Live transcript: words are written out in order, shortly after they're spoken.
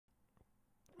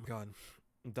god.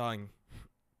 I'm dying.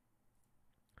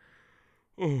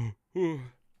 Oh, oh.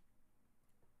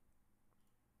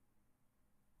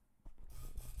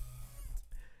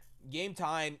 Game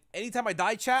time. Anytime I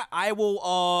die, chat, I will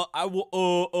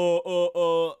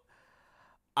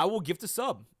gift a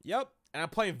sub. Yep. And I'm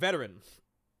playing veteran.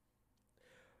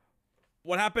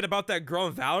 What happened about that girl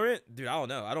in Valorant? Dude, I don't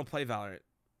know. I don't play Valorant.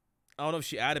 I don't know if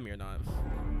she added me or not.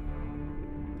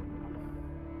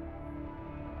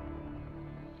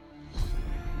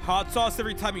 Hot sauce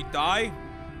every time you die?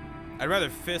 I'd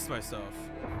rather fist myself.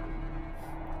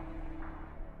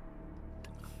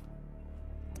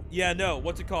 Yeah, no.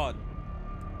 What's it called?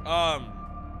 I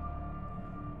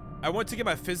went to get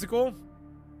my physical.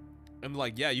 I'm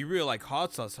like, yeah, you really like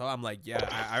hot sauce, huh? I'm like,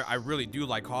 yeah, I really do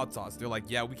like hot sauce. They're like,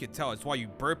 yeah, we can tell. It's why you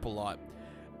burp a lot.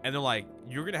 And they're like,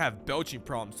 you're gonna have belching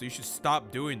problems, so you should stop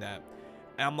doing that.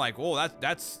 And I'm like, oh,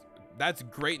 that's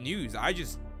great news. I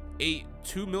just ate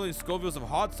 2 million Scovilles of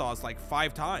hot sauce like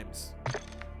 5 times.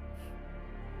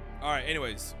 All right,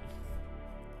 anyways.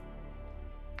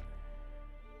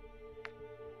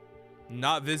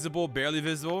 Not visible, barely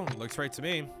visible. Looks right to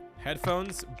me.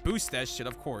 Headphones, boost that shit,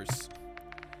 of course.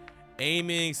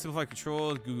 Aiming, simplify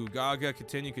controls, goo goo gaga,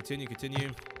 continue.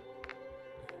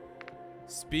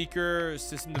 Speaker,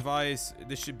 system device.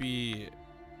 This should be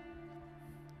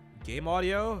game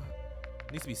audio.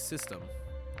 It needs to be system.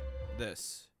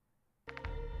 This.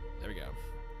 There we go.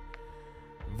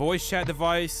 Voice chat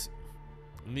device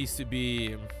needs to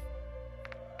be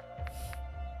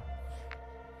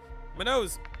my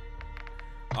nose.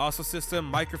 Also system,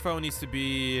 microphone needs to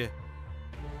be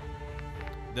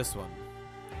this one.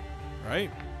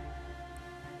 Right?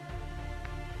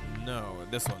 No,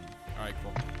 this one. All right,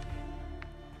 cool.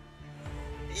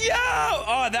 Yo!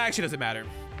 Oh, that actually doesn't matter.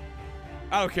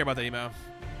 I don't care about that email.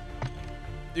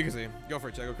 You can see. Go for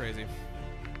it, chat. Go crazy.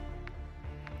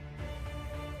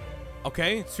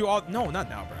 Okay, to all. No, not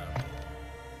now, bro.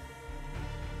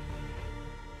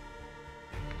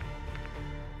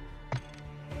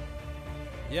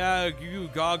 Yeah, you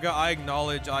Gaga. I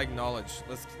acknowledge.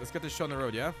 Let's get this show on the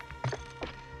road, yeah.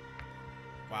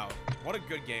 Wow, what a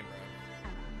good game, bro.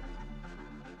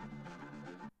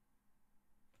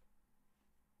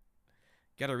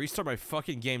 Gotta restart my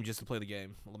fucking game just to play the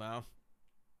game, Lamau.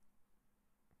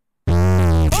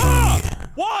 Ah!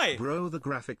 Why? Bro, the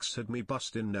graphics had me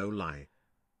busting, no lie.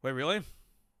 Wait, really?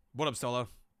 What up, Solo?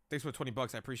 Thanks for the 20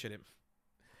 bucks, I appreciate it.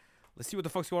 Let's see what the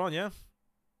fuck's going on, yeah?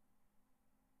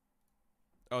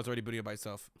 Oh, it's already booting it by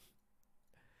itself.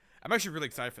 I'm actually really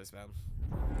excited for this, man.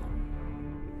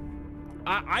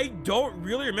 I don't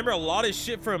really remember a lot of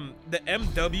shit from the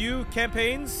MW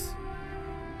campaigns.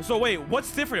 So wait,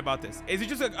 what's different about this? Is it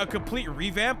just a complete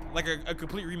revamp? Like a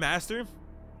complete remaster?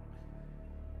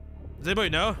 Does anybody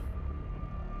know?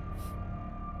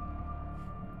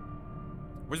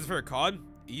 Where's his favorite COD?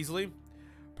 Easily.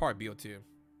 Probably BO2.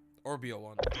 Or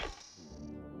BO1.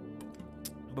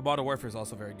 But Modern Warfare is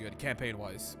also very good,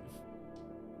 campaign-wise.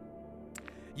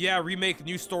 Yeah, remake,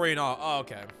 new story and all. Oh,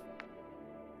 okay.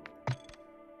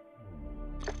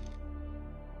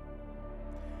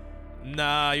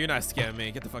 Nah, you're not scamming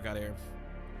me. Get the fuck out of here.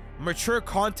 Mature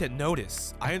content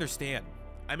notice. I understand.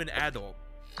 I'm an adult.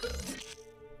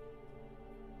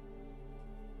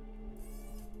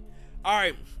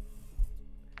 Alright.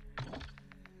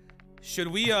 Should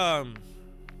we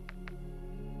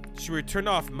turn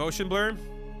off motion blur?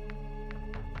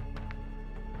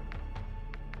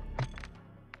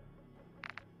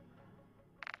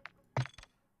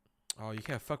 Oh, you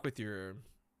can't fuck with your...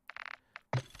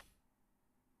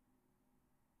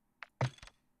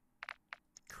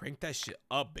 Crank that shit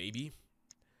up, baby.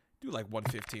 Do like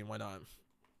 115, why not?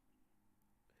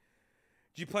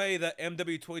 Did you play the MW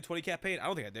 2020 campaign? I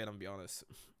don't think I did, I'm gonna be honest.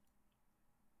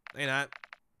 Ain't that?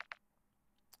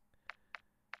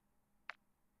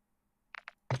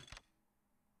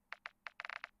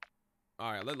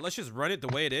 Alright, let's just run it the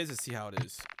way it is and see how it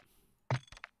is.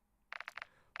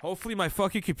 Hopefully my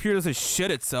fucking computer doesn't shit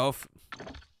itself.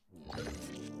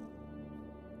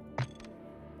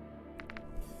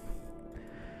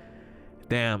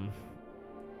 Damn.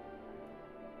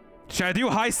 Should I do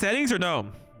high settings or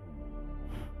no?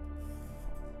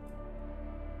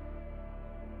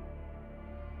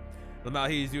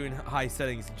 He's doing high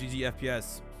settings. GG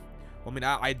FPS. Well, I mean,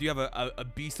 I do have a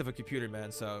beast of a computer,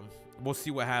 man. So we'll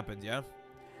see what happens. Yeah.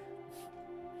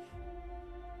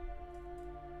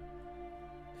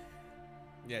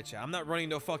 Yeah, chat. I'm not running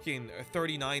no fucking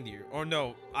 3090 or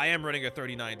no. I am running a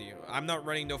 3090. I'm not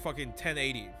running no fucking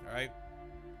 1080. All right.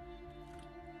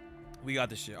 We got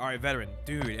this shit. All right, veteran.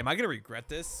 Dude, am I gonna regret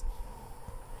this?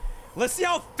 Let's see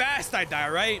how fast I die,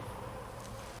 right?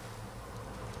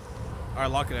 All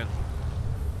right, lock it in.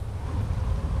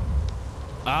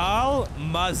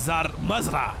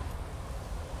 Mazra.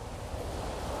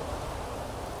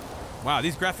 Wow,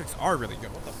 these graphics are really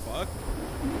good. What the fuck?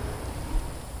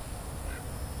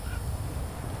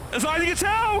 As far as you can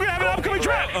tell, we're gonna have an upcoming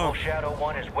trap. Oh. Shadow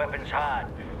 1 is weapons hot.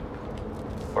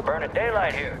 We're burning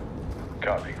daylight here.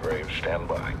 Copy, Graves. Stand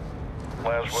by.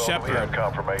 Laswell, Shepard. we have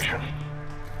confirmation.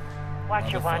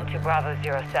 Watcher 1 to Bravo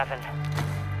 07.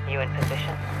 You in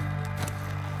position?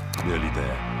 Nearly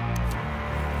there.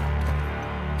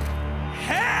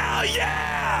 Hell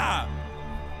yeah!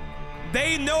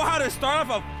 They know how to start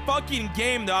off a fucking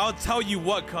game, though. I'll tell you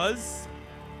what, cuz.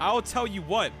 I'll tell you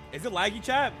what. Is it laggy,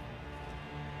 chat?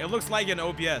 It looks laggy in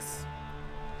OBS.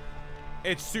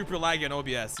 It's super laggy in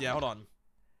OBS. Yeah, hold on.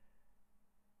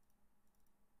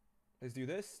 Let's do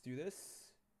this. Do this.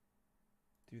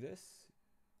 Do this.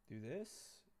 Do this.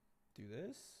 Do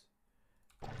this.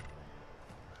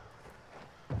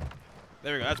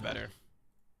 There we go. That's better.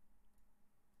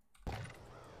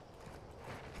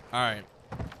 Alright.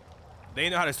 They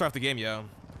know how to start the game, yo.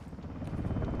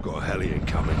 Got a heli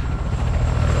incoming.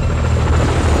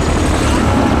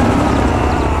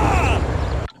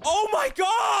 Oh my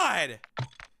god!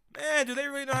 Man, do they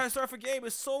really know how to start a game?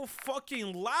 It's so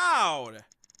fucking loud.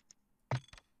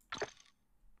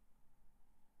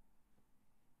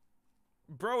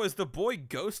 Bro, is the boy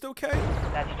Ghost okay?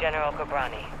 That's General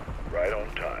Cobrani. Right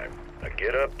on time. Now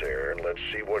get up there and let's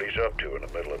see what he's up to in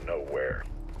the middle of nowhere.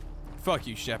 Fuck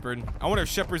you, Shepard. I wonder if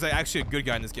Shepard's actually a good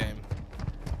guy in this game.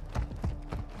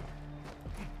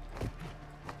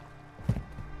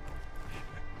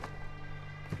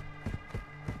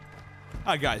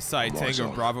 Hi guys, side Tango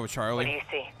on. Bravo What do Charlie. you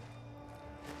see?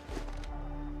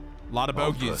 Lot of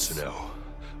Armed bogeys. personnel,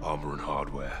 armor and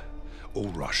hardware, all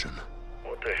Russian.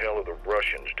 What the hell are the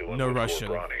Russians doing? No with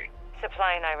Russian. Ronnie?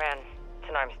 Supply in Iran. It's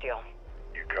an arms deal.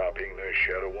 You copying this,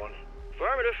 Shadow 1?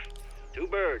 Affirmative. 2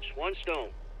 birds, 1 stone.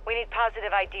 We need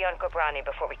positive ID on Cobrani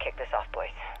before we kick this off, boys.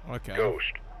 Okay. Ghost,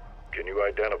 can you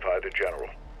identify the general?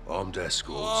 Armed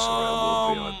escorts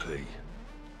around one VIP.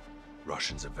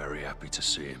 Russians are very happy to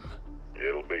see him.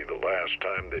 It'll be the last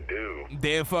time they do.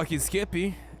 Damn fucking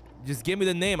Skippy. Just give me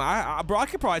the name. Bro, I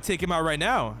could probably take him out right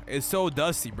now. It's so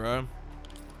dusty, bro.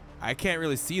 I can't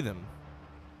really see them.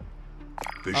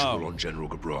 Visual on General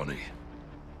Gabrani.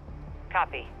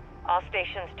 Copy. All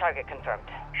stations, target confirmed.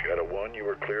 Shadow 1, you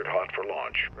are cleared hot for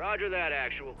launch. Roger that,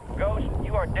 actual. Ghost,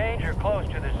 you are danger close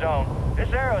to the zone. This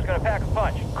arrow is gonna pack a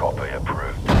punch. Copy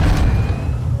approved.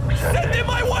 Send it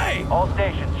my way! All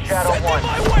stations, Shadow Send 1. it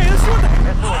my way! Let's see what the...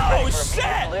 Missile is Oh, ready for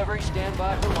immediate shit! delivery. Stand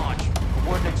by for launch.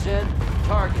 Coordinates in.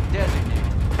 Target designated. 2,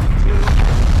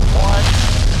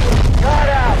 1. Got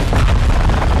out!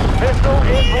 Missile in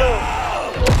blue.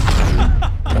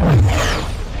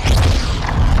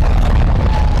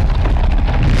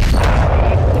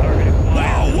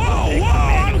 Whoa!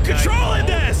 I'm controlling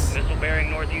this! Missile bearing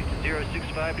northeast at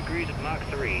 065 degrees at Mach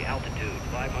 3. Altitude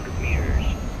 500 meters.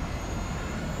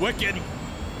 Wicked.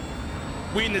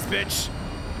 We in this bitch.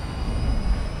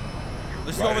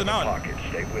 Let's go Right over the in mountain. pocket.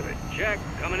 Stay with it. Check.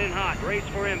 Coming in hot. Brace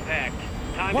for impact.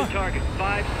 Time What? to target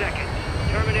 5 seconds.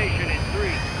 Termination in 3,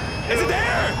 2, Is it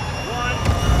there?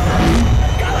 1.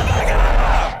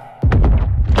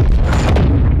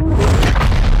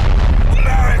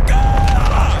 America!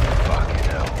 Fucking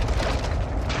hell.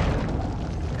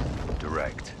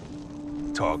 Direct.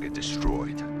 Target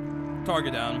destroyed.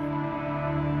 Target down.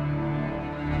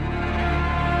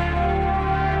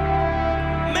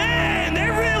 Man, they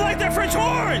really like their French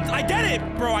horns. I get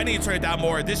it, bro. I need to turn it down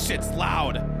more. This shit's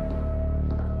loud.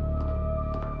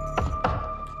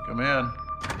 Come in.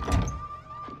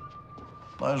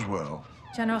 Laswell.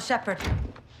 General Shepard.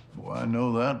 Well, I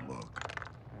know that look.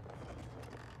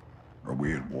 Are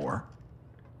we at war?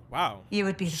 Wow. You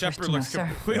would be the Shepard first to know, looks sir.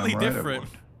 completely Damn right I different.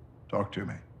 would. Talk to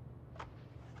me.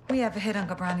 We have a hit on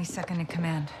Gabrani's second in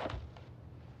command.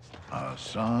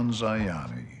 Hassan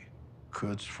Zayani,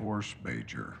 Quds Force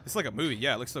Major, It's like a movie.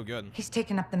 Yeah, it looks so good. He's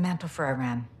taken up the mantle for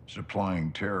Iran.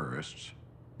 supplying terrorists.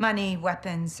 Money,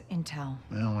 weapons, intel.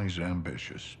 Well, he's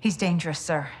ambitious. He's dangerous,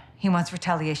 sir. He wants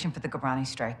retaliation for the Gabrani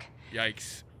strike.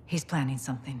 Yikes. He's planning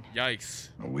something. Yikes.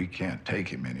 But we can't take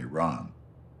him in Iran.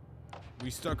 We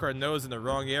stuck our nose in the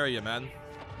wrong area, man.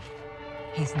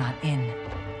 He's not in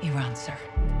Iran, sir.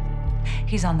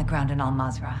 He's on the ground in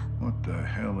Al-Mazrah. What the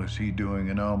hell is he doing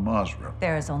in Al-Mazrah?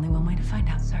 There is only one way to find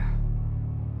out, sir.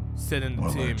 Send in the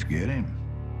Well, team. let's get him.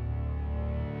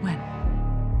 When?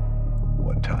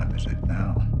 What time is it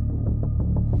now?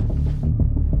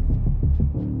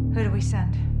 Who do we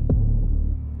send?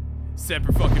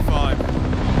 Semper fucking 5.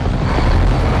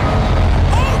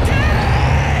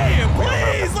 Okay!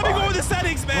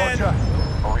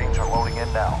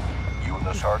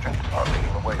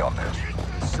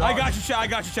 you, Chad. I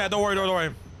got you, Chad. Don't worry, don't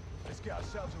worry. Let's get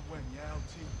ourselves a win, yeah, old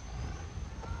team.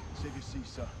 Save your seat,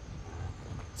 sir.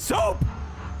 Soap!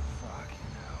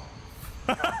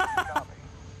 Fucking hell. Copy.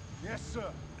 Yes,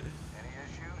 sir. Any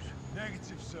issues?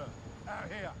 Negative, sir. Out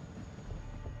here.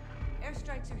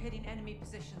 Airstrikes are hitting enemy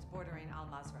positions bordering Al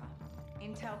Mazrah.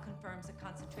 Intel confirms a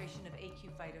concentration of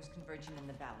AQ fighters converging in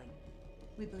the valley.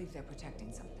 We believe they're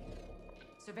protecting something.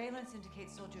 Surveillance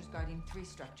indicates soldiers guarding 3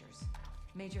 structures.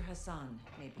 Major Hassan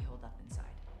may be holed up inside.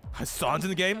 Hassan's in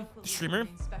the game? The streamer?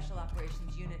 Special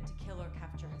operations unit to kill or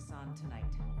capture Hassan tonight.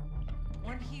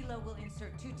 One helo will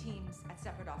insert 2 teams at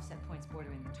separate offset points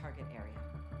bordering the target area.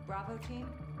 Bravo team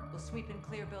will sweep and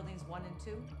clear buildings 1 and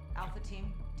 2. Alpha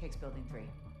team takes building 3.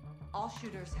 All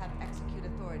shooters have execute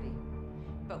authority,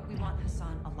 but we want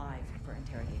Hassan alive for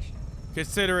interrogation.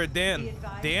 Consider it Dan.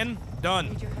 Dan?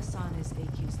 Done. Major Hassan is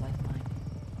AQ's lifeline.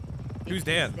 Who's If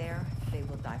Dan? he's there, they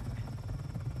will die for him.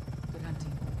 Good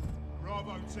hunting.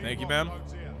 Bravo team. Thank you, ma'am.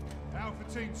 Alpha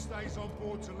team stays on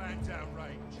board to land down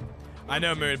range. I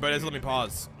know, Moon, but just let me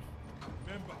pause.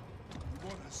 Remember, we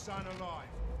want Hassan alive,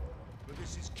 but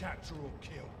this is capture or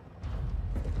kill.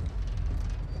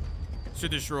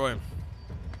 Should destroy him.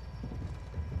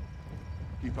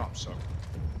 Keep up, sir.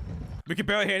 We can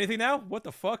barely hear anything now? What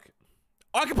the fuck?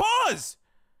 Oh, I can pause!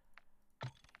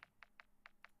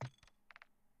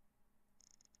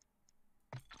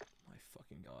 My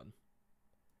fucking god.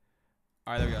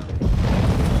 Alright, there we go.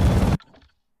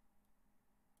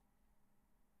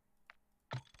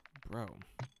 Bro.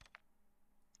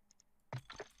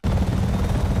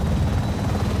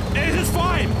 It is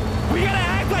fine! We gotta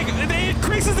act like it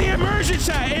increases the immersion,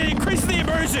 chat! It increases the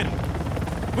immersion!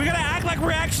 We gotta act like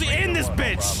we're actually in this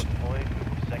bitch!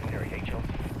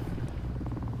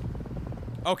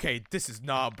 Okay, this is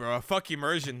not, bro. Fuck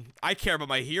immersion. I care about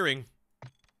my hearing.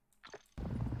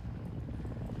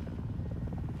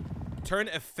 Turn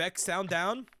effect sound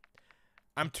down.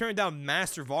 I'm turning down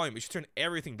master volume. We should turn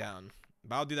everything down.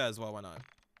 But I'll do that as well. Why not?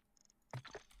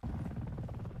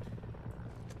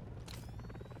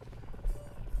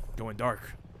 Going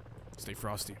dark. Stay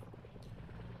frosty.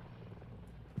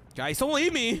 Guys, don't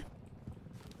leave me.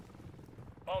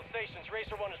 All stations,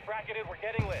 Racer 1 is bracketed. We're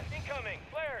getting lit. Incoming.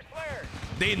 Flares, flares.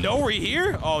 They know we're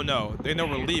here? Oh no. They know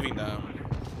we're leaving now.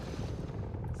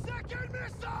 Second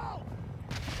missile!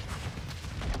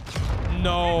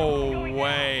 No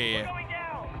way. We're going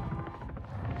down.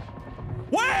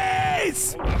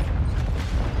 Wait!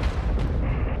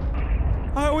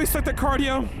 I always suck at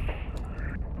cardio.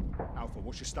 Alpha,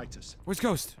 what's your status? Where's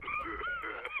Ghost?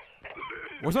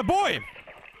 Where's my boy?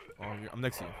 Oh, I'm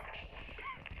next to you.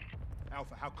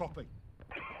 Alpha, how copy?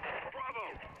 Bravo!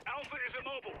 Alpha is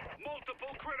immobile.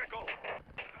 Multiple critical.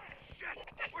 Shit!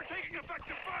 We're taking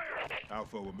effective fire!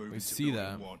 Alpha, we're moving We to see building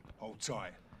that. 1. Hold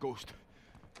tight. Ghost,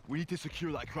 we need to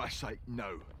secure that crash site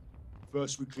now.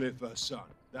 First we clear for Hassan.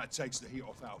 That takes the heat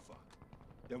off Alpha.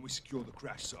 Then we secure the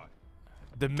crash site.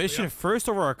 The mission first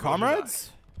over our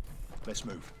comrades? Let's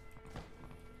move.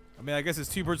 I mean, I guess it's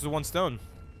 2 birds with 1 stone.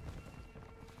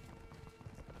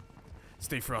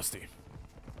 Stay frosty.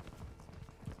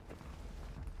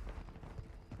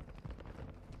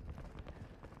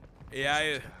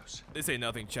 Yeah, this ain't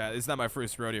nothing, chat. It's not my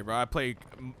first rodeo, bro. I played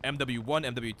MW1,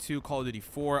 MW2, Call of Duty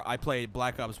 4. I played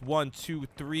Black Ops 1, 2,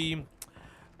 3.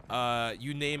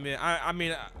 You name it. I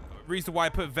mean, reason why I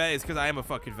put vet is because I am a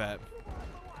fucking vet.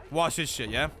 Watch this shit,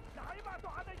 yeah?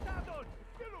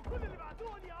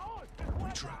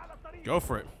 Go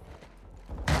for it.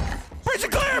 Bridge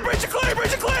it clear! Bridge it clear!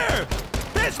 Bridge it clear!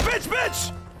 Bitch! Bitch!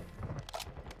 Bitch!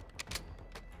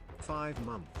 5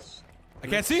 months. I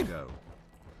can't see. Go.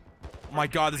 Oh my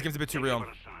god, this game's a bit too real.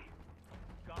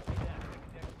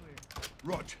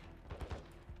 Rog.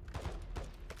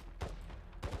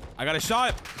 I got a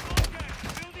shot.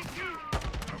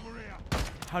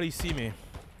 How do you see me?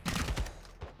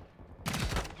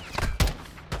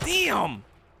 Damn!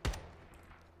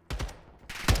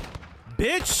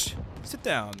 Bitch! Sit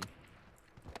down.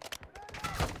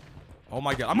 Oh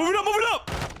my god. I'm moving up, moving up!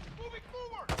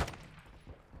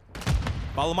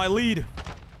 Follow my lead.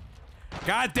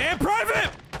 Goddamn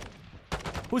private!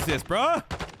 Who's this, bruh?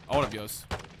 Oh, one of yours.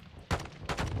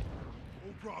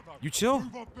 You chill?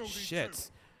 Shit.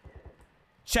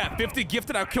 Chat, 50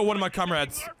 gifted, I'll kill one of my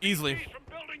comrades. Easily.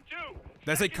 Did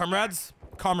I say comrades?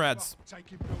 Comrades.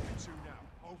 Taking building 2 now.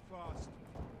 Hold fast.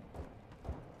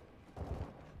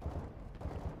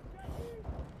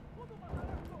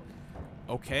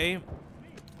 Okay.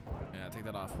 Yeah, take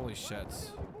that off. Holy shit.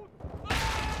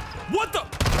 What the?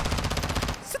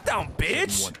 Sit down,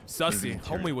 bitch! Sussy.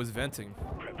 Homie was venting.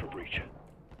 Prep for breach.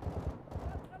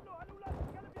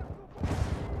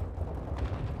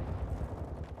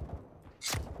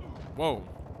 Whoa.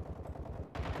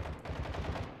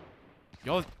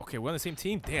 Y'all, okay, we're on the same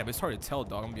team? Damn, it's hard to tell,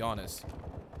 dog. I'm gonna be honest.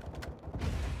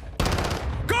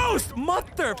 Ghost!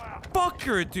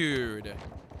 Motherfucker, dude!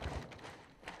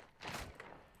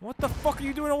 What the fuck are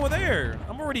you doing over there?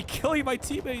 I'm already killing my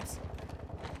teammates.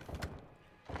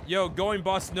 Yo, going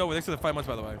boss Nova. Thanks for the 5 months,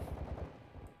 by the way.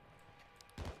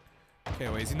 Okay,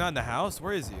 wait, is he not in the house?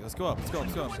 Where is he? Let's go up. Let's go up.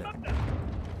 Let's go up.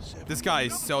 This guy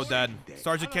is so dead.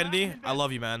 Sergeant Kennedy, I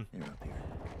love you, man.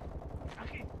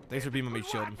 Thanks for being my meat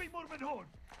shield.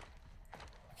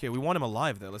 Okay, we want him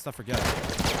alive, though. Let's not forget.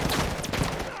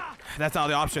 That's out of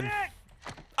the option.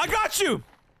 I got you!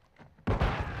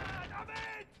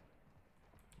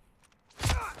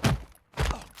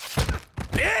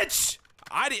 Bitch!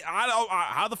 I don't.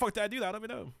 How the fuck did I do that? I don't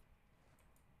even know.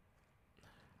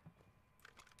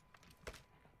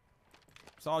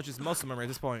 It's all just muscle memory at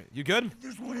this point. You good?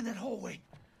 There's one in that hallway.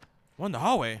 One in the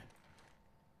hallway?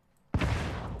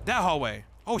 That hallway.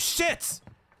 Oh, shit!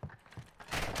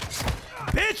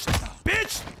 Bitch!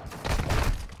 Bitch!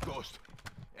 Ghost.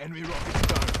 Enemy rockets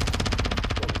down.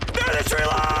 They're the tree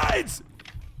lines!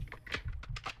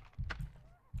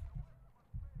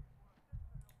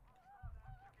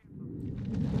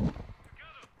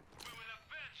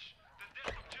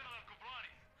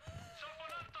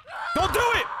 Don't do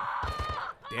it!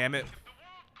 Damn it.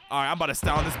 Alright, I'm about to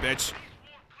style on this bitch.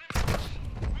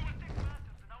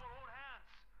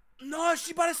 No,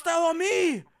 she about to style on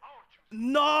me!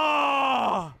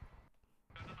 No!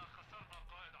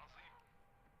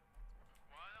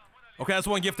 Okay, that's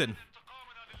one gifted.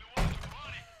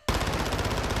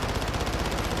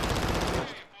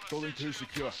 Building 2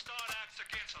 secure.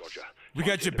 Roger. We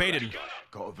got you baited.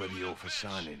 Got a video for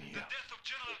San in here.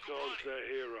 Hassan's their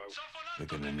hero. They're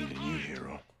gonna need a new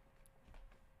hero.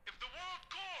 If the world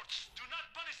courts do not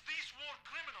punish these war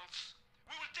criminals,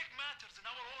 we will take matters in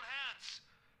our own hands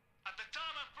at the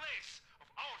time and place of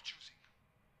our choosing.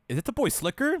 Is it the boy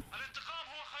Slicker? الانتقام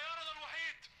هو خيارنا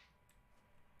الوحيد.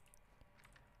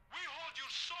 We hold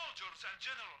your soldiers and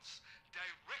generals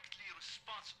directly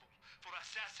responsible for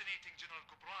assassinating General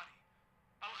Ghobrani.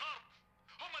 الغرب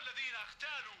هم الذين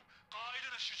اغتالوا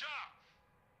قائدنا الشجاع.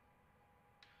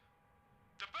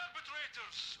 The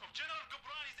perpetrators of General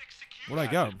Ghobrani's execution. Where'd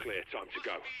I go? Clear, time to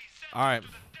go. Alright.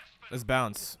 Let's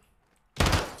bounce.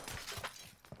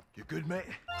 You good, mate?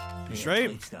 You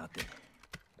straight?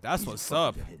 That's what's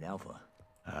up.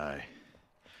 Aye.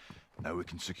 Now we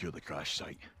can secure the crash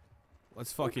site.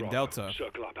 Let's fucking Bravo, Delta.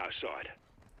 circle up outside.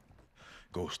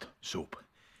 Ghost, Soap.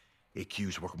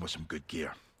 AQ's working with some good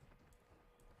gear.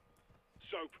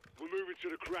 Soap, we're moving to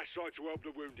the crash site to help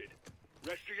the wounded.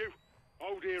 Rest of you,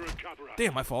 hold here and cover us.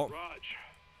 Damn, my fault. Raj.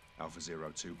 Alpha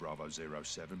 02, Bravo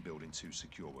 07, building 2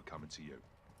 secure. We're coming to you.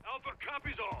 Alpha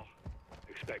copies all.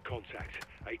 Expect contact.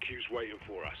 AQ's waiting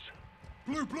for us.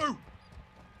 Blue!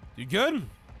 You good?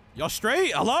 Y'all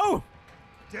straight? Hello?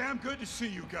 Damn good to see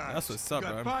you guys. That's what's up, We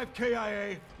got bro. 5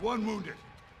 KIA, 1 wounded.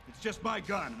 It's just my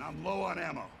gun, and I'm low on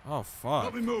ammo. Oh, fuck.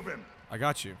 Help me move him. I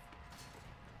got you.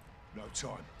 No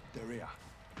time. They're here.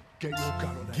 Get your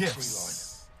gun on that tree line.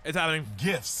 Gifts. It's happening.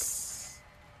 Gifts.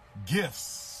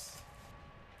 Gifts.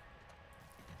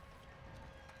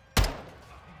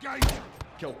 Engage.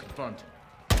 Kill confirmed.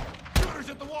 Shooters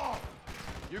at the wall.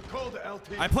 You called it,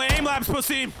 LT. I play aim labs,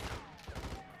 pussy.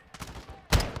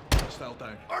 Fell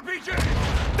down. RPG!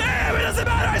 Damn, it doesn't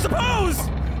matter, I suppose.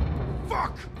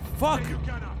 Fuck! Fuck. Get your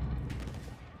gun up.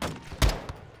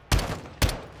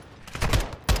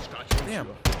 Damn.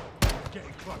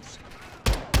 Getting close.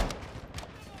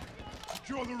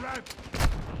 Secure the ramp.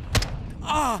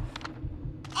 Ah!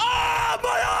 Ah,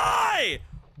 my eye!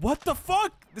 What the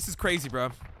fuck? This is crazy, bro.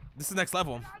 This is next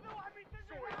level.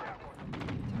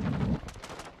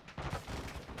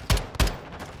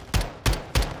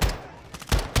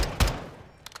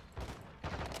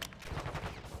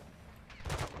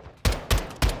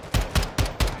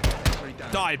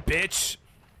 Die, bitch.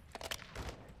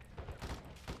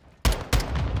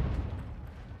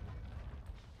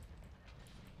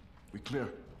 We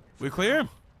clear. We clear?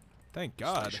 Thank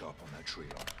God. Stay sharp on that tree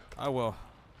line. I will.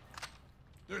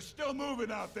 They're still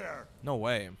moving out there. No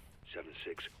way.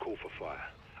 7-6, call for fire.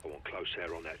 I want close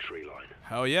air on that tree line.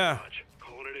 Hell yeah. Raj,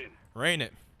 calling it in. Rain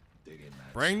it. Dig in,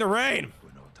 lads. Bring the rain.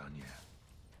 We're not done yet.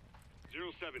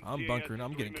 07, I'm bunkering.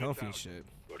 I'm getting comfy and shit.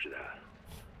 Roger that.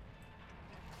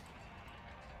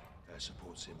 Air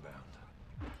support's inbound.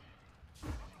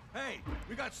 Hey,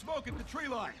 we got smoke at the tree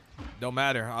line. Don't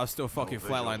matter. I'll still fucking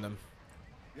visual. flatline them.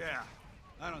 Yeah,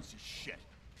 I don't see shit.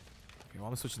 Okay, well,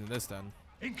 I'm switching to this then.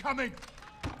 Incoming!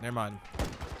 Never mind.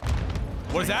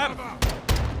 What is that?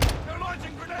 They're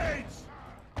launching grenades!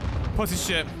 Pussy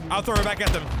shit. I'll throw her back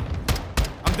at them.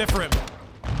 I'm different.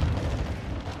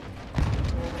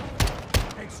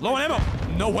 Low on ammo.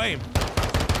 No way.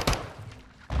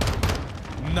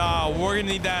 Nah, we're gonna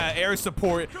need that air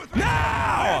support.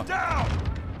 Now! Down!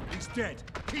 He's dead.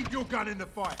 Keep your gun in the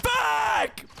fight.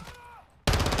 Fuck!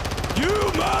 You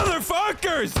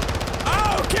motherfuckers!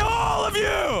 I'll kill all of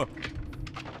you!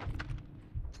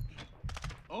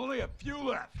 Only a few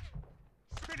left.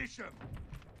 Finish him.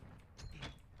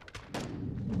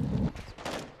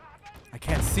 I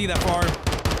can't see that far.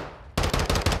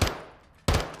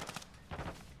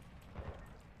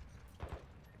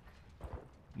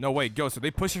 No, wait, Ghost, are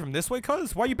they pushing from this way,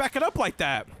 cuz? Why are you backing up like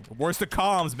that? Where's the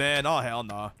comms, man? Oh, hell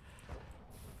no.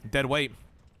 Dead weight.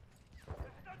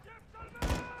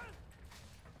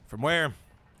 From where?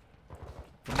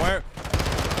 From where?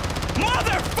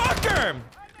 Motherfucker!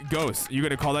 Ghost, you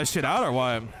gonna call that shit out or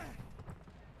what?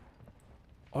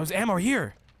 Oh, there's ammo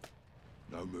here.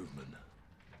 No movement.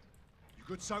 You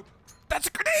good, Soap? That's a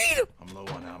grenade! I'm low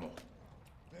on ammo.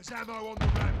 There's ammo on the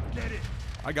ramp. Get it.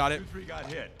 I got it. 2-3 got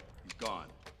hit. He's gone.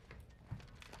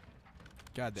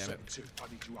 God damn it. 7-2, I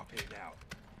need you up here now.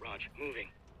 Raj, moving.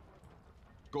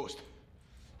 Ghost,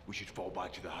 we should fall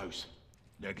back to the house.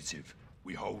 Negative.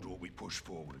 We hold or we push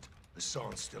forward. The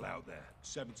sun's still out there.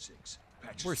 7-6.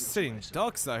 Patch We're sitting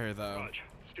ducks out here, though. Raj,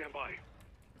 stand by.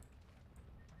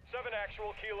 7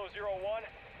 actual, Kilo 01.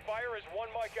 Fire is 1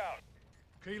 mic out.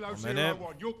 Kilo minute.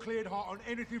 01, you're cleared hot on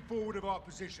anything forward of our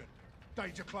position.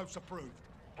 Danger close approved.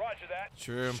 Roger that.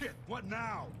 True. Shit, what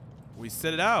now? We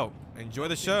sit it out. Enjoy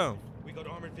the show. We got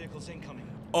armored vehicles incoming.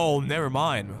 Oh, never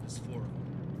mind. There's 4 of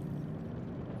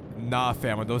them. Nah,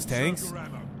 fam, with those tanks? Serve your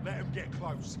ammo. Let them get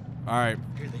close. Alright.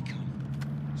 Here they come.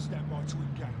 Stand by to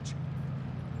engage.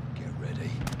 Get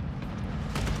ready.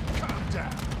 Calm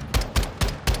down.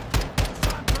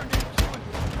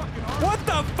 What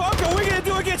the fuck are we gonna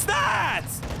do against that?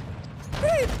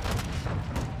 Hey.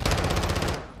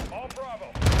 All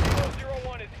Bravo. Kilo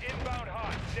 01 is inbound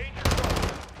hot. Danger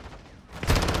close.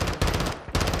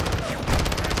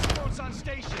 Escorts on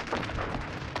station.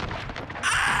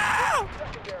 Ah!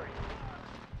 Secondary.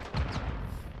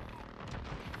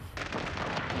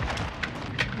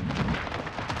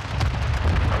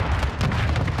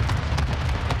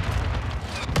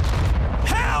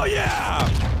 Hell yeah!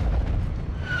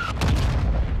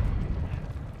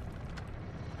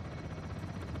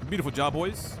 Beautiful job,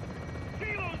 boys.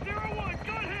 Kilo 01,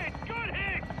 good hit, good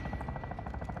hit.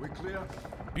 We clear?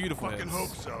 Beautiful Fucking hits.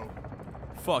 hope so.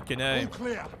 Fucking A. All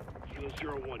clear.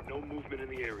 Kilo 01, no movement in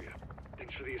the area.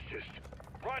 Thanks for the assist.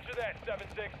 Roger that,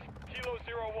 7-6. Kilo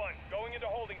 01, going into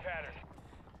holding pattern.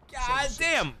 God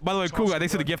damn! By the way, cool guy,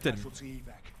 thanks for the gifted. Casualty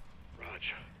evac.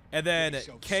 Raj. And then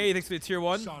K, thanks for the tier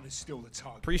 1. Sun is still the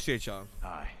target. Appreciate y'all.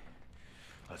 Aye.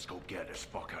 Let's go get this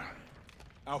fucker.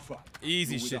 Alpha.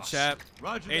 Easy you're with shit, us. chat.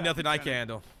 Roger Ain't that, nothing I Lieutenant. can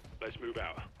handle. Let's move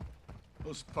out.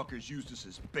 Those fuckers used us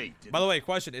as bait, didn't By the way,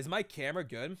 question, is my camera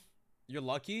good? You're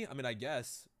lucky? I mean, I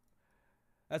guess.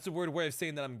 That's a weird way of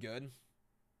saying that I'm good.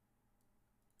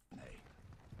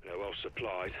 They're well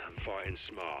supplied and fighting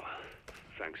smart.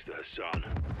 Thanks to Hassan.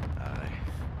 Aye.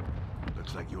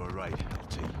 Looks like you were right,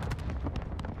 LT.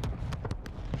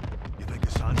 You think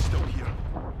Hassan's still here?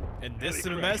 In this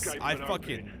Helicraft mess, gave I them an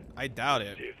fucking... opening. I doubt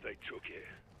it. See if they took it.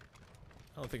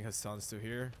 I don't think Hassan's still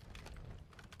here.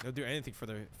 They'll do anything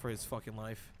for his fucking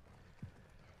life.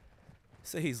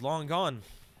 Say he's long gone.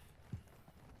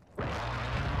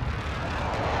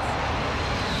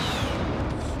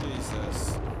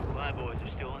 Jesus. My boys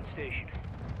are still on station.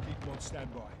 Keep them on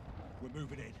standby. We're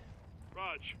moving in.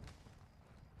 Raj.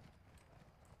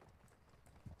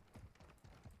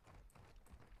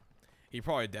 He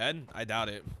probably dead? I doubt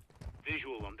it.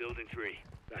 Visual on building 3.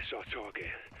 That's our target.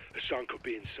 Hassan could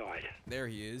be inside. There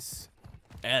he is.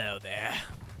 Hello there.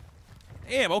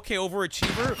 Damn, okay,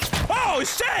 overachiever. Oh,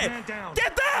 shit! Man down.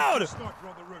 Get down! Sniper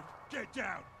on the roof. Get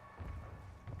down.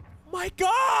 My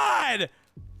God!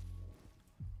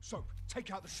 So,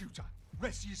 take out the shooter.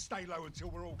 Rest of you stay low until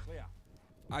we're all clear.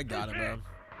 I got him,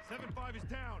 bro. 7-5 is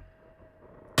down.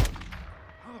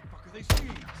 How the fuck are they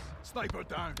seeing us? Sniper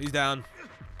down. He's down.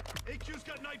 AQ's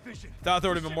got night vision. Thought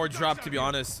there would have been more drop, to be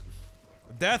honest.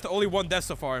 Death, only 1 death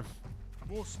so far.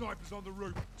 More snipers on the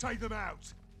roof. Take them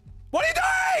out. What are you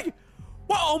doing?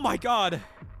 What? Oh my God.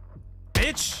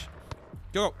 Bitch.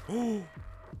 Go. Do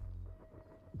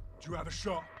you have a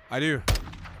shot? I do.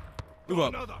 Move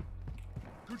up. Another.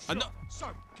 Good shot. Ano- So,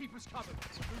 keep us covered.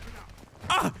 Moving up.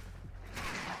 Ah!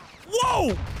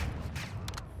 Whoa!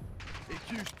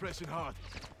 AQ's pressing hard.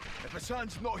 If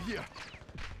Hassan's not here,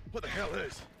 what the hell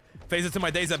is? Phase up to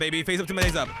my days up, baby. Phase up to my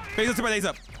days up. Phase up to my days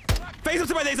up. Phase up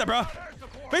to my days up, bro.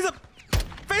 Face up!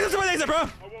 Face up to my laser, bro! I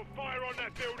will fire on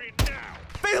that building now!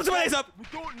 Face up to my laser! We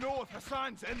don't know if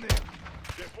Hassan's in there.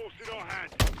 They're forced in our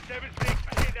hands.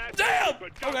 7-6, hit that Damn! building,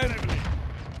 but don't Okay. level it.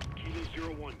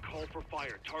 Kilo 01, call for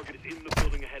fire. Target is in the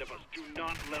building ahead of us. Do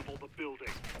not level the building.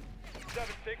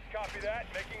 7-6, copy that.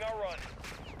 Making our run.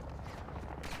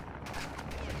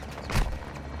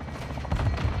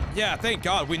 Yeah, thank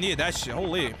God we needed that shit.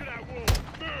 Holy. To that wall.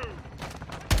 Move!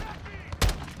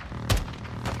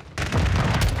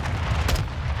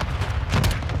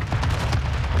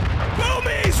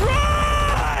 Boomies,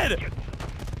 run!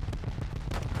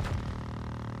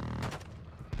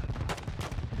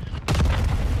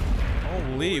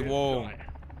 Holy, whoa.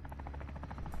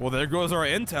 Well, there goes our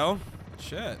intel.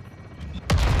 Shit.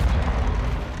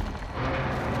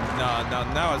 No,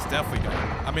 now it's definitely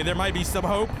gone. I mean, there might be some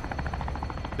hope.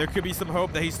 There could be some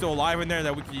hope that he's still alive in there,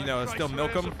 that we can, you know, still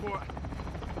milk him.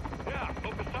 Yeah,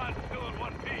 but the side's still in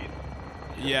one piece.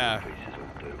 Yeah. Pieces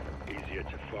will do. Easier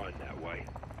to find that way.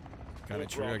 Kind of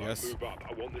true, I guess. Move up.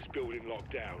 I want this building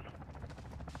locked down.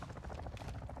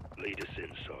 Lead us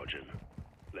in, Sergeant.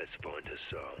 Let's find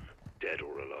Hassan, dead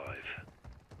or alive.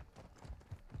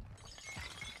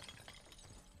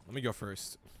 Let me go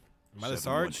first. Am I the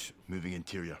Sarge? Moving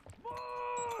interior.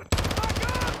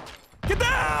 Get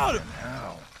down!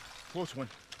 Ow. Close one.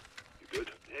 You good?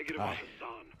 Negative on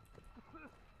Hassan.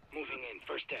 Moving in,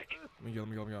 first deck. Let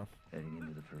me go. Heading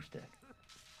into the first deck.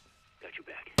 Got your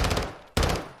back.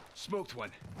 Smoked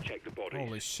one. Check the body.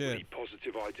 Holy shit. Need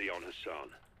positive ID on Hassan.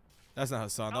 That's not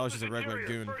Hassan. That was just a regular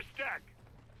goon. First deck.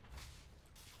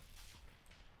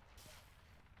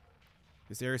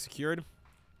 This area secured?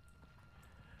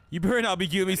 You better not be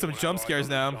giving me some jump scares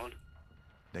now.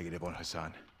 Negative on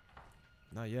Hassan.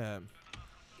 Not yet.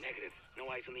 Negative. No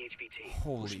eyes on the HVT.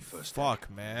 Holy fuck,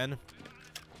 man.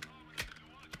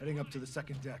 Heading up to the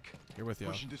second deck. Here with you.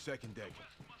 Pushing to second deck.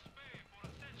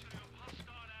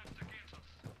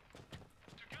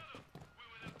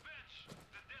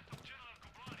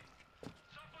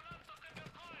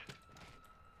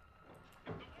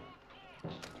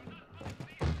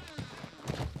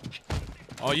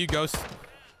 Oh, you ghost.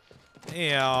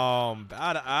 Damn,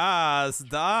 badass.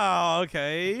 Duh,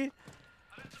 okay.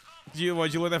 Did you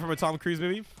learn that from a Tom Cruise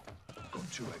movie?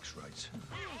 Got 2 X-rays.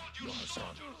 Not Hassan.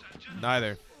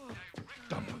 Neither.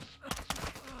 Dump him.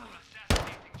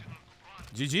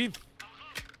 GG.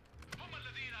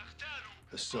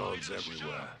 Hassan's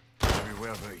everywhere.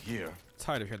 Everywhere but here.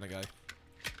 Tired of hearing that guy.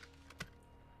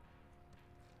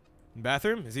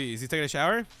 Bathroom? Is he taking a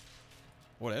shower?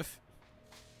 What if?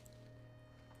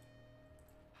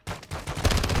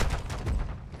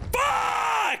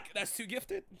 Fuck! That's too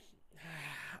gifted.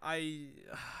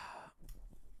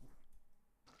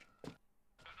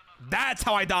 That's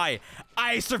how I die.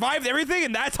 I survived everything,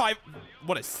 and that's how I.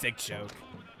 What a sick joke.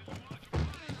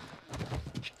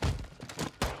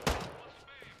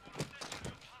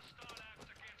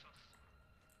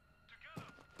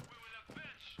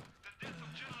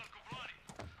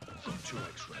 Got 2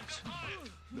 X-rays.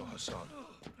 Not Hassan.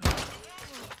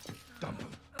 Dump him.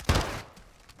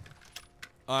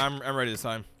 I'm ready this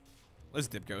time. Let's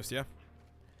dip ghost, yeah?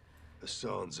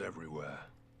 Hassan's everywhere.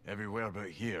 Everywhere but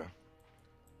here.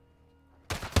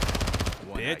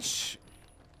 Bitch.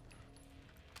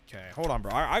 Okay, hold on,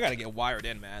 bro. I gotta get wired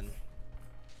in, man.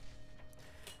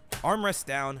 Armrest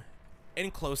down.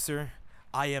 In closer.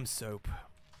 I am soap.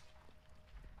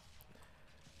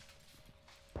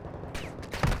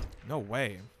 No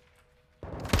way.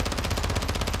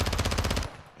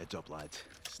 Heads up, lads.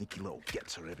 Sneaky little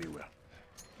gets are everywhere.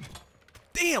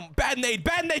 Damn! Bad nade!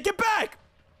 Bad nade! Get back!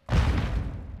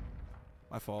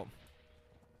 My fault.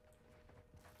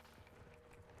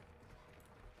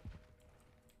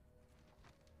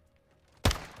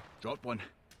 Dropped one.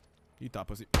 You thought,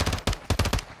 pussy.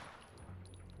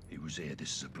 He was here.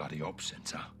 This is a bloody op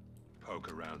center.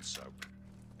 Poke around, Soap.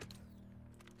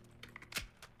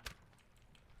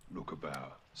 Look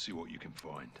about. See what you can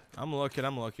find. I'm looking.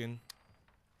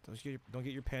 Don't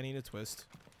get your panty in a twist.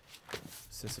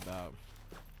 What's this about?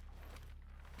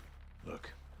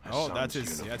 Look. Oh, that's Hassan's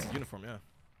his. Yeah, that's his uniform. Yeah.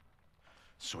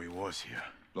 So he was here.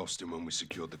 Lost him when we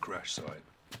secured the crash site.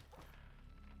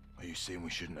 Are you saying we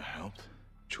shouldn't have helped?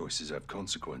 Choices have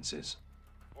consequences.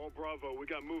 All Bravo, we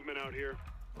got movement out here.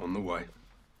 On the way.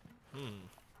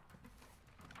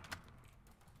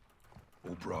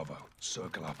 All Bravo,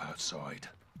 circle up outside.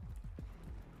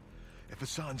 If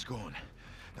Hassan's gone,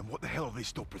 then what the hell are they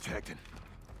still protecting?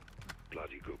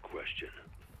 Bloody good question.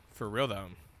 For real though.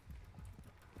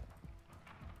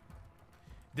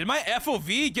 Did my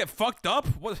FOV get fucked up?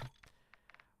 What?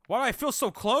 Why do I feel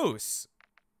so close?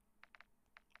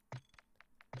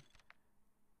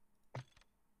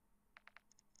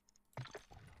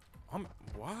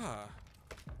 Wow.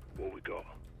 What we got?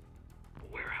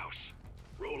 A warehouse.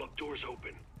 Roll up doors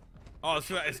open. Oh, it's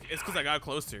because I got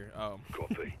closer. Oh.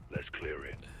 Copy. Let's clear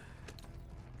it.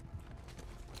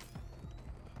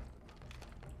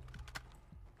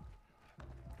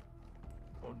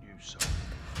 On you, son.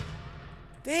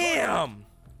 Damn!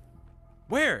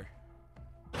 Where?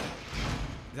 Is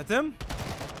that them?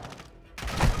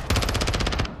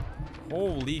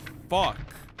 Holy fuck.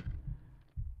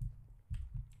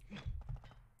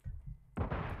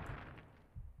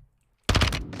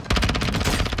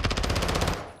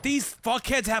 These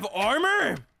fuckheads have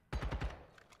armor?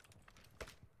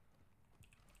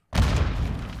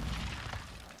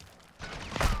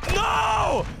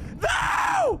 No!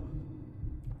 No!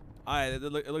 It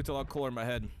looked a lot cooler in my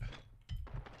head.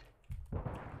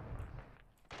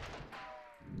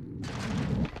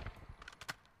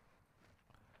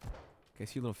 Okay,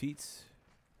 see little feats.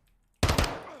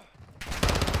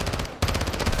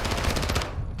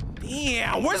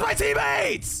 Damn, where's my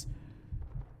teammates?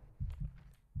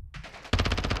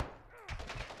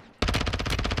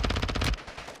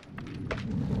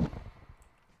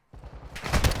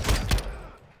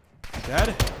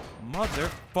 Dead?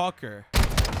 Motherfucker.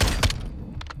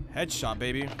 Headshot,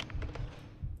 baby.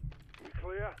 We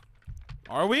clear?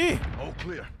 Are we? All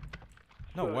clear.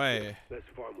 No way. Let's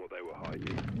find what they were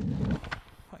hiding.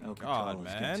 My God,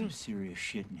 man. Some serious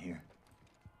shit in here.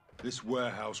 This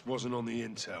warehouse wasn't on the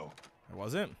intel. It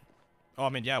wasn't? Oh, I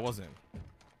mean, yeah, it wasn't.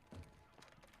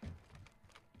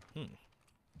 Not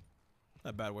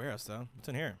a bad warehouse, though. What's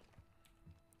in here?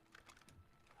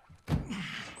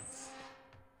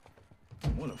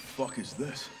 What the fuck is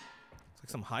this? It's like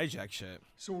some hijack shit.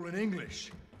 It's all in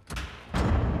English.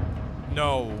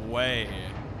 No way.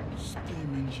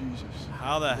 Steaming Jesus.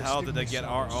 How the hell did they get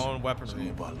our own It's a weaponry?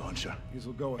 mobile launcher. These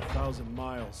will go 1,000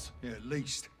 miles. Yeah, at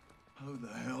least. How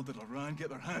the hell did Iran get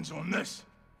their hands on this?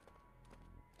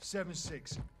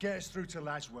 7-6. Get us through to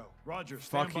Laswell. Roger,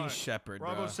 stand Fucking by. Shepard,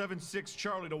 Bravo bro. 7-6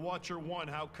 Charlie to Watcher 1.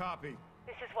 How copy?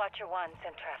 This is Watcher 1,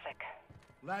 send traffic.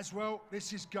 Laswell,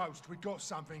 this is Ghost. We got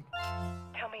something.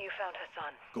 Tell me you found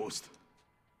Hassan. Ghost.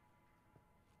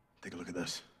 Take a look at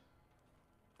this.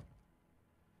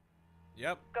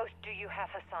 Yep. Ghost, do you have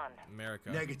Hassan?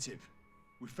 America. Negative.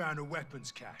 We found a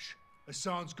weapons cache.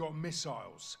 Hassan's got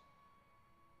missiles.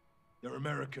 They're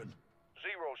American.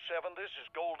 07, this is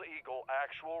Gold Eagle.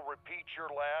 Actual, repeat your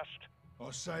last.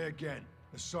 I'll say again.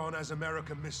 Hassan has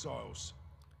American missiles.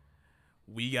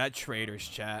 We got traitors,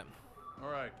 chat. All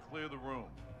right, clear the room.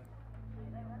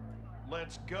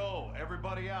 Let's go.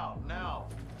 Everybody out, now.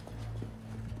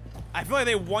 I feel like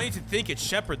they want you to think it's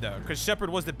Shepard, though, because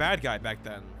Shepard was the bad guy back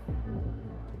then.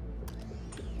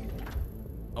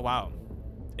 Oh, wow.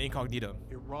 Incognito.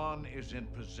 Iran is in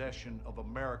possession of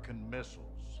American missiles.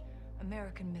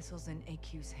 American missiles in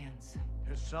AQ's hands.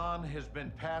 Hassan has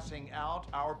been passing out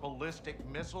our ballistic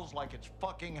missiles like it's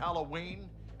fucking Halloween,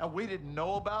 and we didn't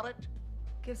know about it?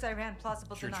 Gives Iran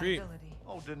plausible Sure treat. deniability.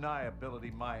 Oh,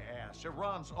 deniability my ass.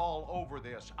 Iran's all over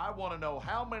this. I want to know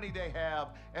how many they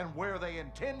have and where they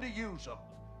intend to use them.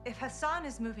 If Hassan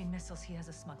is moving missiles, he has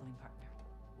a smuggling partner.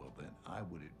 Well, then I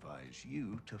would advise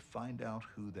you to find out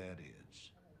who that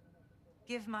is.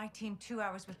 Give my team 2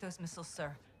 hours with those missiles,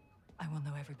 sir. I will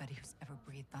know everybody who's ever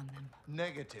breathed on them.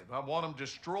 Negative. I want them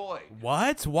destroyed.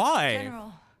 What? Why?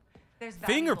 General, there's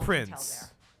valuable Fingerprints. intel there.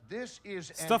 This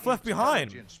is Stuff an left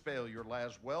behind. intelligence failure,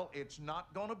 Laswell. It's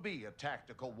not going to be a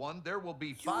tactical one. There will be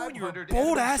You 500 and your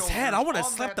bold-ass enemy head. I soldiers wanna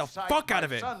on slap that the site fuck out by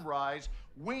of it. Sunrise.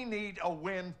 We need a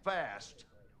win fast.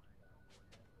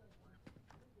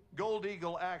 Gold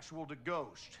Eagle actual to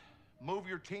Ghost. Move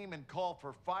your team and call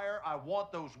for fire. I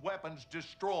want those weapons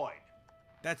destroyed.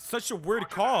 That's such a weird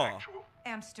call.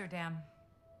 Amsterdam.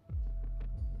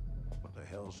 What the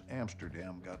hell's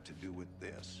Amsterdam got to do with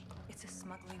this? It's a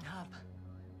smuggling hub.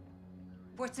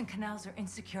 Ports and canals are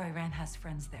insecure. Iran has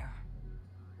friends there.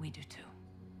 We do too.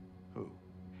 Who?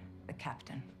 The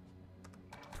captain.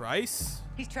 Price?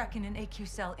 He's tracking an AQ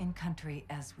cell in country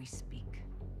as we speak.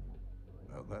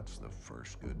 Well, that's the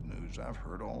first good news I've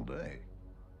heard all day.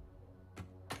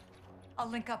 I'll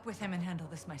link up with him and handle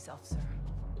this myself, sir.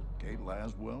 Kate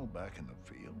Laswell back in the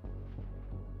field.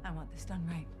 I want this done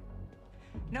right.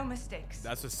 No mistakes.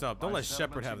 That's what's up. Don't My let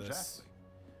Shepard have sentiments this.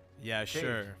 exactly. Yeah, Kate.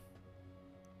 sure.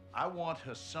 I want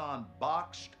Hassan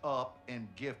boxed up and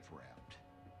gift wrapped.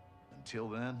 Until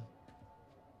then,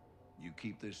 you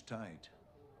keep this tight.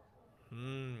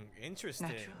 Interesting.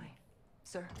 Naturally,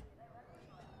 sir.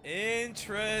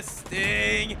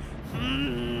 Interesting.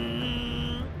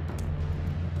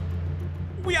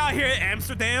 We out here at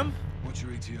Amsterdam? What's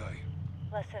your ETA?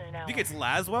 Less than an hour. You think it's Where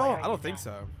Laswell? are I you don't think now?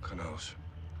 so. Canals.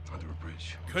 Under a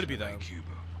bridge. Could be though. Cuba.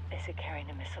 Is it carrying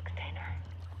a missile container?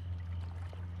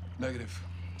 Negative.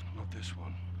 Not this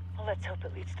one. Well, let's hope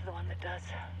it leads to the one that does.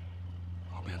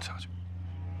 I'll be in touch.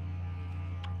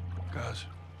 Guys.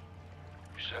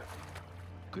 You set?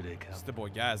 Good day, Cal. It's the boy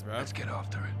Gaz, bro. Let's get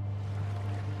after it.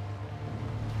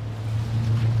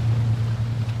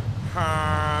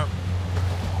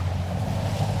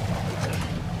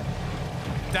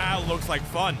 That looks like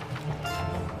fun.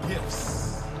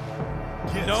 Yes.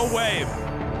 No way.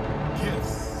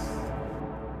 Yes.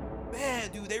 Man,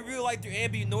 dude, they really like their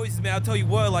ambient noises, man. I'll tell you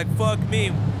what, like, fuck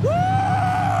me. Woo!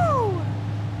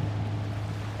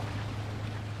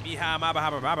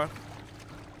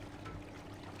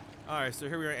 Alright, so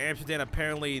here we are in Amsterdam.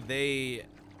 Apparently, they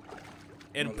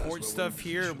import stuff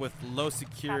here with low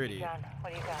security. Copy, John.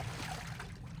 What do you got?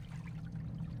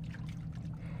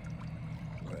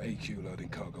 Got AQ loading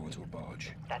cargo into a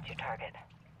barge. That's your target.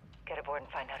 Get aboard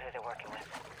and find out who they're working with.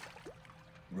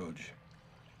 Rudge.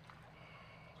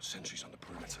 Sentries on the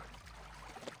perimeter.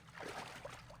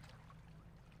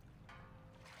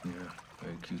 Yeah,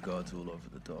 AQ guards all over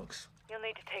the docks. You'll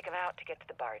need to take them out to get to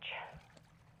the barge.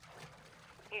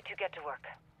 You two get to work.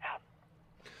 Out.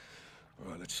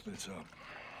 All right, let's split up.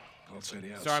 I'll take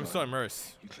the outside. Sorry, I'm still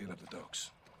immersed. You clean up the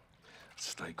docks.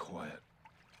 Stay quiet.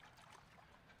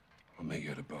 I'll meet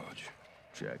you at the barge.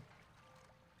 Check.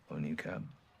 On you, Cab.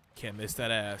 Can't miss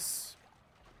that ass.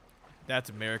 That's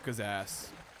America's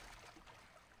ass.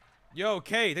 Yo,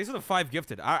 Kay, thanks for the 5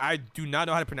 gifted. I do not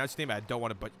know how to pronounce your name. I don't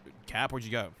want to, but Cap, where'd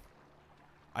you go?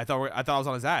 I thought I was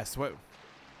on his ass. What?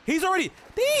 He's already.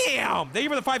 Damn! Thank you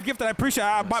for the 5 gifted. I appreciate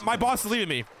it. My boss is leaving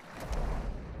me.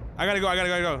 I gotta go.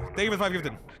 Thank you for the 5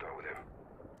 gifted. Start with him.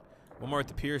 One more at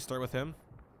the pier. Start with him.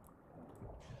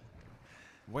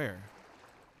 Where?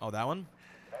 Oh, that one?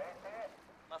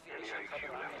 Any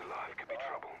AQ left alive could be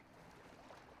trouble.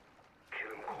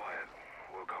 Kill him quiet.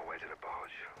 We'll go away to the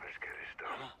barge. Let's get this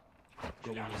done.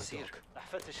 Go on the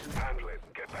dock. Handle it.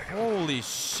 Get back up. Holy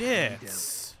shit!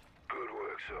 Good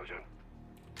work, Sergeant.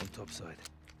 On top side.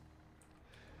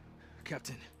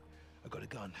 Captain, I got a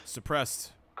gun.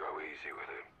 Suppressed. Go easy with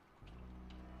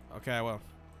him. Okay, well.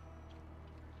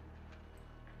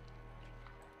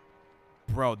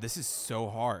 Bro, this is so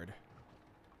hard.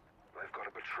 They've got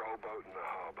a patrol boat in the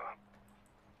harbor.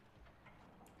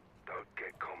 Don't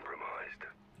get compromised.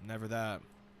 Never that.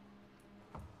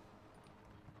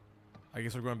 I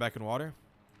guess we're going back in water.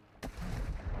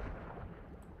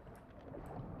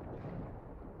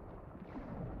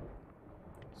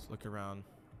 Let's look around.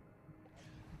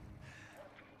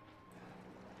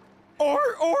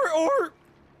 Or!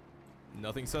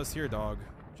 Nothing sus here, dog.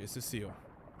 Just a seal.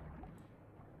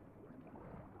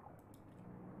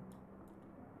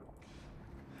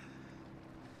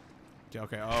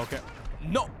 Okay, okay.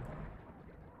 No!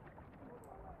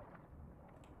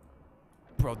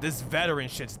 Bro, this veteran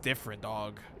shit's different,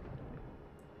 dog.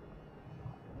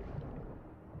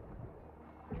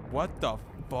 What the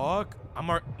fuck?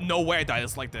 No way I died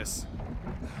just like this.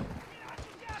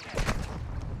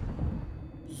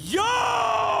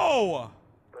 Yo!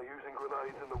 They're using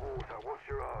grenades in the water. Watch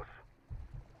your ass.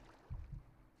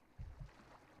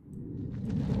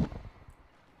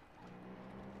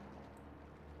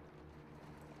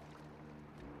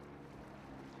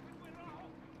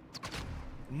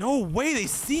 No way they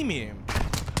see me.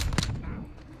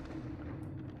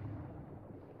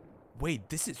 Wait,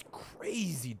 this is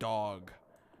crazy, dog.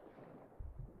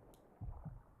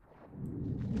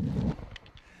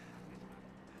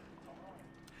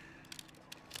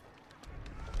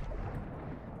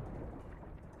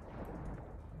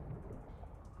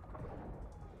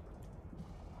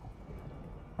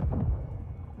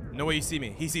 No way you see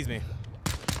me. He sees me.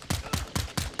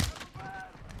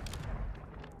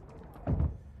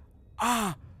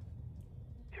 Ah!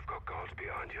 You've got guards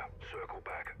behind you. Circle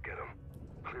back. Get them.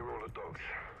 Clear all the docks.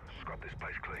 Scrub this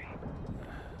place clean.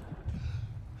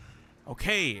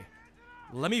 Okay.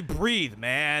 Let me breathe,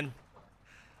 man.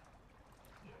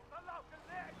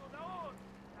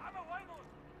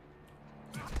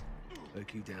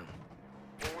 AQ down.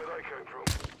 Where they came from?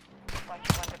 Watch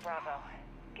you 1 to Bravo.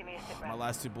 Give me a sit My rep.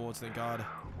 last 2 bullets, thank God.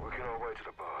 Working our way to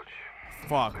the barge.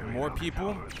 Fuck, more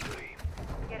people?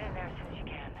 Get in there as soon as you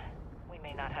can. We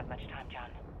may not have much time, John.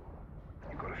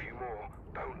 You've got a few more.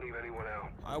 Don't leave anyone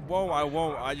out. I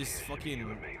won't. I just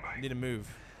fucking need to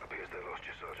move. Appears they lost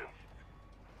you, Sergeant.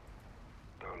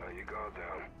 Don't let your guard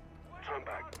down. Turn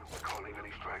back. We can't leave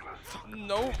any stragglers.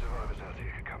 No. Any survivors out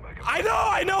here can come back and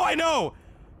I know!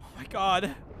 Oh my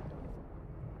God.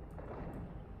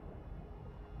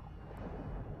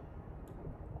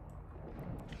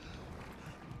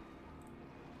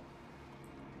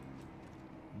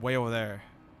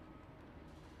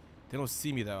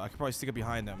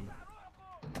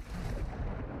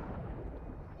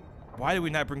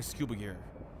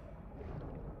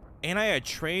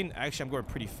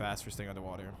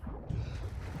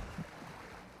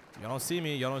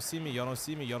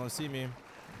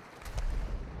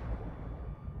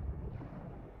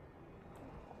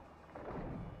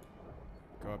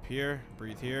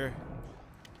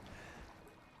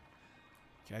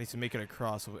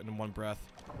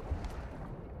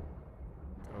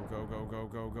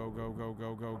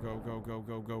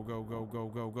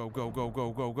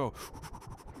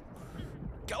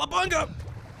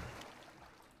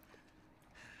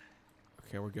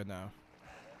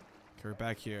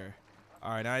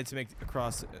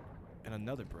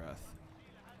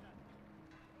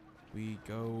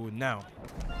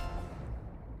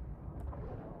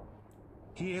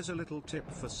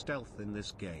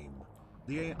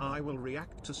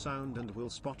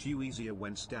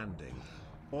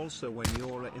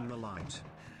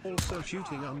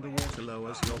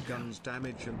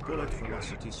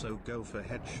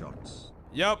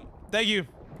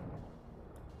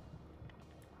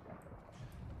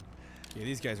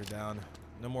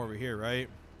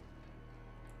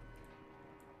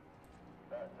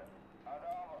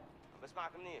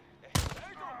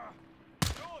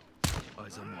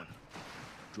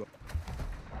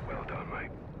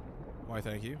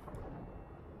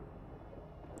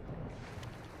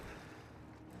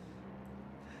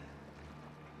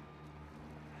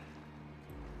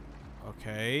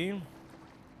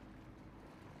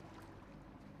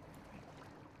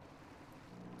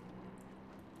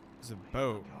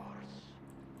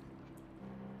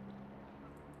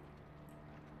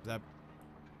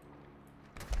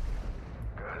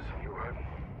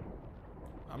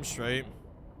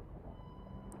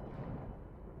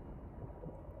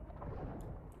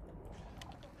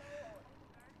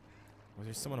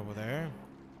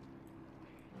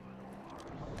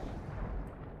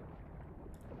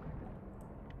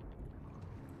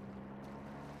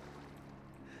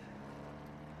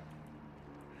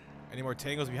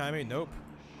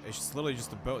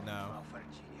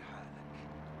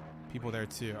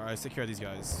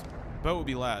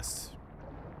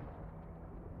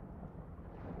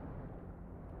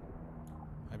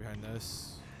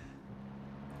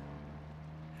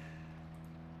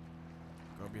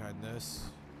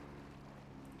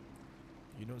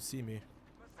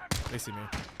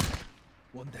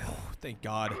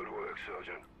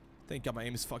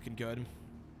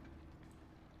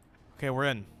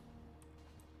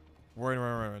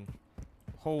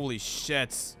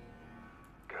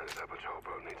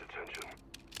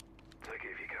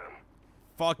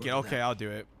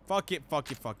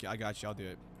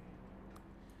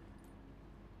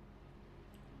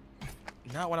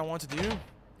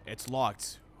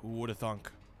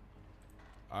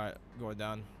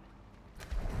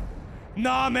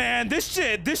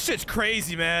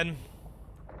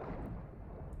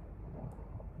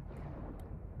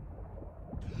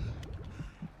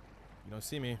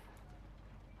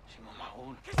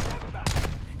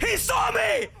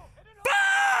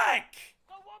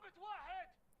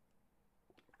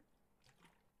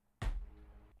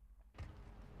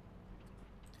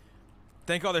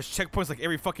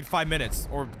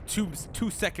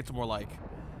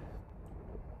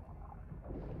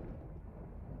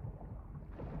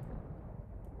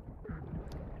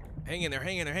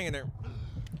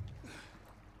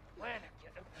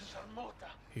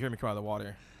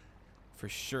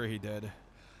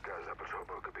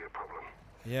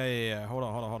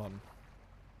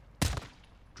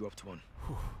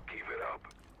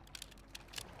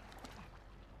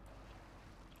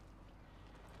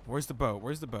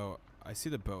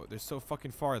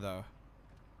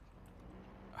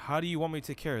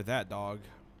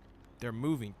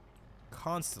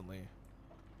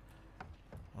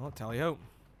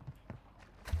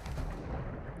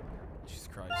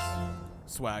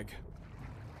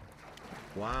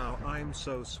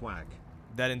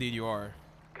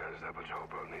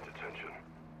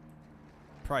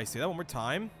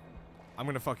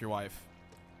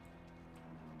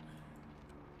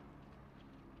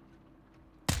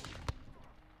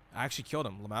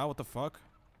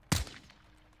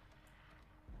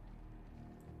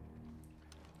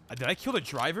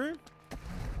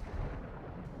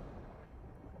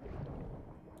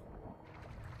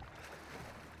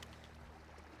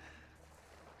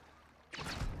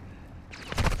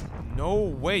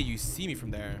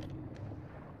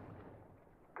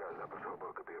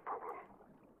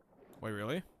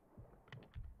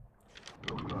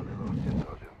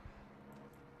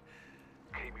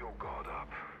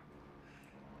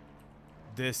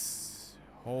 this?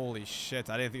 Holy shit.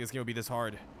 I didn't think this game would be this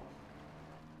hard.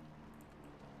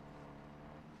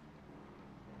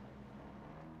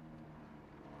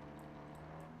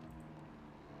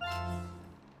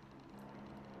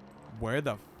 Where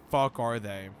the fuck are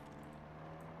they?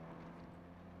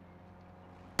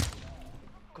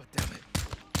 God damn it.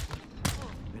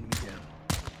 Enemy down.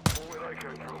 Where they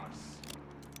came from?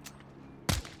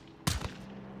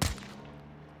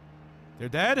 They're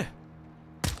dead?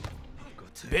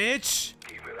 Got to. Bitch!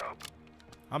 Keep it up.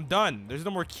 I'm done. There's no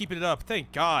more keeping it up.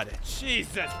 Thank God.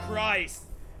 Jesus Christ.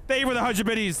 Thank you for the 100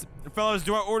 biddies. Fellas,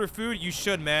 do I order food? You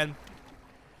should, man.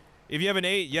 If you haven't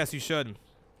ate, yes, you should.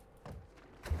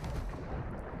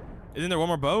 Isn't there one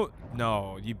more boat?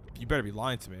 No, you better be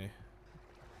lying to me.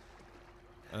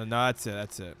 No, that's it.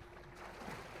 That's it.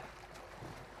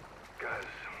 Guys,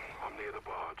 I'm near the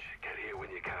barge. Get here when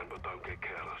you can, but don't get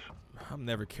careless. I'm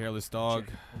never careless, dog.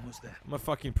 Check. Almost there. I'm a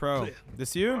fucking pro. Clear.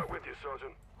 This you? Right with you,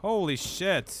 Sergeant. Holy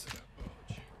shit.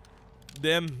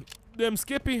 Them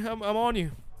Skippy, I'm on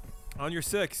you. On your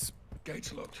 6.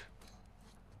 Gates locked.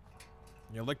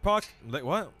 Your lick puck?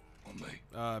 What? On me.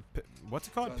 What's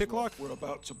it called? Pick lock? We're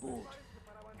about to board.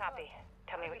 Copy.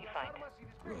 Tell me what you find.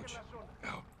 Roach.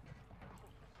 Out.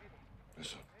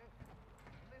 Listen.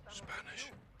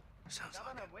 Spanish. Sounds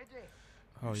like it.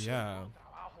 Oh yeah.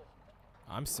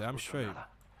 I'm straight.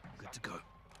 Good to go.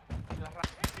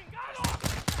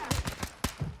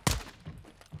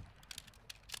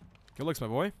 Good licks, my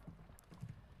boy.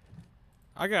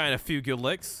 I got in a few good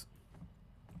licks.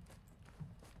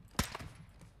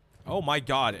 Oh my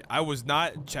God. I was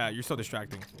not... Chat, you're so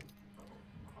distracting.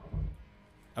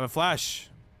 I have a flash.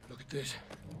 Look at this.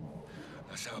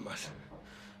 That's Almas.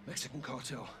 Mexican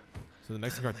cartel. So the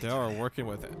Mexican cartel are working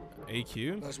with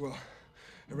AQ? As well.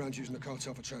 Around using the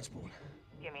cartel for transport.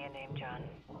 Give me a name, John.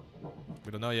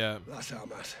 We don't know yet. That's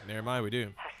Almas. Never mind, we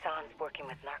do. Hassan's working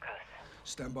with Narcos.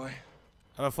 Stand by. I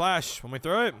have a flash. When we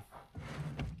throw it.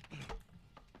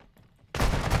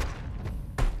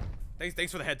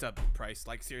 Thanks for the heads up, Price.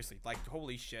 Like, seriously. Like,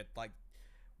 holy shit. Like,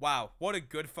 wow. What a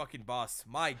good fucking boss.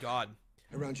 My God.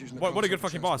 Around using the What a good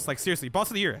fucking boss. Like, seriously. Boss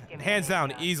of the year. Hands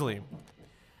down. Easily.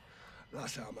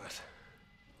 That's Almas.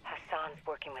 Hassan's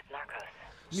working with Narcos.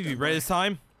 You need to be ready this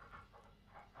time.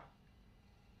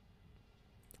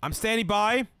 I'm standing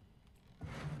by.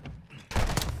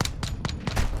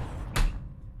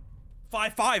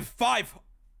 5.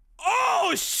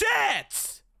 Oh,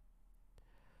 shit!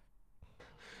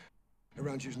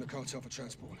 Around using the cartel for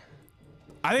transport.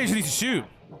 I think I just need to shoot.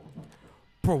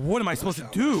 Bro, what am I supposed to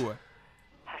do?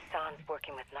 Hassan's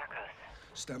working with Narcos.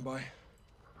 Stand by.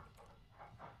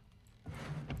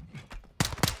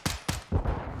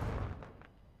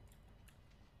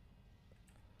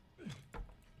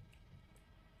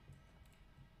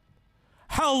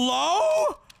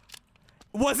 Hello?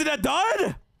 Was it a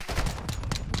dud?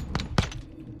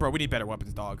 Bro, we need better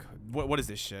weapons, dog. What is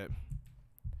this shit?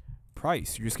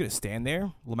 Price, you're just gonna stand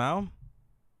there, Lamau?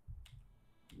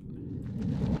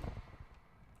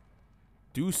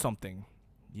 Do something.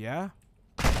 Yeah?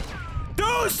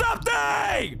 Do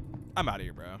something! I'm out of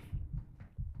here, bro.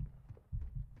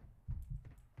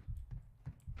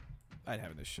 I ain't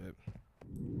having this shit.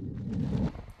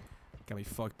 Got me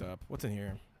fucked up. What's in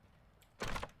here?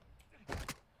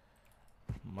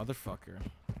 Motherfucker.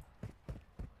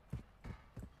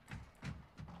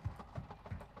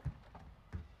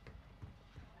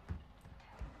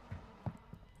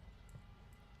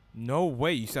 No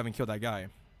way you still haven't killed that guy.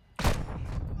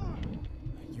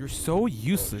 You're so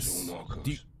useless.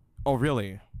 Oh,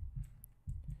 really?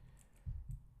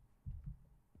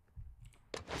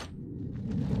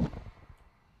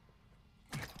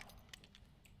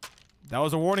 That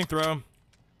was a warning throw.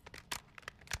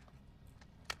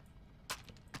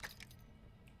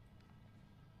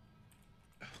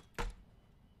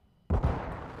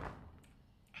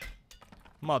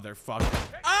 Motherfucker.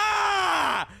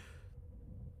 Ah!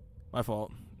 My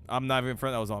fault. I'm not even in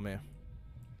front. That was on me.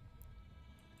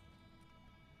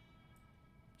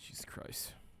 Jesus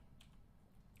Christ.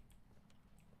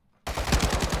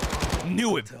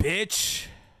 Knew it, bitch.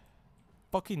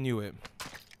 Fucking knew it.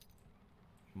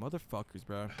 Motherfuckers,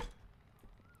 bro.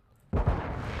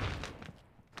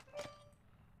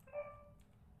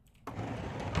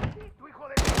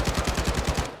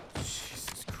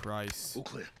 Jesus Christ. All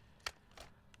clear.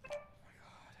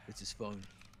 It's his phone.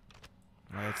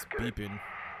 Oh, it's beeping.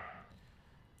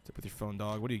 What's up with your phone,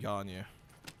 dog? What do you got on you?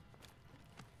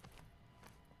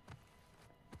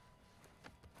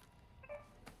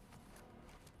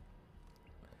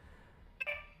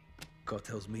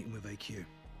 Cartel's meeting with AQ.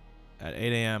 At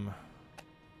 8 a.m.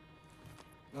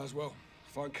 As well.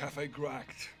 Find Cafe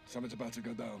Gracht. Something's about to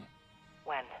go down.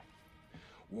 When?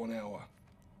 1 hour.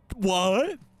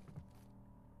 What?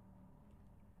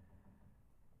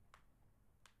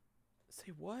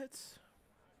 Say what?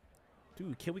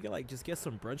 Dude, can we just get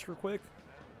some brunch real quick?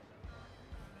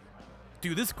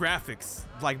 Dude, this graphics,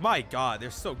 like, my God,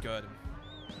 they're so good.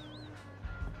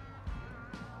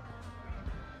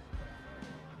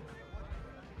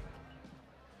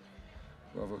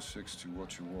 Bravo 6 to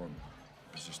what you want.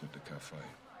 Position at the cafe.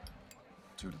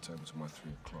 2 of the tables by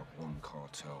 3 o'clock. 1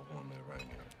 cartel, 1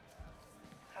 Iranian.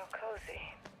 How cozy.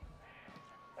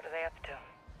 What are they up to?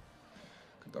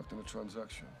 Conducting a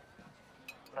transaction.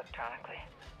 Electronically.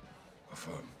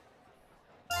 Affirm.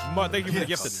 Thank you for the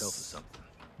gifted.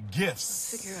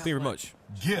 Gifts. Figure out Thank you very much.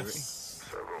 Gifts.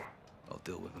 Several. I'll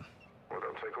deal with them. Well,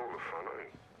 don't take all the fun, eh?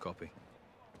 Copy.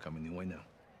 Coming your way now.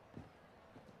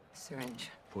 Syringe.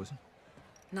 Poison?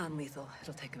 Non-lethal.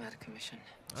 It'll take him out of commission.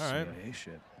 All right. CIA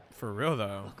shit. For real,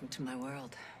 though. Welcome to my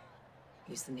world.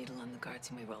 Use the needle on the guards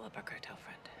and we roll up our cartel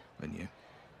friend. And you?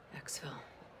 Exfil.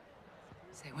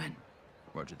 Say when.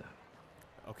 Roger that.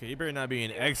 Okay, you better not be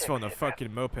an exfil on the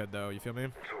fucking moped, though. You feel me?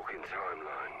 Talking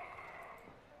timeline.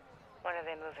 When are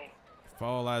they moving?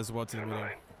 Fall as well to the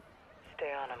meeting.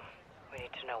 Stay on them. We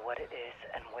need to know what it is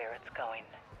and where it's going.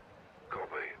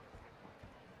 Copy.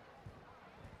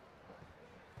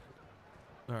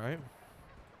 All right.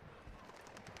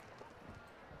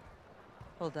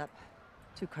 Hold up.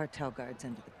 2 cartel guards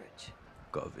under the bridge.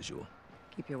 Got a visual.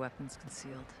 Keep your weapons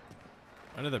concealed.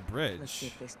 Under the bridge. Let's see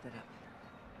if they split up.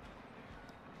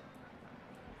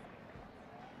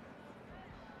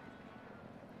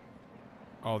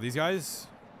 Oh, these guys?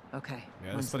 Okay.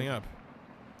 Yeah, they're splitting up.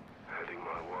 Heading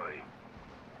my way.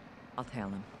 I'll tail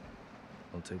him.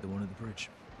 I'll take the one at the bridge.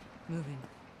 Moving.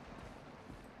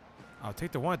 I'll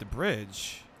take the one at the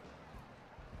bridge.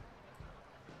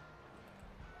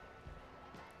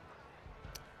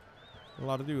 A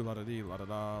lot of do, a lot of D, a lot of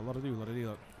da, a lot of do, a lot of D.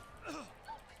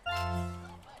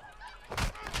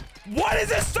 What is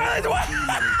this silent? What?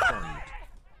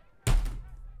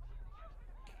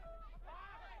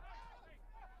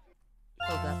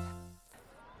 Hold up.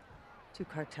 2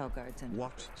 cartel guards under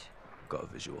What? the bridge. Got a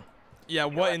visual. Yeah,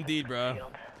 what indeed,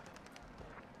 bro?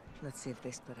 Let's see if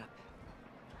they split up.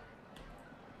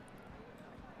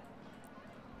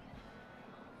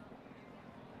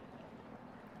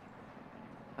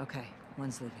 Okay,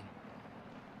 one's leaving.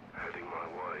 Heading my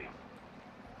way.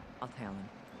 I'll tail him.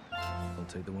 I'll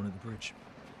take the one at the bridge.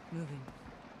 Moving.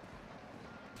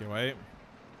 Okay, wait.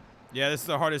 Yeah, this is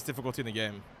the hardest difficulty in the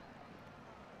game.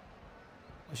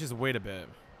 Let's just wait a bit.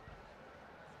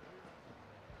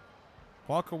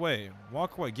 Walk away.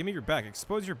 Walk away. Give me your back.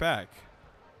 Expose your back.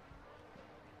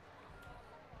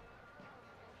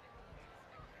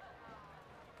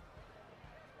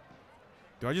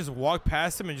 Do I just walk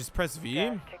past him and just press V?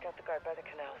 Yeah, take out the guard by the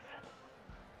canals.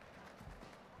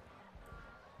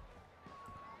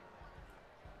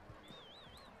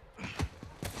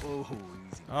 Oh,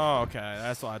 easy. Oh, okay.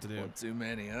 That's all I have to do. One too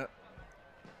many, huh?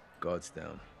 Guards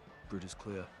down. Bridge is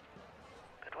clear.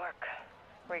 Good work.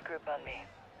 Regroup on me.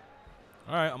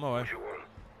 All right, I'm away. What you want?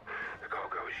 The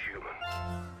cargo is human.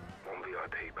 1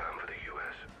 VIP bound for the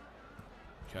US.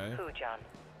 Okay. Who, John?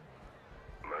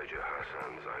 Major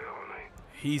Hassan Zayani.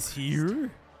 He's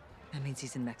here? That means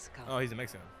he's in Mexico. Oh, he's in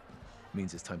Mexico.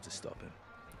 Means it's time to stop him.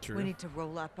 True. We need to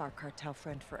roll up our cartel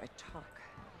friend for a talk.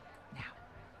 Now.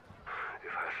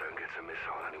 If Hassan gets a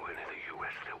missile anywhere near the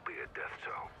US, there'll be a death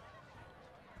toll.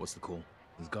 What's the call?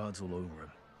 There's guards all over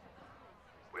him.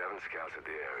 We haven't scouted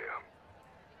the area.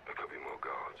 There could be more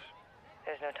guards.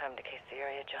 There's no time to case the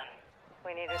area, John.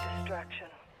 We need a distraction.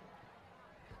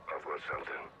 I've got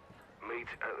something. Meet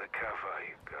at the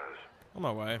cafe, guys. On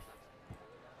my way.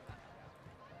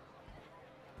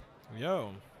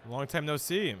 Yo, long time no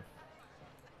see.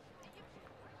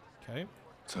 Okay.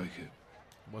 Take it.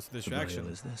 What's the What the hell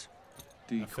distraction? is this?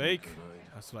 A fake?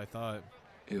 That's what I thought.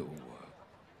 It'll work.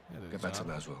 Yeah, Get back to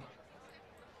Laswell.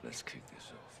 Let's kick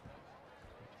this off.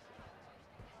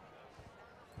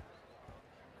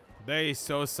 They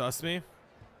so sus me.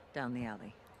 Down the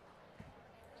alley.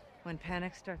 When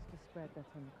panic starts to spread,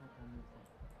 that's when the cartel moves in.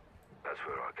 That's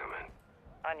where I come in.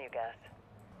 On you, guys.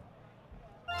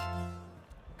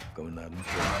 Going loud and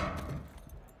clear.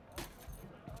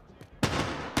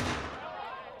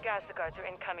 Guys, the guards are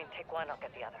incoming. Take one, I'll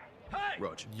get the other. Hey!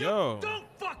 Roger. Yo. Don't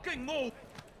fucking move!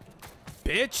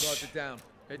 Bitch. Roger down.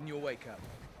 Heading your way, Cap.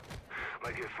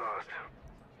 Make it fast.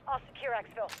 I'll secure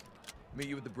Exfil. Meet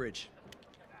you at the bridge.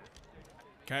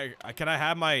 Can I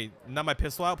have not my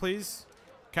pistol out, please?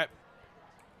 Okay.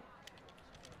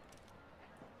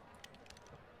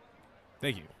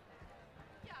 Thank you.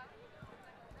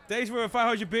 Thanks for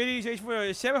 500 biddies. Thanks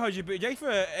for 700 biddies. Thanks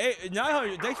for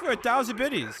 900. Thanks for 1,000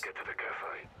 biddies. Let's get to the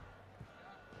cafe.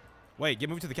 Wait, get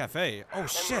moved to the cafe. Oh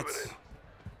shit.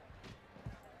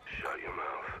 Shut your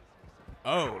mouth.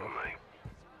 Oh. Follow me.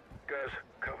 Guys,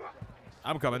 cover.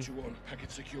 I'm coming. What you want?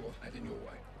 Package secure. Heading your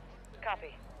way.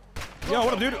 Copy. Yo,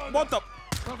 what up, dude? What the?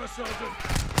 Cover, Sergeant.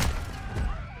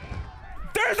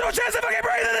 There's no chance if I can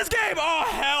breathe in this game. Oh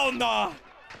hell nah.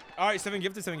 All right, 7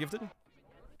 gifted. 7 gifted.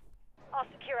 I'll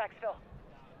secure exfil.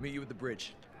 Meet you at the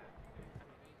bridge.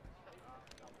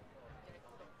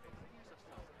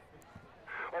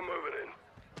 I'm moving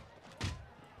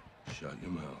in. Shut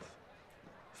your mouth.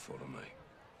 Follow me.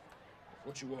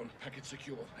 What you want? Package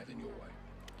secure. Heading your way.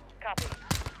 Copy.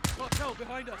 Cartel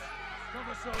behind us.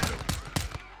 Cover, Sergeant.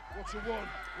 What you want?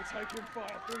 We're taking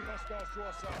fire. 3 hostiles to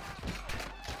our side.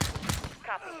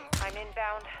 Copy. I'm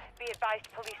inbound. Be advised,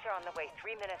 police are on the way.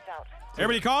 3 minutes out.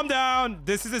 Everybody calm down.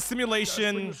 This is a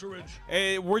simulation.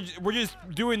 Hey, we're just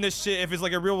doing this shit if it's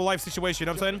like a real life situation, you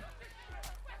know what I'm saying?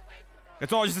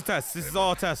 It's all just a test. This is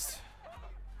all a test.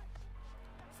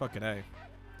 Fucking A.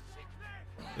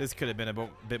 This could have been a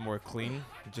bit more clean.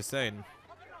 Just saying.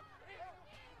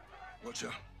 Watch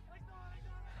out.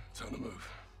 Time to move.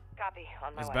 Copy.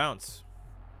 On my Let's way. bounce.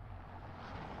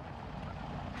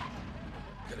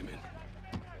 Get him in.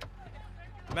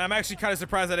 Man, I'm actually kind of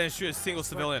surprised I didn't shoot a single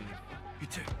civilian. You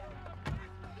too.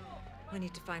 We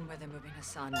need to find where they're moving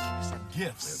Hassan and intercept.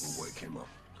 Gifts. Never wake him up.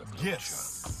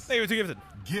 Gifts. Hey, you're too gifted.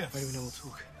 Gifts. Why do we know we'll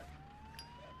talk?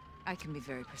 I can be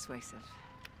very persuasive.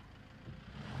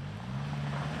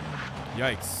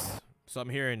 Yikes. So I'm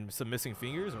hearing some missing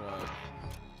fingers or what?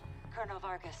 Colonel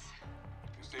Vargas.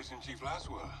 Station Chief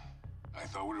Laswell. I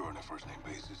thought we were on a first-name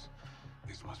basis.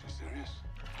 This must be serious.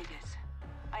 It is.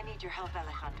 I need your help,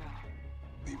 Alejandro.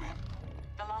 Dime.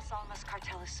 The Los Alamos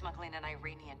cartel is smuggling an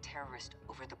Iranian terrorist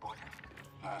over the border.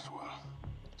 Laswell.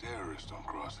 Terrorists don't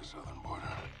cross the southern border.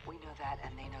 We know that,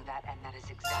 and they know that, and that is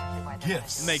exactly why they're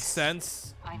Gifts. Makes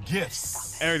sense. I need you to Gifts.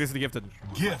 stop it. Eric, this is the gifted.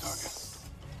 Gifts.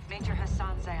 Major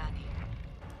Hassan Zayani.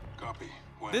 Copy.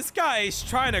 When? This guy is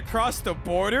trying to cross the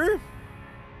border?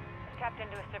 Tapped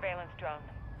into a surveillance drone.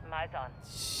 Eyes on.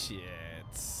 Shit.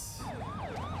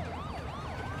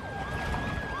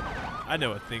 I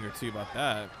know a thing or two about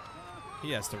that.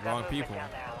 He has the wrong people.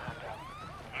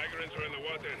 Migrants are in the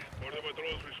water. Border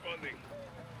patrols responding.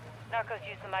 Narcos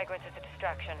use the migrants as a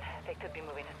distraction. They could be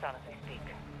moving Hassan as we speak.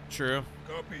 True.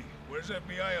 Copy. Where's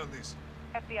FBI on this?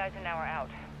 FBI's an hour out.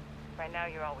 Right now,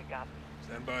 you're all we got.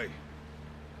 Stand by.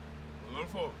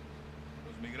 Rodolfo,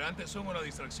 los migrantes son una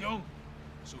distracción.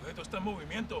 El sujeto está en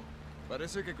movimiento.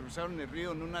 Parece que cruzaron el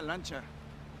río en una lancha.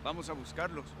 Vamos a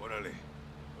buscarlos. Órale.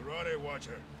 Karate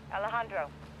Watcher. Alejandro,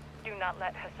 do not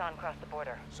let Hassan cross the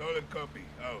border. Solid copy.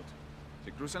 Out.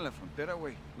 Si cruzan la frontera,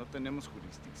 güey, no tenemos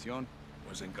jurisdicción.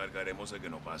 Nos encargaremos de que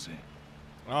no pase.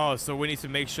 Oh, so we need to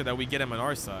make sure that we get him on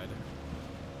our side.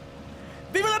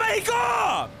 Viva la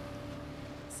Mexico!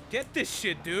 Let's get this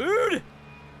shit, dude!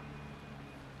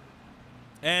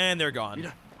 And they're gone.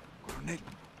 Mira, coronel.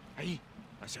 Ahí,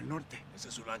 hacia el norte. Esa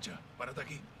es su lancha. Párate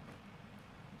aquí.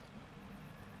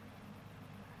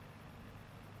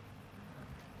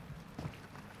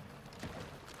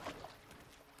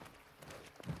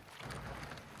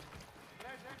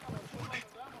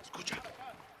 Escucha.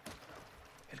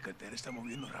 El cartel está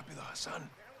moviendo rápido a Hassan.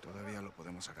 Todavía lo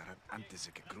podemos agarrar antes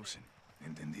de que crucen.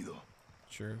 Entendido.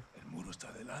 Sure. El muro está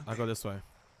adelante. I'll go this way.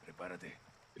 Prepárate.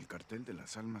 El cartel de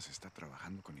las almas está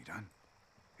trabajando con Irán.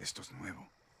 Esto es nuevo.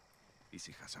 ¿Y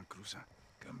si Hassan cruza?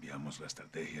 Cambiamos la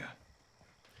estrategia.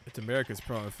 It's America's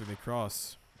problem if they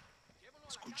cross.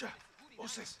 Escucha.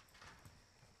 Voces.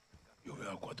 Yo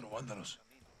veo a 4 vándalos.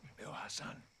 Veo a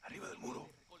Hassan arriba del muro.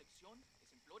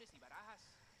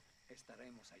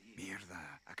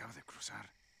 Mierda, acaba de cruzar.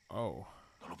 Oh.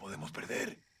 No lo podemos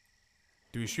perder.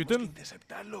 Do we shoot them?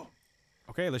 Interceptarlo.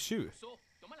 Okay, let's shoot.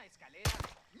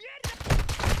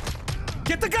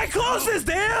 Get the guy closest,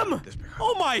 damn!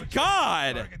 Oh my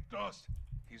god! Target crossed.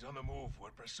 He's on the move.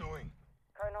 We're pursuing.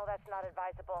 Colonel, that's not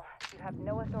advisable. You have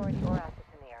no authority or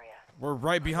assets in the area. We're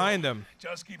right behind them.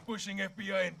 Just keep pushing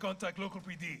FBI and contact local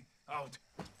PD. Out.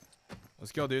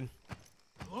 Let's go, dude.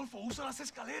 Rodolfo, usa las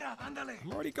escaleras. Ándale.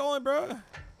 I'm already going, bro.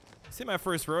 This ain't my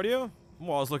first rodeo.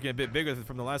 Well, I was looking a bit bigger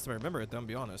from the last time I remember it, though, to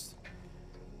be honest.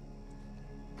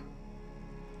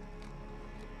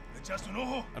 ¿Le echaste un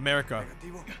ojo? America.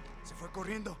 Negativo. Se fue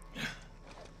corriendo.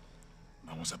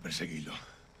 Vamos a perseguirlo.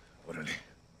 Órale.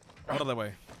 Out of the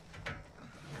way.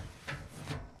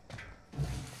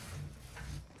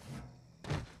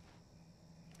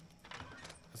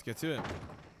 Let's get to it.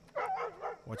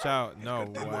 Watch out. No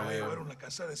way. Llevaron la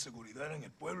casa de seguridad en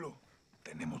el pueblo.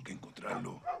 Tenemos que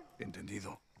encontrarlo.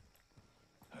 Entendido.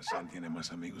 Hassan tiene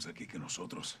más amigos aquí que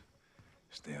nosotros.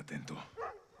 Esté atento.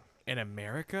 In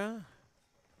America?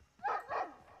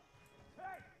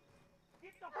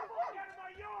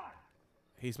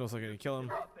 He's most likely to kill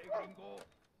him.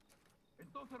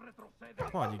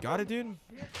 Come on, you got it, dude?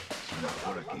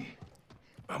 Por aquí.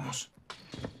 Vamos.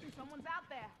 Someone's out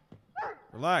there.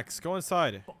 Relax, go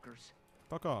inside.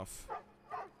 Fuck off.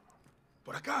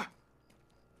 Por acá.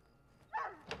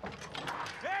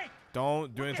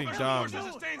 Don't do anything dumb.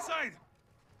 Stay inside.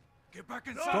 Get back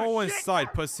inside. Go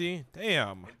inside, pussy.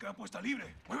 Damn. El campo está libre.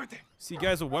 Muévete. See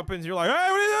guys with weapons, you're like,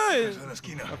 hey, what are you Esa doing? es la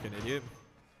esquina. Fucking idiot.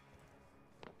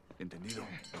 Entendido.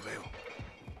 Lo veo.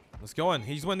 Let's go in.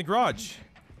 He's in the garage.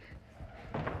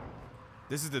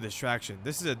 This is the distraction.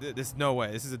 This is no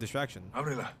way. This is a distraction.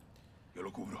 Ábrela. Yo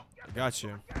lo cubro. I got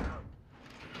you.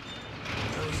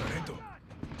 Cuidado, sargento.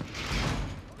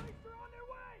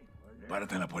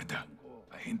 Párate en la puerta.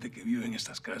 Hay gente que vive en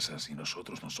estas casas y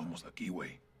nosotros no somos de aquí,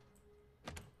 güey.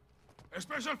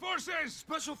 Special Forces!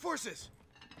 Special Forces!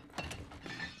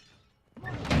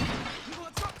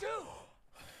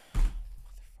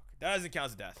 That doesn't count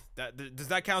as a death. Does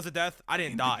that count as a death? I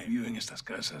didn't die. Vive en estas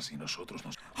casas y nosotros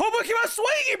nos... Homeboy came out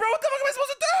swinging, bro. What the fuck am I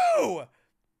supposed to do?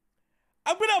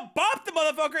 I'm gonna bop the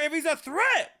motherfucker if he's a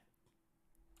threat.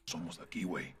 Somos de aquí,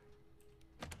 güey.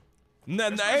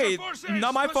 Hey,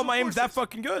 not my fault. My aim's that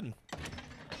fucking good.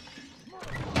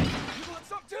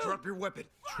 Drop your weapon.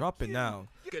 Drop it now.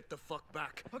 Get the fuck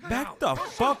back. Back the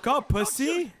fuck up,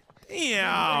 pussy.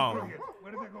 Damn.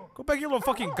 Go back in your little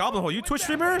fucking goblin hole. You Twitch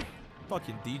streamer?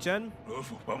 Fucking degen.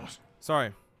 Vamos.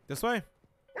 Sorry. This way?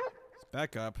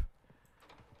 Back up.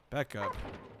 Back up.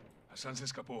 Hassan se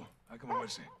escapó. Hay que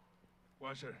moverse.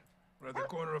 Watcher, we're at the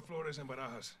corner of Flores and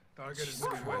Barajas. Target is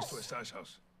moving west to a stash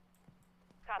house.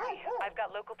 Copy. I've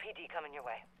got local PD coming your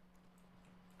way.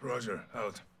 Roger,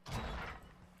 out.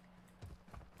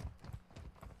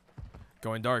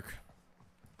 Going dark.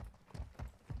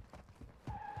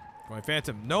 Going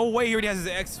phantom. No way he already has his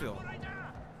exfil.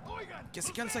 Get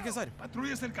inside.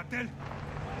 Patrullas del cartel.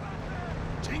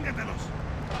 Chíngatelos.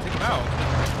 Take him out.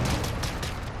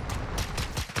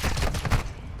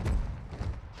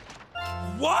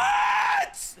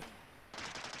 What?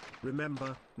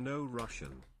 Remember, no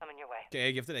Russian. Coming your way. Okay,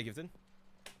 A gifted.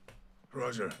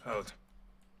 Roger, out.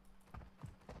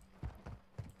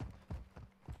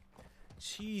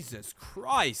 Jesus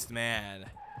Christ, man.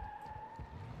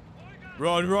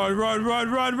 Run.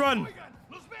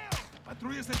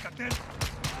 Patrullas del cartel.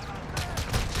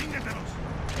 Chíngatelos.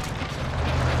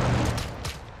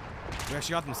 We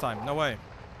actually got them this time. No way.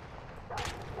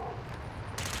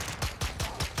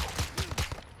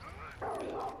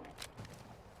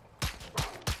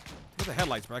 Look at the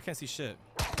headlights, bro. I can't see shit.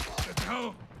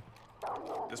 Despejado.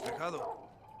 Despejado.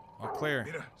 All clear.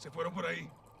 Mira, se fueron por ahí.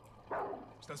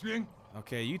 ¿Estás bien?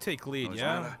 Okay, you take lead, No,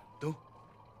 yeah? nada. ¿Tú?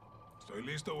 Estoy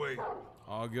listo, güey.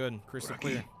 All good. Crystal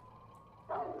clear.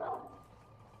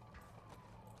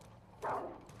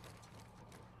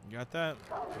 You got that?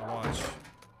 Good watch.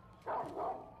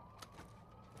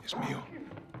 Es mío.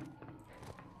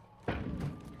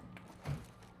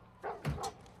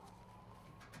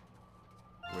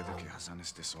 Puede que Hassan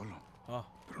esté solo. Oh.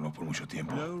 Pero no por mucho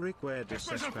tiempo. No recuerdes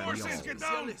español. Get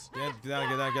down! Get down.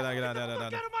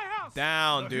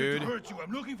 Down, dude. hurt you.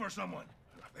 I'm looking for someone.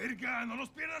 Verga, no nos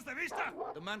pierdas de vista.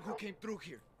 The man who came through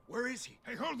here. Where is he?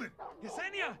 Hey, hold it.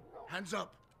 Yesenia! Hands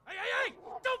up. Hey!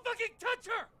 Don't fucking touch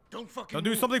her! Don't fucking Don't do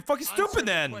move. something fucking Answer stupid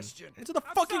the then. question. Answer the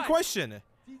fucking question.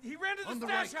 He ran to the On the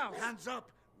stash right. house. Hands up.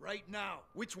 Right now.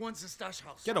 Which one's the stash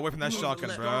house? Get away from that You on shotgun,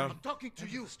 the left. bro. I'm talking to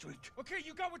you. Okay,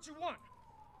 you got what you want.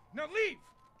 Now leave!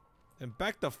 And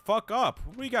back the fuck up.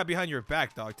 What do you got behind your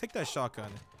back, dog? Take that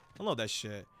shotgun. Unload that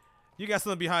shit. You got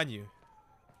something behind you.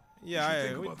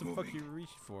 Yeah, what the fuck you reach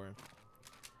for?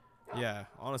 Yeah,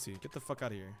 honestly, get the fuck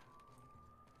out of here.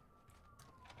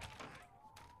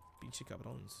 Pinche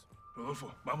cabrones.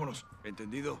 Rodolfo, vámonos.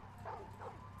 Entendido.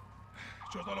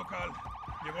 Chota local.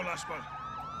 Llegó el aspa.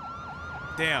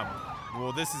 Damn.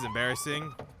 Well, this is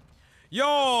embarrassing.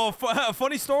 Yo,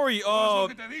 funny story.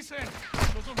 What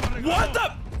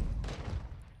the?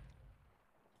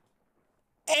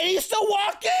 And he's still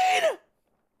walking?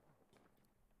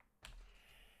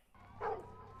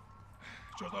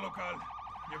 Chota local.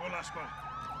 Llegó el aspa.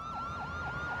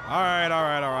 All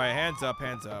right. Hands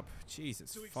up.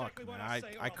 Jesus, fuck, man.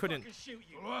 I couldn't.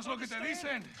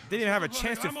 Didn't even have a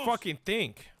chance to fucking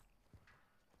think.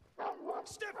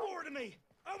 Step forward to me.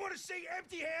 I want to see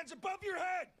empty hands above your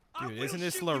head. Dude, isn't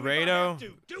this Laredo?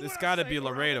 This gotta be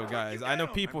Laredo, guys. I know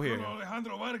people here.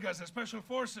 Alejandro Vargas, the Special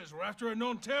Forces. We're after a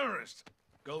known terrorist.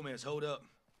 Gomez, hold up.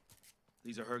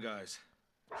 These are her guys.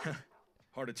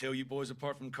 Hard to tell you boys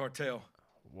apart from the cartel.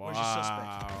 Wow. Where's your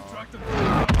suspect? Track them.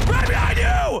 Right behind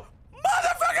you!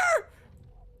 Motherfucker!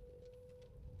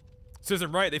 This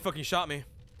isn't right. They fucking shot me.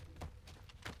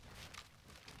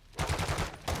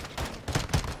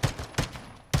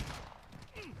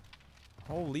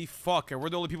 Holy fuck. We're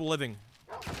the only people living.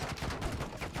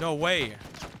 No way.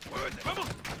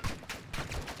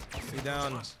 Stay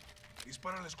down.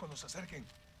 Dispárales cuando se acerquen.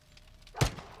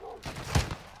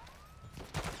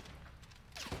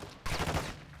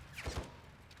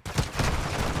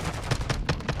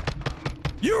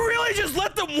 You really just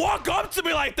let them walk up to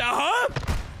me like that, huh?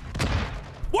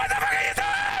 What the fuck are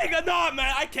you doing? No,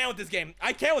 man, I can't with this game.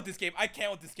 I can't with this game. I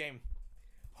can't with this game.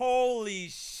 Holy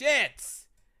shit.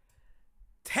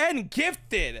 10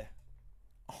 gifted.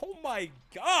 Oh my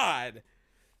god.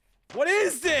 What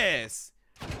is this?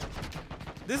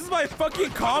 This is my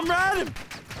fucking comrade?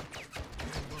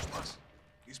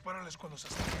 Dispárales cuando se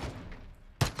acerquen.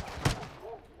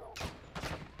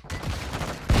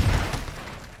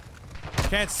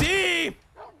 Can't see!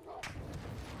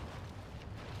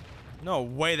 No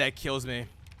way that kills me.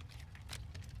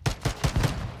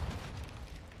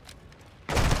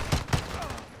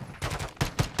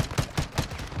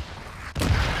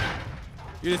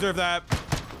 You deserve that.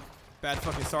 Bad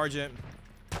fucking sergeant.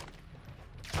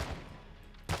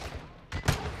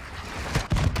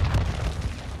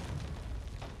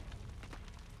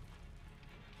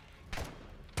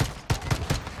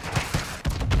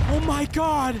 Oh my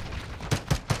god!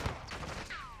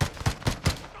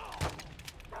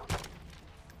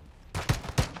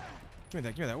 Give me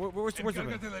that, give me that. Where's the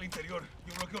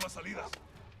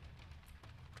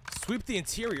Sweep the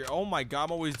interior. Oh my god,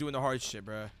 I'm always doing the hard shit,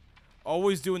 bro.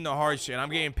 Always doing the hard shit. I'm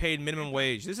getting paid minimum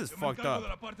wage. This is fucked up.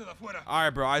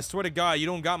 Alright, bro. I swear to god, you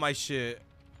don't got my shit.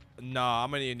 Nah,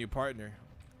 I'm gonna need a new partner.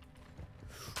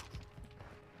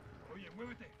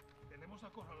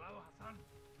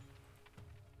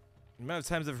 The amount of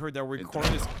times I've heard that we're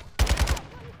recording this.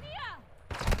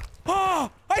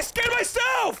 Oh! I scared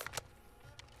myself!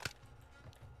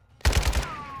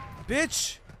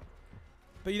 Bitch!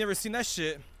 But you never seen that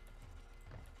shit.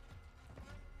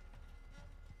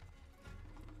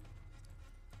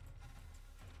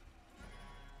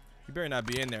 You better not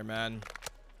be in there, man.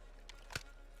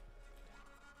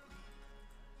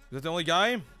 Is that the only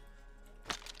guy?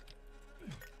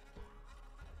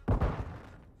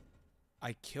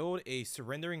 I killed a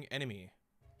surrendering enemy.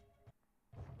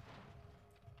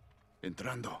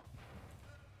 Entrando.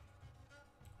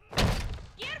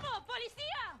 ¡Yermo,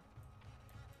 policía!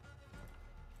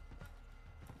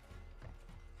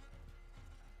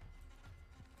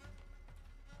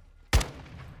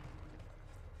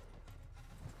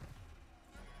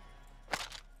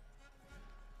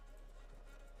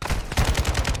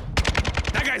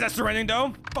 That guy's not surrendering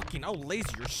though. Fucking, I'll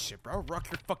laser your shit, bro. I'll rock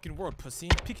your fucking world, pussy.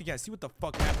 Peek again, see what the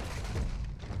fuck happened.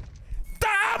 The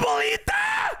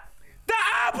abuelita! The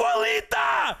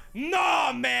abuelita!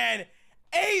 No, man.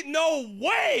 Ain't no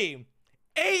way.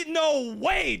 Ain't no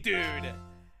way, dude.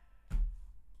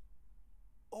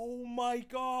 Oh my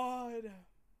god.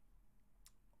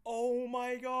 Oh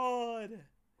my god.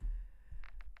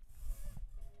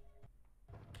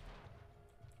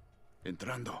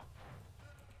 Entrando.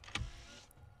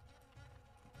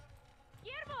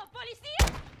 ¡Yermo,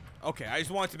 policía! Okay, I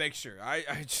just wanted to make sure. I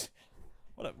just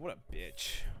what a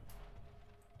bitch.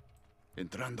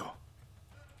 Entrando.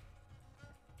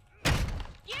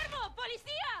 ¡Yermo,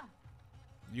 policía!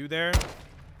 You there?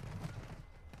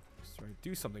 Sorry,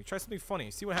 do something. Try something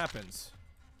funny. See what happens.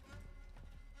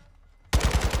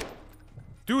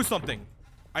 Do something.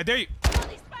 I dare you. No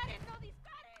disparen, no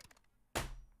disparen.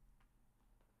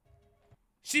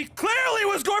 She clearly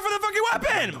was going for the fucking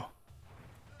weapon.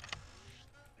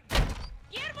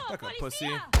 ¡Yermo, Fuck up, policía! pussy.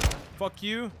 Fuck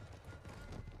you.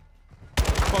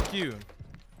 Fuck you.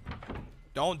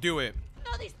 Don't do it.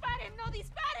 No disparen, no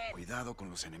disparen. Cuidado con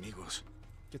los enemigos.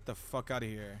 Get the fuck out of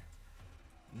here.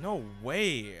 No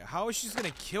way. How is she just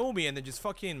gonna kill me and then just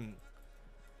fucking...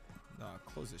 Nah,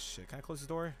 close this shit. Can I close this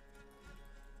door?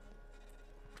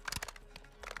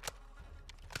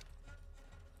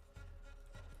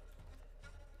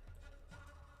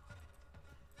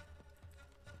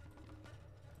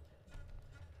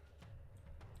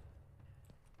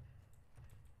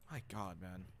 My god,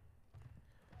 man.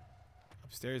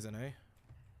 Upstairs then, eh?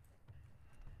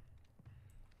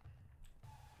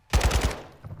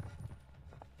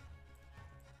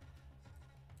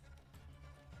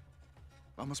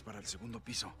 Vamos para el segundo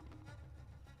piso.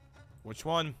 Which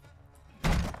one?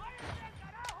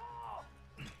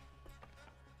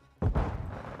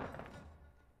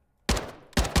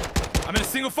 I'm in a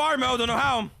single fire mode, don't know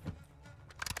how.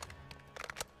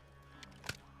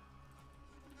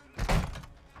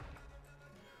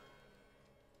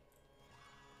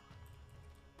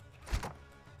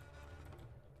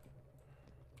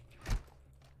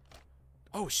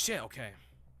 Oh shit, okay.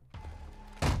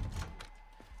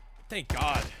 Thank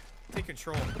God. Take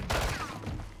control.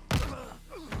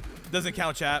 Doesn't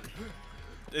count, chat.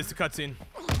 It's a cutscene.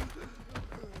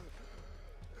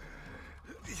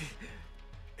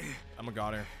 I'm a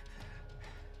goner.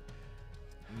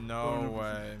 No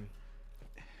way.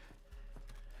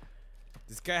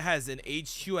 This guy has an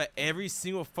HQ at every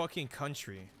single fucking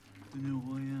country. You know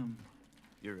who I am.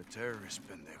 You're a terrorist,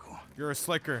 pendejo. You're a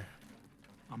slicker.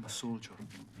 I'm a soldier.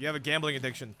 You have a gambling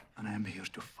addiction. And I am here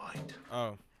to fight.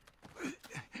 Oh.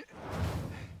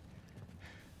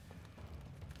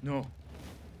 No.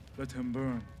 Let him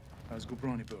burn, as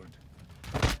Gobrani burned.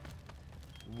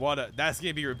 That's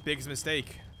gonna be your biggest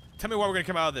mistake. Tell me why we're gonna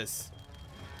come out of this.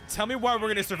 Tell me why we're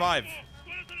gonna survive.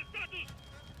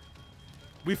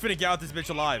 We finna get out this bitch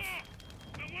alive.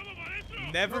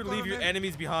 Never leave your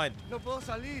enemies behind. No puedo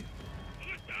salir.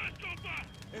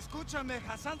 Escúchame,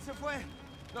 Hassan se fue.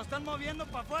 Lo están moviendo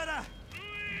para afuera.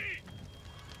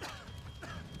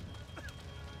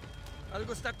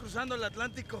 Algo está cruzando el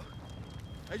Atlántico.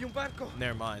 Hay un barco.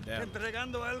 Never mind, damn.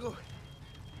 Entregando algo.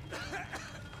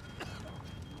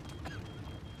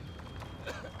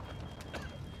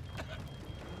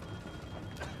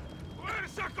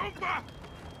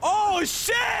 Oh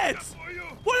shit!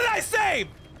 What did I say?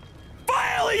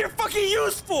 Finally, you're fucking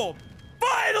useful!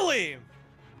 Finally!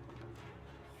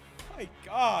 My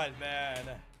God,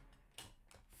 man.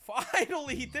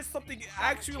 Finally, he did something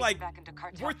actually like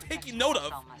worth taking note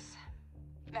of.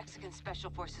 Mexican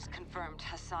Special Forces confirmed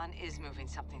Hassan is moving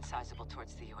something sizable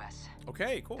towards the U.S.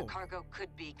 Okay, cool. The cargo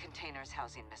could be containers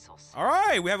housing missiles. All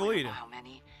right, we have a lead. We don't know how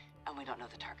many, and we don't know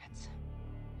the targets.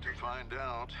 To find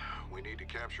out, we need to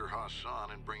capture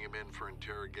Hassan and bring him in for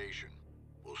interrogation.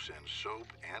 We'll send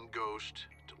Soap and Ghost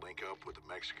to link up with the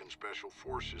Mexican Special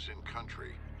Forces in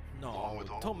country. No,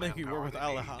 don't make me work with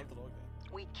Alejandro.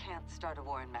 We can't start a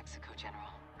war in Mexico,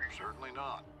 General. Certainly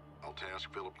not. I'll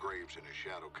task Philip Graves and his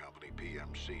shadow company,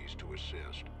 PMCs, to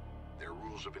assist. Their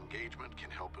rules of engagement can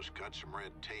help us cut some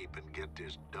red tape and get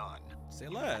this done. Say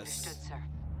less. Understood, sir.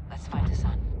 Let's find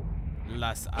Hassan.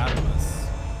 Las armas.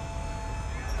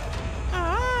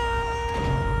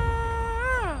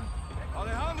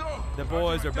 Alejandro! The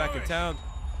boys are back in town.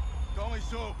 Call me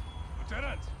Soap.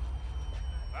 Lieutenant,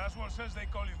 last one says they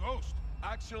call you Ghost.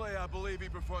 Actually, I believe he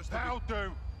prefers to That'll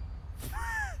do.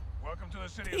 Welcome to the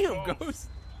city Damn, of Ghost. Ghost.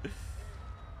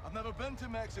 I've never been to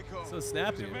Mexico. So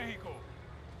snappy. To Mexico.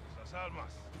 Las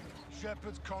Almas.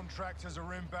 Shepard's contractors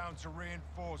are inbound to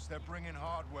reinforce. They're bringing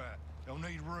hardware. They'll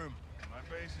need room. My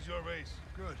base is your base.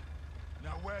 Good.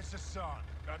 Now where's Hassan?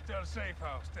 Cartel safe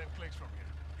house, 10 clicks from here.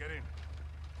 Get in.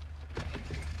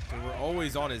 Dude, we're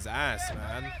always on his ass,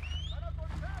 man.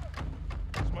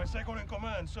 It's my second in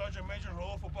command, Sergeant Major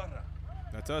Rodolfo Parra.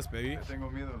 That's us, baby. Tengo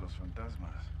miedo a los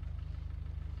fantasmas.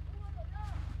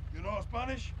 You know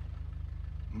Spanish?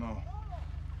 No.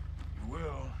 You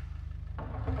will.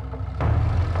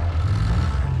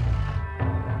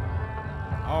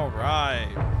 All right.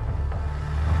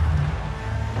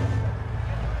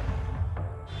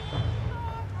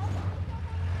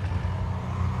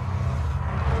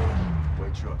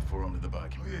 White truck, 4 under the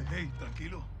back. Hey,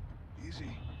 tranquilo.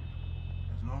 Easy.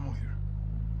 It's normal here.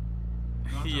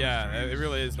 Yeah, it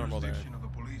really is normal there. Of the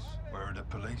police. Where are the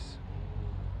police?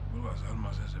 Well, Las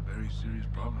Almas has a very serious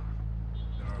problem.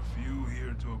 There are few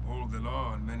here to uphold the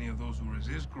law, and many of those who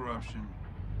resist corruption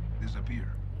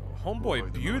disappear.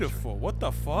 Homeboy, beautiful. What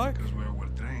the fuck? Because we're well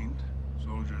trained,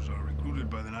 soldiers are recruited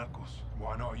by the narcos.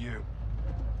 Why not you?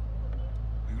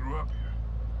 We grew up here.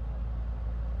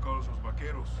 Call us los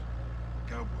vaqueros,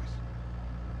 cowboys.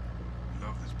 We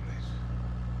love this place,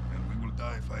 and we will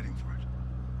die fighting for it.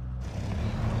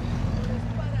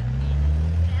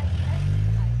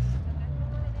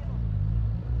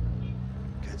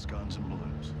 Kids, guns, and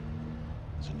balloons.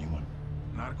 There's a new one.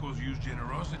 Narcos use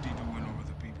generosity to win over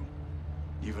the people.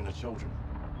 Even the children.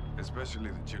 Especially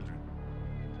the children.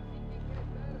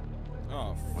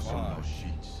 Oh, What's on fuck. those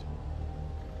sheets?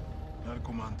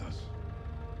 Narcomantas.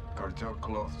 Cartel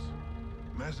cloths.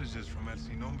 Messages from El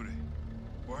Sin Nombre.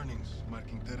 Warnings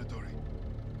marking territory.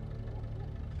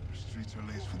 The streets are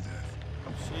laced with death.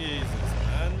 Jesus,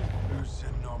 man. Who's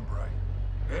Sin Nombre?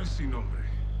 El Sin Nombre.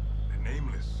 The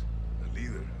nameless. The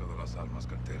leader of the Las Almas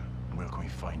cartel. Where can we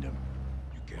find him?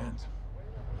 You can't.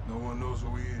 No one knows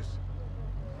who he is.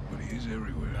 But he is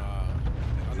everywhere.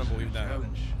 I don't believe that.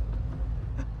 Challenge.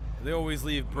 They always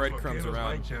leave breadcrumbs Vaqueros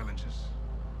around. like challenges.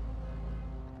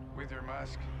 With your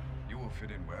mask, you will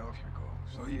fit in well if you go.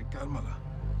 Oye, cálmala.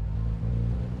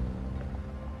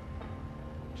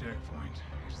 Checkpoint.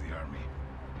 Here's the army.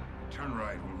 Turn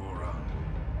right, we'll go around.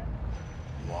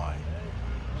 Why?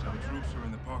 Some troops are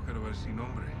in the pocket of El Sin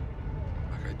Hombre.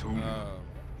 Like I told you,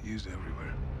 he is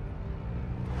everywhere.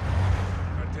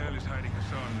 Cartel is hiding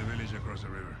Hassan in the village across the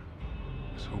river.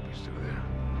 Let's hope he's still there.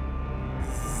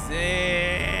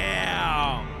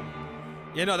 Damn.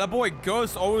 Yeah, no, that boy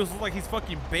Ghost always looks like he's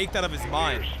fucking baked out of his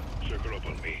mind. Circle up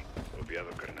on me.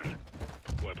 Olvidado, carnal.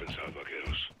 Weapons out,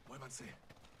 vaqueros. Muévanse.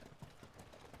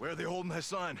 Where are they holding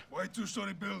Hassan? White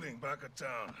two-story building back of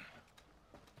town.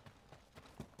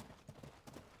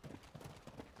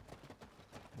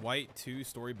 White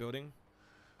two-story building.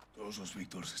 Todos los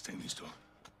Víctors estén listos.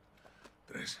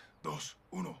 3, 2,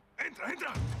 1. Entra,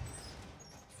 entra.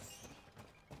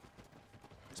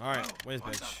 Alright, where's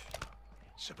bitch?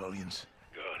 Civilians.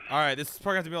 All right, this is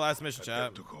probably have to be the last mission,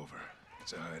 chat. Took over.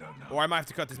 It's a hideout now. Or I might have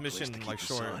to cut this mission like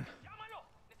short.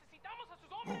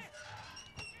 Move.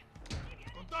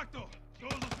 Contacto.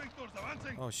 Todos los Víctors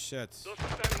avancen. Oh shit. Dos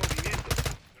están en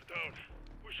movimiento. They're down.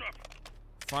 Push up.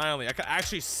 Finally, I can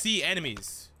actually see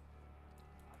enemies.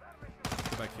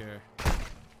 Go back here.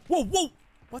 Whoa, whoa!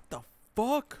 What the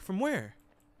fuck? From where?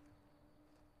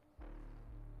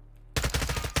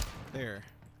 There.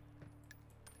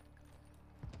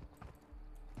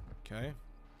 Okay.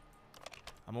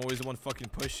 I'm always the one fucking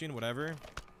pushing, whatever.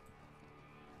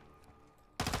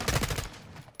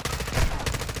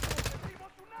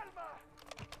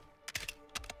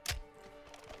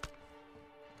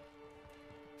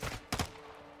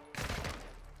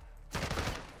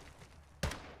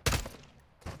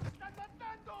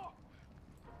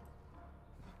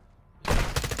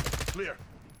 Clear.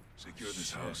 Secure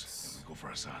this house, and we go for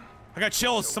Hassan. I got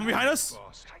chills. Someone behind us? Then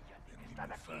we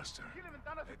move faster.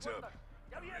 Heads up.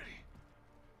 I'm ready.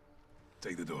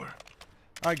 Take the door.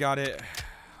 I got it.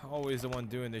 Always the one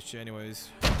doing this shit anyways.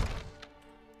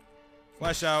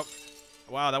 Flash out.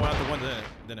 Wow, that went out the one,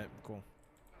 didn't it? Cool.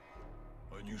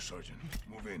 On you, Sergeant.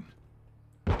 Move in.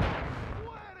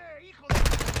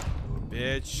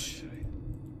 Bitch.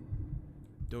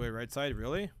 Do it right side,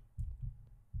 really?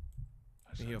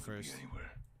 Let me heal first.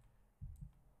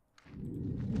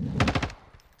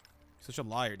 Such a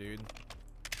liar, dude.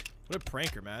 What a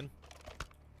pranker, man.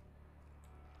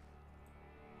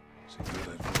 Secure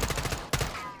that door.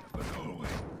 I've got the hallway.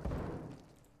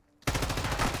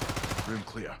 Room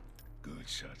clear. Good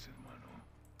shots, hermano.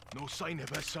 No sign of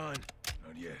Hassan.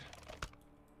 Not yet.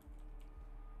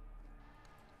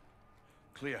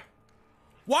 Clear.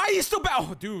 Why are you still back?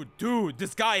 Oh, dude,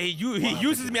 this guy, he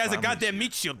uses me as a goddamn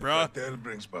meat shield, bro. Cartel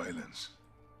brings violence,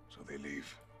 so they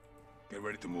leave. Get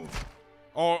ready to move.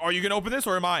 Oh, are you gonna open this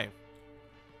or am I?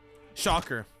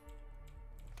 Shocker.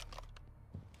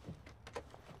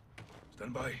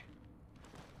 Stand by.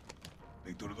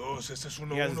 Víctor 2, este es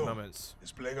 1-1. He has his moments.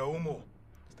 Desplega humo.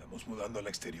 Estamos mudando al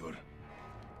exterior.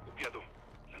 Copiado.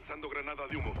 Lanzando granada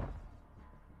de humo.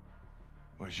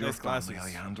 Where's your Nice family,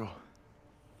 glasses. Alejandro?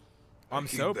 I'm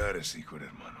Keep soap. that a secret,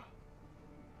 hermano.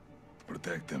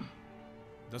 Protect them.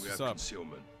 That's We what's have up.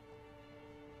 concealment.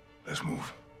 Let's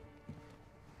move.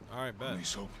 Alright, bet. Only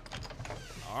soap.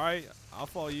 Alright, I'll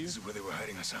follow you. This is where they were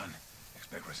hiding Hassan.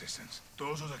 Expect resistance.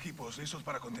 Todos los equipos listos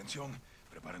para contención.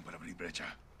 Preparen para abrir brecha.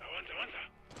 Avanza, avanza.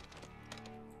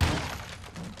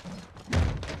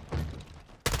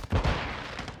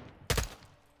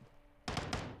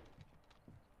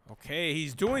 Okay,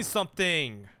 he's doing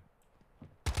something.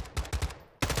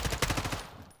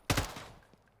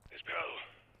 Despejado.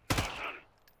 Hassan.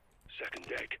 Second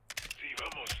deck. Sí,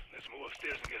 vamos. Let's move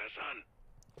upstairs and get Hassan.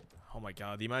 Oh my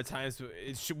god, the amount of times there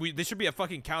should be a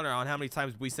fucking counter on how many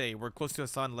times we say we're close to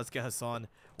Hassan, let's get Hassan.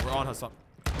 We're on Hassan.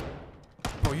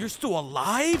 Bro, you're still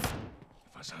alive? If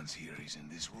Hassan's here, he's in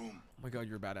this room. Oh my god,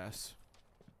 you're a badass.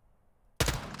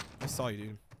 I saw you,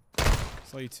 dude. I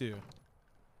saw you too.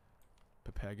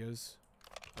 Papagas. I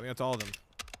think that's all of them.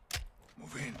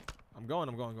 Move in. I'm going.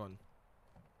 Secure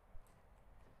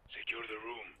the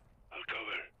room. I'll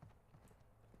cover.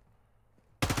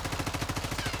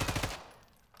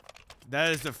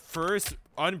 That is the first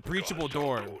unbreachable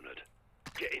door.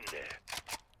 Get in there.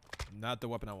 Not the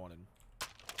weapon I wanted.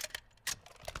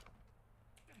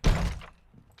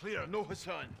 Clear. No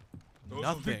Hassan. Todos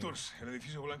los Nothing. Víctors. El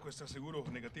edificio blanco está seguro.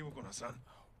 Negativo con Hassan.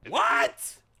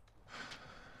 What?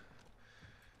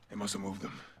 They must have moved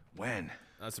them. When?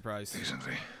 Not surprised.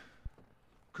 Recently.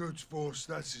 Quds Force,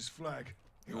 that's his flag.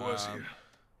 He was here.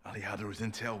 Alejandro's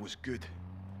intel was good.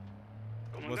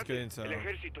 What's good intel? El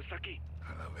ejército está aquí.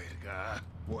 A la verga.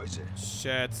 What is it?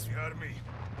 Shit. The army.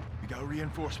 We got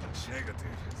reinforcements. Negative.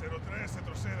 03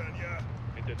 retrocedan ya.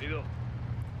 Entendido.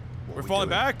 We're falling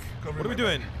back? Cover What are we my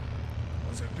doing? back.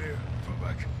 Once I'm there, fall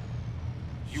back.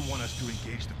 You want us to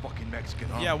engage the fucking Mexican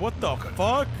army? Yeah, what the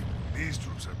fuck? These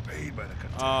troops are paid by the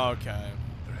cartel. Oh, okay.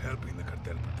 They're helping the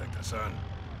cartel protect Hassan.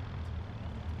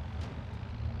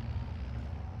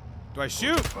 Do I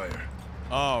shoot? Fire.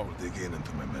 Oh. We'll dig in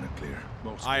until my men are clear.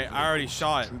 I already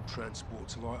shot. Troop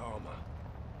transports, light armor.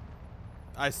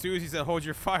 As soon as he said hold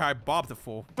your fire, I bobbed the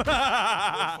fool.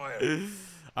 Fire.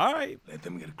 All right. Let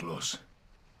them get close.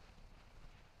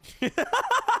 I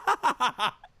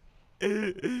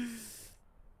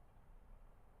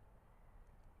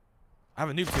have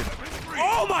a nuke kit.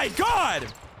 Oh my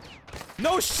god!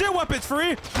 No shit, weapons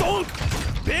free! Donk!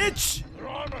 Bitch! They're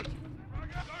armored.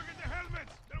 Target the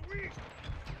helmets. They're weak.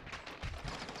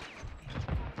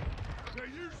 They're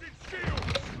using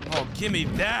shields. Oh, give me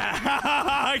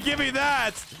that! Give me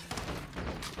that!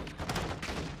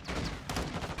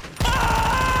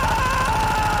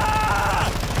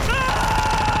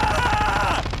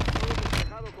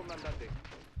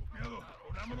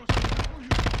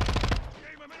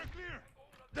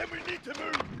 Then we need to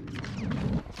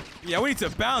move. Yeah, we need to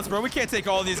bounce, bro. We can't take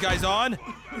all these guys on.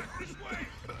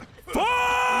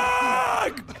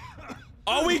 Fuck!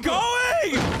 Are we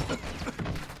going?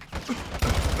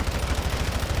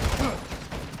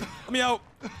 Let me out.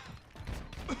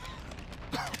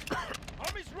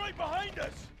 Army's right behind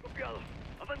us. Copiado.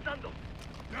 Avanzando.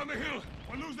 Down the hill.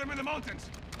 We'll lose them in the mountains.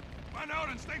 Man out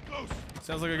and stay close.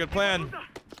 Sounds like a good plan.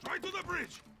 Right to the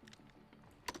bridge.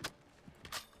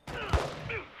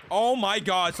 Oh my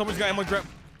god, someone's got ammo grab.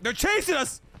 They're chasing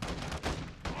us!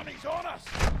 Army's on us.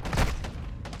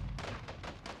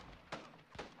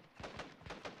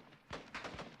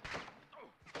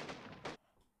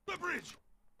 The bridge.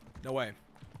 No way.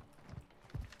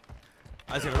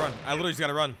 I just gotta run. I literally just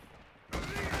gotta run.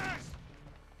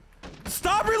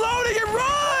 Stop reloading and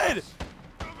run!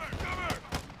 Cover, cover.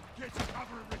 Get your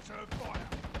cover and return fire.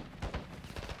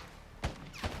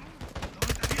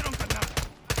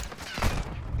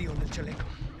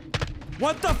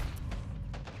 What the?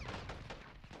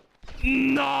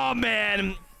 No,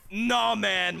 man. No,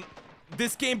 man.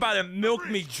 This game about to milk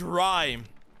me dry.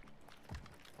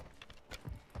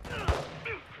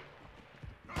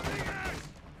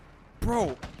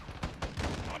 Bro.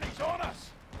 Army's on us.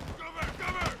 Cover,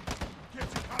 cover. Get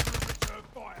your cover and return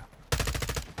fire.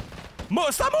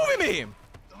 Stop moving me!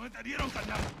 ¿Dónde te dieron,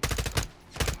 carnal?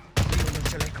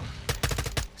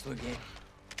 Estoy bien.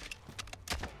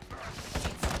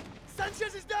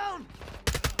 Sanchez is down!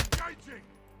 Engaging.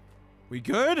 We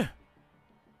good?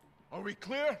 Are we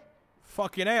clear?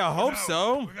 Fucking A, I hope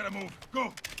so. We gotta move. Go.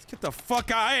 Let's get the fuck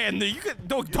out. And you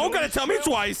don't gotta tell me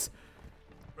twice.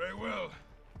 Very well.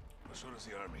 But so does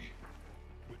the army.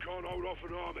 We can't hold off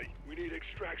an army. We need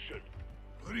extraction.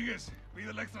 Rodriguez,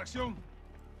 pide la extracción.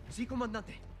 Sí,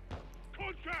 comandante.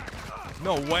 Contact!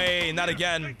 No way, not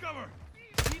again. Take cover.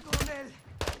 Sí, coronel.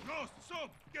 Ghost,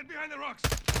 Soap, get behind the rocks.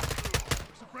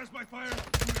 Suppress by fire and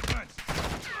we advance.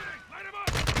 Light him up!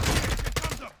 Get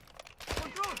thumbs up.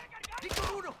 Control.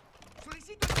 Víctor 1.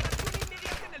 Solicito extracción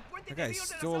inmediata en el puente That de guy's Río de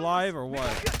las still Almas. alive or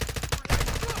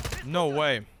what? No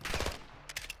way.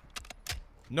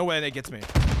 No way that gets me.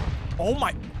 Oh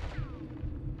my.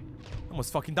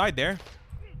 Almost fucking died there.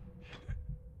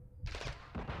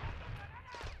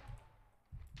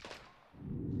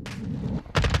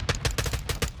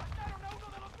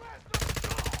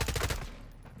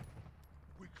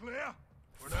 We clear?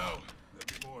 For now. There'll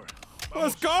be more.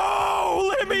 Let's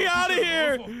go! Let me out of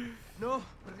here! No,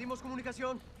 perdimos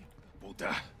comunicación.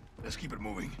 Puta. Let's keep it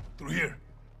moving. Through here.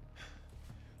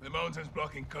 The mountain's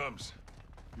blocking comms.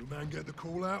 You man get the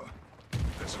call out?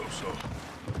 Let's hope so.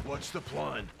 What's the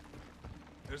plan?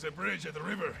 There's a bridge at the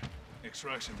river.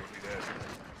 Extraction will be there.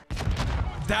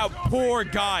 That poor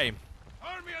guy.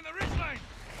 Army on the ridgeline!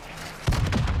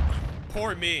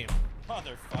 Poor me.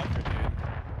 Motherfucker, dude.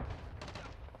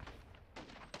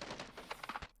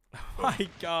 My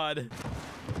god.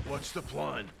 What's the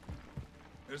plan?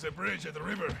 There's a bridge at the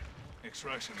river.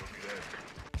 Extraction will be there.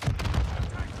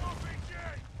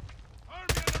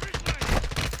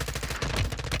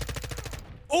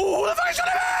 Oh, the fuck shot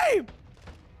at me!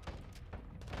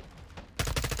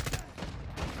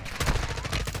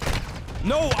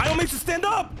 No, I don't mean to stand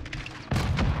up.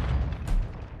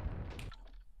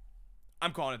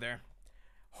 I'm calling it there.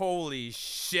 Holy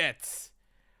shit.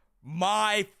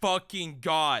 My fucking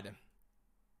god.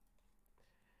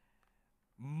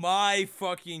 My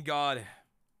fucking god.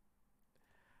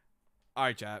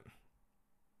 Alright, chat.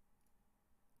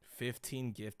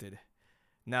 15 gifted.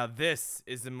 Now this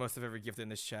is the most I've ever gifted in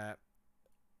this chat.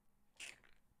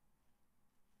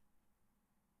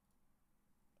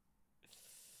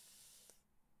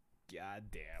 God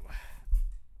damn.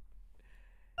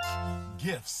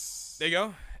 Gifts. There you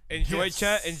go. Enjoy Gifts.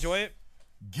 chat. Enjoy it.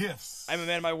 Gifts. I'm a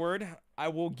man of my word. I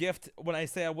will gift when I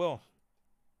say I will.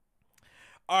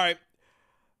 All right.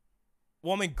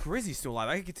 Well, I mean, Grizzy's still alive.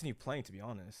 I can continue playing, to be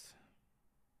honest.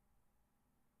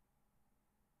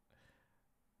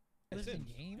 This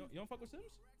Sims. game? You don't fuck with Sims?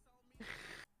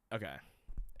 Okay.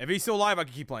 If he's still alive, I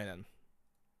can keep playing then.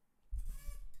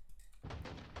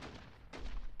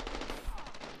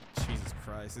 Jesus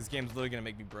Christ. This game's literally gonna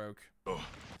make me broke. Oh.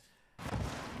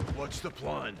 What's the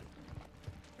plan?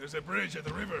 There's a bridge at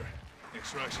the river.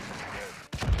 Extraction is ahead.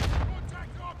 Contact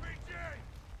RPG!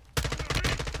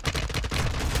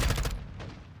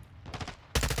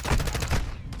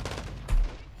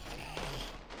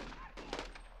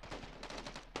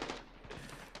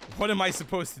 What am I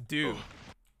supposed to do?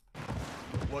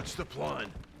 What's the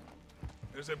plan?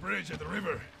 There's a bridge at the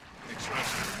river.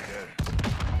 Extraction is ahead.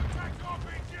 Contact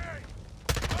RPG!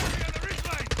 Army on the ridge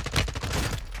line!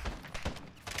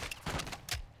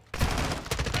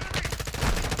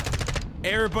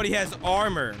 Everybody has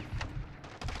armor.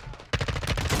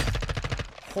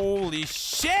 Holy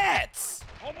shit!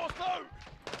 Almost out!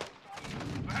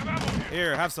 I have ammo here.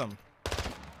 Here, have some.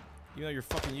 You know you're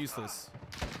fucking useless.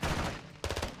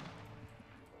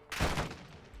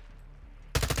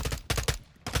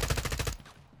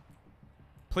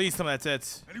 Please tell me that's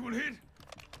it. Anyone hit?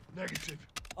 Negative.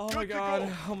 Oh my god.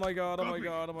 Oh my god. Oh my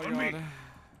god. Oh my On me. god.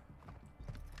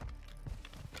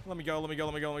 Let me go. Let me go.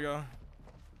 Let me go. Let me go.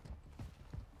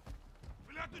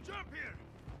 We'll have to jump here.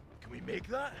 Can we make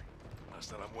that?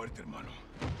 Hasta la muerte, hermano.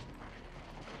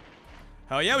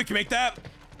 Hell yeah, we can make that.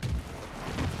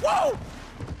 Whoa!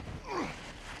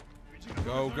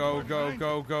 Go, go, go,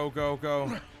 go, go, go,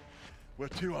 go. Where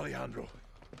to, Alejandro?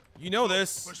 You know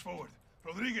this. Push forward.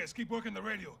 Rodriguez, keep working the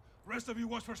radio. Rest of you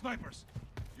watch for snipers.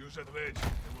 Use that ledge.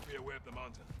 They will be away up the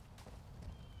mountain.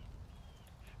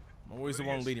 I'm always the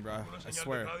one leading, bro. I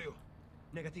swear.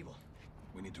 Negativo.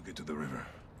 We need to get to the river.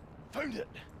 Found it.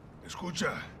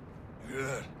 Escucha. You hear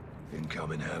that?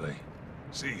 Incoming heli.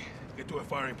 See, get to a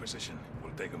firing position.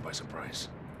 We'll take them by surprise.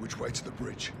 Which way to the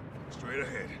bridge? Straight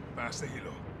ahead, past the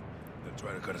hilo. They'll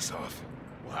try to cut us off.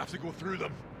 We'll have to go through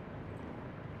them.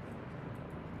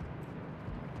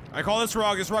 I call this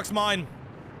rock. This rock's mine.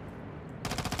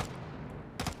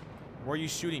 Where are you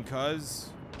shooting, cuz?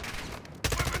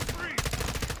 Weapons free!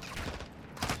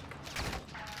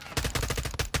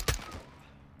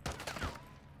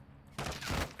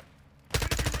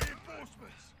 Enemy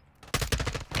reinforcements!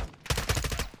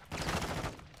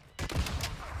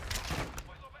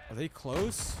 Are they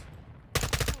close?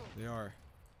 They are.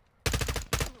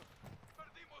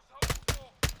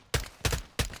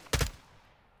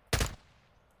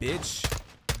 Bitch.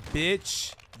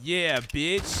 Bitch. Yeah,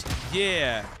 bitch.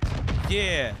 Yeah.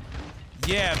 Yeah.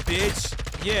 Yeah, bitch.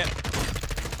 Yeah.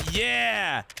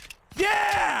 Yeah.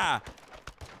 Yeah!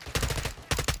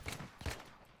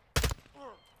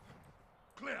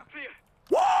 Clear.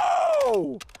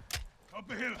 Whoa! Up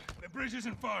the hill. The bridge is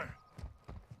in fire.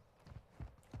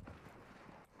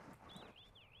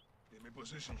 Give me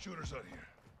position. Shooters out here.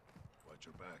 Watch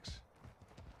your backs.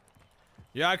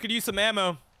 Yeah, I could use some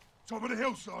ammo. Top of the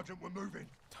hill, Sergeant. We're moving.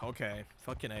 Okay.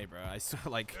 Fucking A, bro. I swear,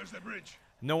 like, There's the bridge.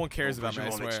 no one cares about me, I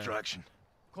Visual on swear. extraction.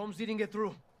 Comms didn't get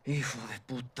through. Hijo de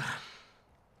puta.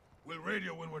 We'll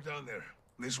radio when we're down there.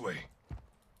 This way.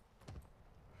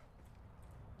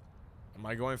 Am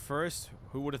I going first?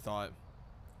 Who would have thought?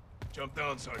 Jump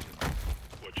down, Sergeant.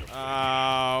 Watch your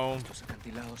Oh. Estos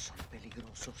acantilados son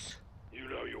peligrosos. You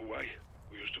know your way.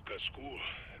 We used to cut school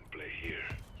and play here.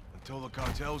 Until the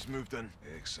cartels moved in.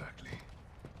 Exactly.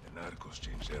 The narcos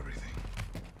changed everything.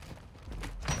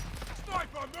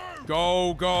 Sniper, move!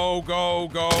 Go, go, go,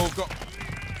 go, go.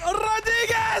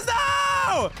 Rodriguez,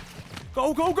 no!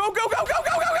 Go, go, go, go, go, go, go,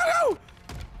 go,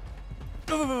 go,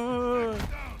 go!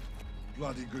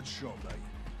 Bloody good shot, mate.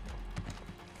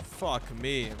 Fuck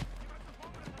me.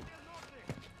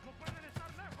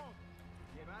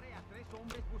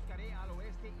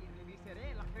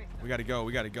 We gotta go,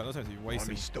 we gotta go. No time to be wasting.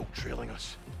 Army's still trailing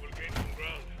us. We'll gain some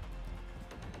ground.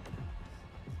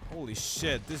 Holy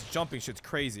shit, this jumping shit's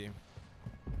crazy.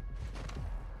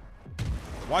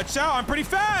 Watch out, I'm pretty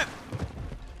fat!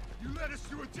 You led us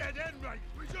to a dead end, mate.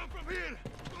 We jump from here.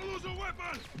 Don't lose a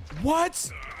weapon.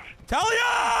 What? Tell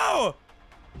you!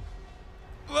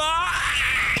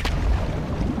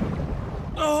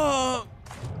 Oh,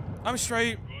 I'm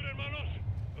straight. Good, hermanos.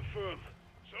 Affirm.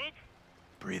 Soap?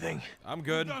 Breathing. I'm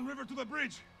good. Down river to the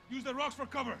bridge. Use the rocks for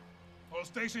cover. All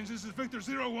stations, this is Victor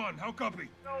 01. How copy?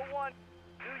 01.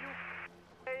 Do you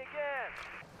say again?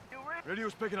 You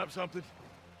Radio's picking up something.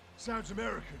 Sounds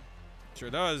American. Sure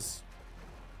does.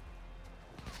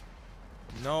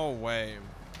 No way.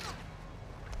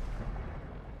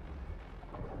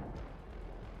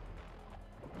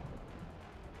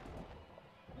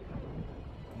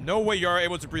 No way you are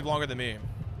able to breathe longer than me.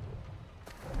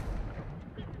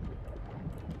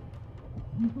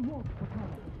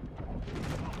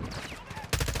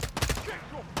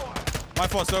 My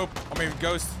fault, Soap. I mean,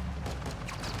 Ghost.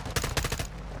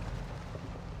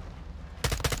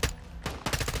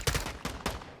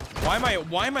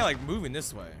 Why am I like moving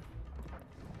this way?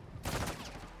 Is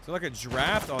there like a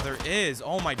draft? Oh, there is.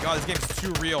 Oh my god, this game is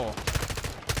too real.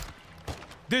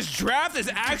 This draft is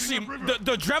actually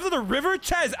the draft of the river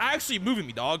chat is actually moving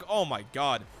me, dog. Oh my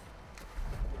god.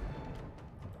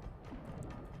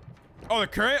 Oh, the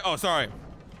current? Oh, sorry.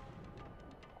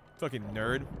 Fucking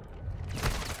nerd.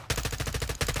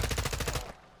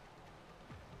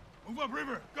 Move up,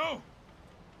 river. Go.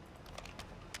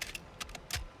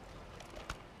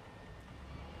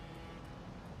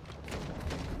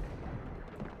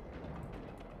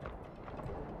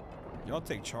 Y'all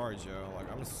take charge, yo.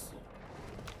 Like, I'm just...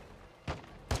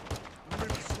 The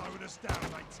river's slowing us down,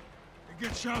 mate. It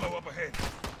gets shallow up ahead.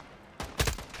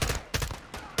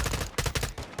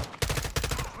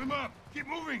 Swim up. Keep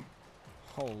moving.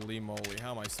 Holy moly.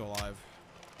 How am I still alive?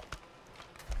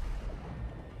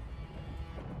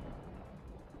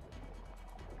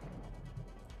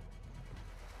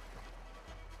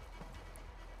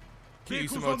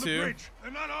 Vehicles on the bridge.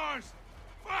 They're not ours.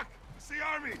 Fuck. It's the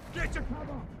army. Get your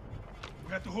cover.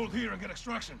 We have to hold here and get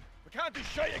extraction. We can't do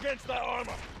shit against that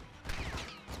armor.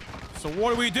 So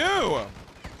what do?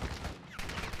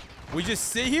 We just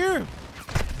sit here?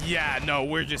 Yeah, no,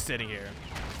 we're just sitting here.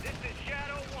 This is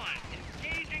Shadow 1.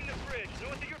 Engaging the bridge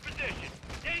north of your position.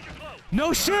 Danger close.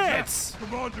 No shit!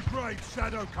 Commander Graves,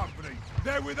 Shadow Company.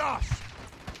 They're with us.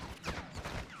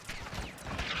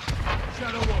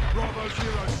 Shadow 1, Bravo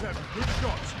 07. Good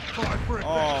shots. 5 for it.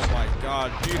 Oh my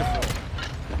god, beautiful.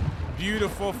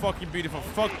 Beautiful, fucking beautiful.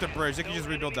 Fuck the bridge. They can just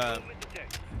rebuild that.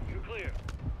 You're clear.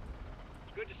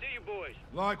 It's good to see you boys.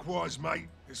 Likewise, mate.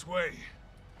 This way.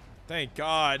 Thank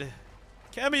God.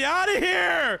 Get me out of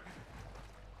here!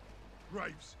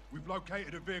 Graves, we've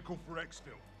located a vehicle for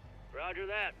exfil. Roger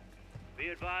that. Be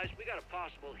advised, we got a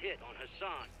possible hit on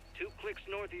Hassan. 2 clicks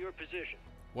north of your position.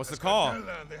 What's the call?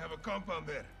 They have a compound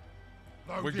there.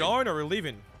 We're going or we're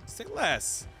leaving? Say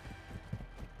less.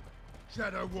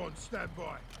 Shadow 1, stand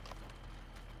by.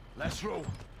 Let's roll.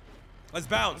 Let's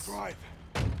bounce. Drive.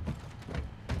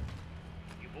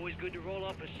 You boys good to roll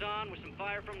up Hassan with some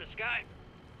fire from the sky?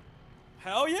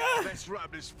 Hell yeah! Let's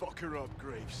wrap this fucker up,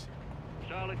 Graves.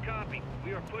 Solid copy.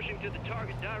 We are pushing to the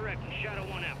target directly. Shadow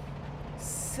 1 out.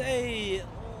 Say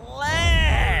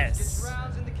less! Get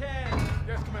rounds in the can.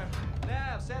 Yes, Commander.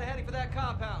 Nav, set heading for that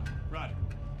compound. Right.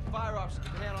 Fire officer,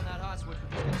 keep a hand on that hot switch.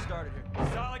 We're just getting started here.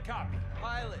 Solid copy.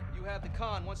 Pilot, you have the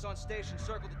con. Once on station,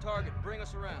 circle the target. Bring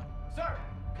us around. Sir.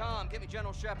 Com, get me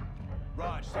General Shepard.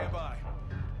 Raj, stand by.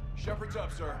 Shepard's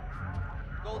up, sir.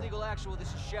 Gold Eagle Actual,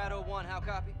 this is Shadow 1. How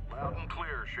copy? Loud and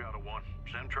clear, Shadow 1.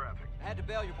 Send traffic. I had to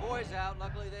bail your boys out.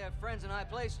 Luckily, they have friends in high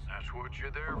places. That's what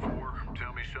you're there for.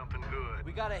 Tell me something good.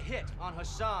 We got a hit on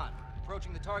Hassan.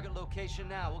 Approaching the target location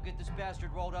now. We'll get this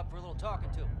bastard rolled up for a little talking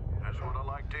to. That's what I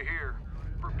like to hear.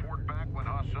 Report back when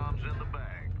Hassan's in the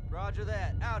bag. Roger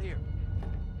that. Out here.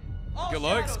 All Good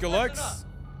looks, Shadows, good listen looks. up.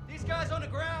 These guys on the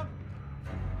ground,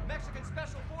 Mexican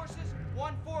Special Forces,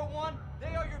 141,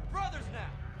 they are your brothers now.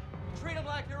 Treat them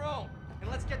like your own. And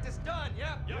let's get this done,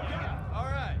 yeah? Yeah. All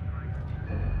right.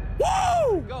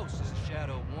 Woo! Ghost, this is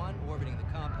Shadow 1, orbiting the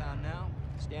compound now.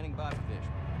 Standing by for visual.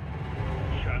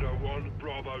 Shadow 1,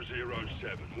 Bravo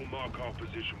 07. We'll mark our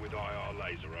position with IR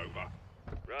laser, over.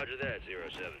 Roger that,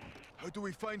 07. How do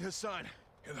we find Hassan?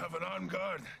 He'll have an armed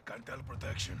guard. Cartel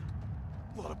protection.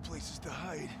 A lot of places to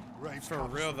hide. Graves For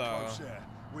covers real, from though. close air.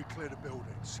 We clear the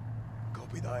buildings.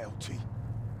 Copy the LT.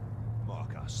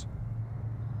 Mark us.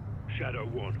 Shadow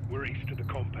 1, we're east of the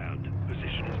compound.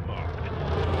 Position is marked.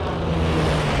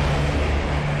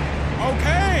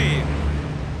 Okay!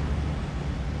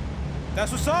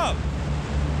 That's what's up.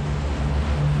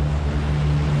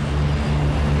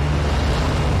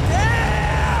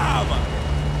 Damn!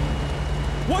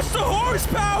 What's the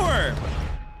horsepower?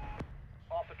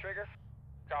 Off the trigger.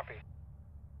 Copy.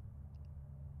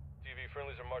 TV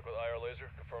friendlies are marked with IR laser.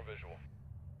 Confirm visual.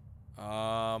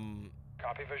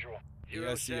 Copy visual.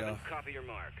 Yes, 07, yeah. copy your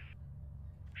mark.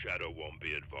 Shadow 1,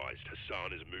 be advised.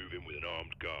 Hassan is moving with an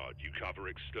armed guard. You cover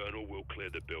external, we'll clear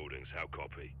the buildings. How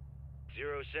copy?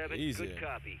 07, Easy. good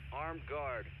copy. Armed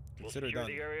guard. Consider we'll secure done.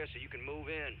 the area so you can move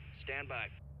in. Stand by.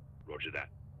 Roger that.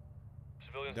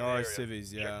 Civilians There in the are area. civvies,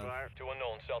 Check yeah. fire. 2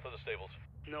 unknowns south of the stables.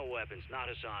 No weapons, not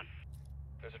Hassan.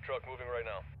 There's a truck moving right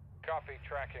now. Copy,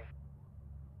 tracking.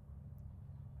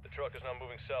 The truck is now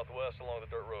moving southwest along the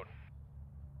dirt road.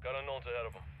 Got unknowns ahead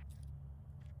of them.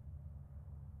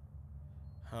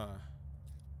 Huh.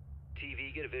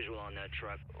 TV, get a visual on that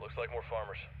truck. Looks like more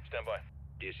farmers. Stand by.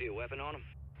 Do you see a weapon on him?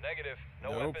 Negative.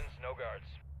 No Nope. weapons, no guards.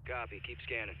 Copy, keep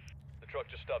scanning. The truck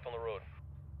just stopped on the road.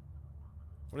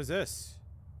 What is this?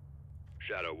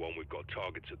 Shadow 1, we've got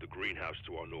targets at the greenhouse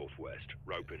to our northwest.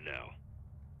 Roping now.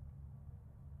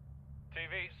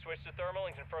 TV, switch to thermal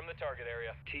and confirm the target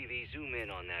area. TV, zoom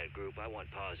in on that group. I want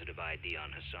positive ID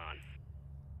on Hassan.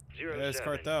 Yeah, it's 07,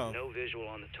 cartel. no visual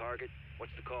on the target.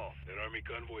 What's the call? An army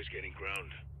convoy's getting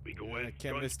ground. We go Yeah, in. I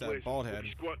can't miss that guns bald blazing,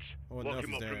 head. Squats. I wouldn't know Lock if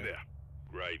him he's up from there. there.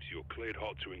 Graves, you're cleared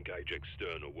hot to engage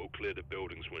external. We'll clear the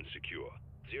buildings when secure.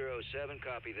 07,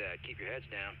 copy that. Keep your heads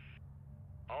down.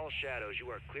 All shadows, you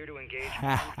are clear to engage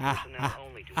armed personnel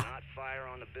only. Do not fire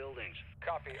on the buildings.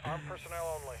 Copy, armed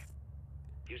personnel only.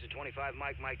 Use the 25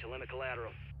 mic to limit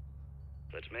collateral.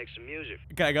 Let's make some music.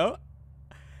 Can I go?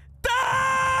 Die!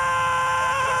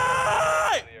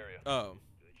 Oh.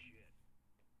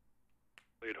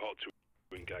 Cleared hot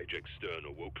to engage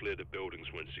external. We'll clear the buildings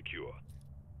when secure.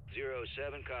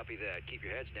 07, copy that. Keep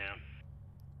your heads down.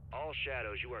 All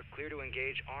shadows, you are clear to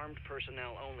engage armed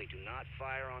personnel only. Do not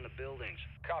fire on the buildings.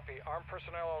 Copy, armed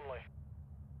personnel only.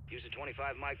 Use the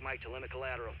 25 mic to limit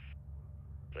collateral.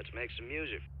 Let's make some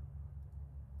music.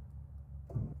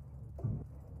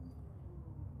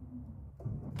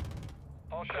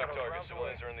 All Check shadows, target. rounds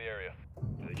Civilians away. are in the area.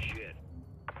 Good shit.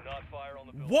 Do not fire on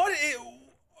the building. What?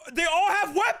 They all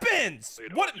have weapons!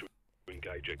 Cleared What? hot to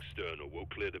engage external. We'll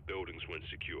clear the buildings when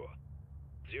secure.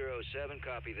 07,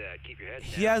 copy that. Keep your heads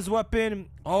down. He has weapon.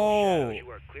 All Oh. shadows, you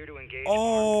are clear to engage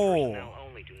Oh. armed personnel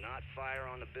only. Do not fire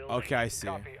on the building. Okay, I see.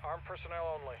 Copy, armed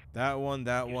personnel only. That one,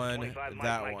 that Use one, 25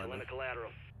 that mic to one. limit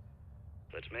collateral.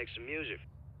 Let's make some music.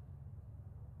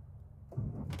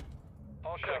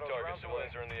 All Check shadows, target. rounds away.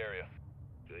 Civilians are in the area.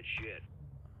 Good shit.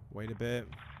 Wait a bit.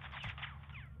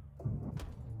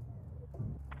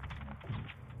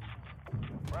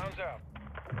 Rounds out.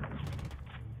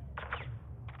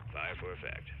 Fire for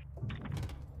effect.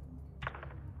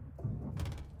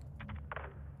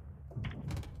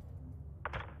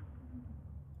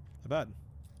 Not bad.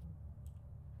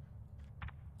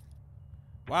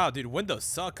 Wow, dude, windows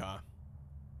suck, huh?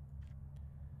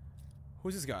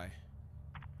 Who's this guy?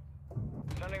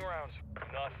 Sending rounds. Do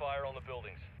not fire on the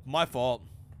buildings. My fault.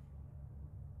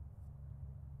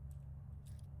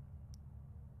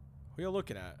 Who are you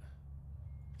looking at?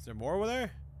 Is there more over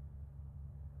there?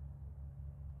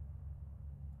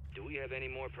 Do we have any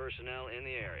more personnel in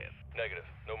the area? Negative.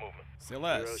 No movement. Say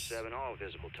less. 07, all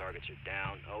visible targets are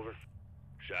down. Over.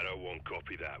 Shadow 1,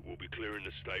 copy that. We'll be clearing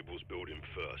the stables building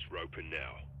first. Roping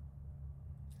now.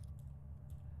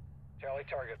 Tally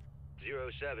target.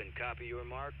 07, copy your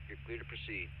mark. You're clear to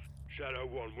proceed. Shadow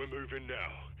 1, we're moving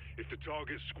now. If the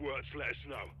target squirts, let us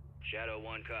know. Shadow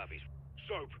 1 copies.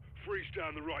 Soap, freeze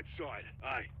down the right side.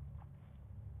 Aye.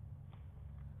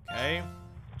 Okay.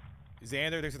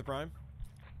 Xander, thanks for the prime.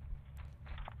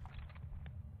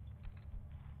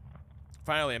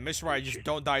 Finally, a mission where I just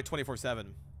don't die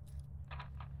 24/7.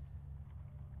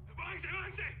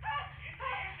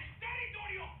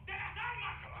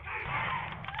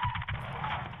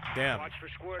 Damn. Watch for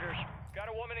squirters. Got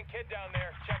a woman and kid down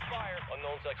there. Check fire.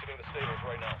 Unknowns exiting the stables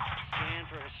right now. Scan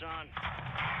for Hassan.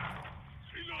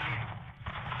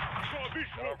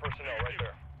 Armed personnel right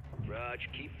there. Raj,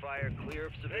 keep fire clear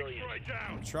of civilians.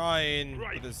 I'm trying,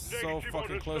 but it's so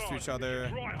fucking close to each other.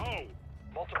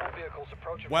 Multiple vehicles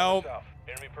approaching Well, from the south.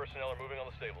 Enemy personnel are moving on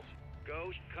the stables.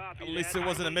 Ghost, copy. At least that. it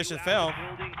wasn't a I need mission you fail.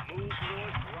 out of the building. Move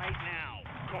north right now.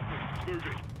 Copy. Move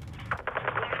it.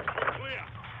 We're clear.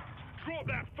 Drop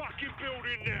that fucking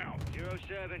building now.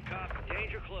 07, copy.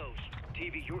 Danger close.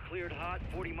 TV, you're cleared hot.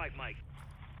 40 mic.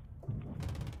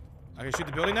 I can shoot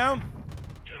the building now?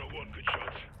 Channel 1, good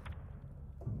shots.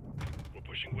 We're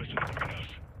pushing west of the greenhouse.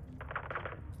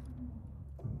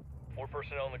 More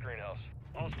personnel in the greenhouse.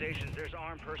 All stations, there's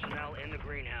armed personnel in the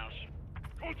greenhouse.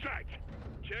 Contact!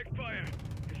 Check fire.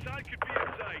 Hassan could be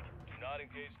inside. Do not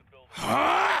engage the building.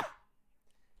 Huh?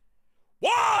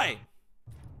 Why?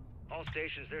 All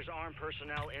stations, there's armed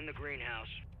personnel in the greenhouse.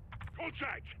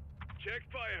 Contact! Check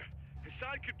fire.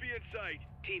 Hassan could be inside.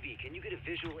 TV, can you get a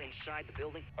visual inside the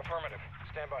building? Affirmative.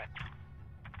 Stand by.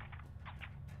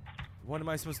 What am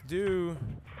I supposed to do?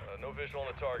 No visual on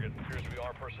the target. Appears to be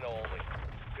armed personnel only.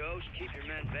 Ghost, keep your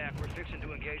men back. We're fixing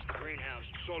to engage the greenhouse.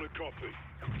 Solid copy.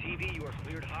 TV, you are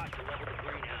cleared hot to level the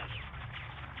greenhouse.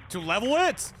 To level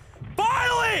it!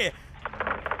 Finally!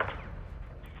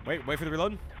 Wait for the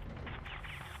reload.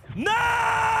 No!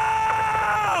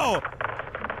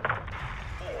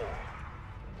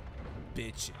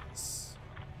 Bitches.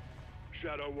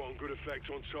 Shadow 1, good effect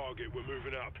on target. We're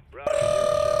moving up.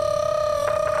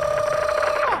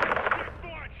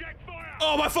 Check fire!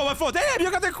 Oh, my fault. Damn, you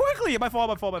got there quickly. My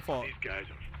fault. These guys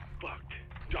are fucked.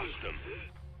 Dust them.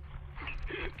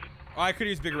 Oh, I could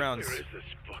use big rounds. Where is this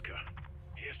fucker?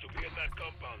 He has to be in that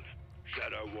compound.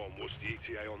 Shadow 1, what's the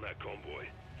ETA on that convoy?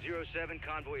 07,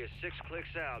 convoy is 6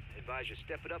 clicks out. Advise you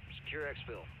step it up and secure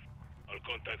exfil. I'll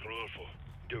contact Rodolfo.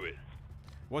 Do it.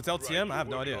 What's LTM? Right, I have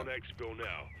no idea. On exfil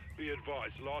now. Be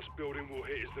advised, last building we'll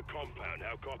hit is the compound.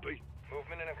 How copy?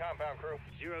 Movement in a compound, crew.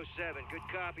 07, good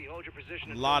copy. Hold your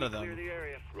position. A lot of them. Clear the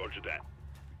area. Roger that.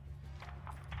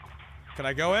 Can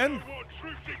I go in?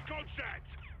 Troops in contact.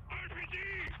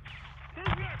 RPG. Move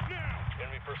left now.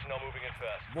 Enemy personnel moving in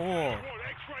fast. Whoa.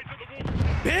 X-ray to the water.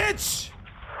 Bitch!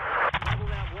 Level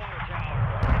that water tower.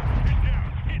 Get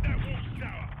down. Hit that water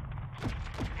tower.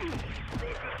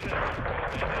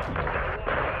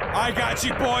 I got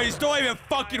you, boys. Don't even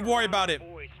fucking worry about it.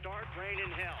 Boys, start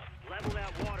raining hell. Level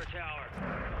that water tower.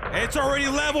 It's already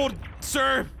leveled,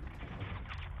 sir.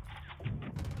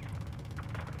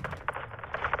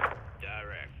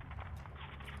 Direct.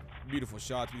 Beautiful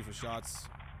shots.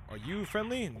 Are you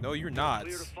friendly? No, you're not.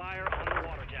 Clear to fire on the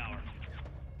water tower.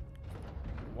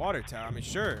 Water tower? I mean,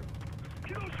 sure.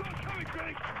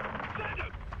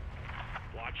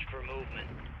 Watch for movement.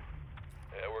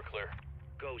 Yeah, we're clear.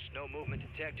 Ghost, no movement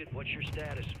detected. What's your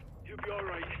status? You'll be all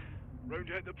right. Round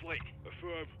at the plate.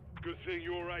 Affirm. Good thing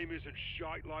your aim isn't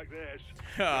shite like theirs.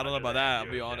 I don't know about that.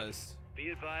 I'll be honest. Be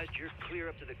advised, you're clear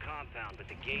up to the compound, but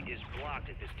the gate is blocked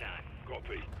at this time.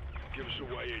 Copy. Give us a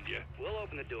way in, yeah? We'll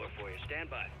open the door for you.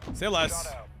 Stand by. Say less.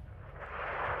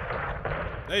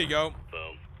 There you go.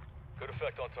 Boom. Good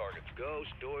effect on target.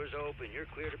 Ghost, doors open. You're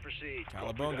clear to proceed.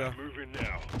 Calabunga. Moving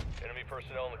now. Enemy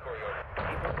personnel in the courtyard.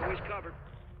 Keep our boys covered.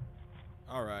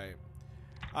 All right.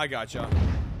 I gotcha.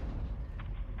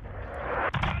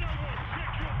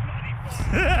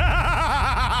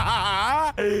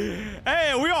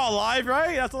 Hey, we all alive,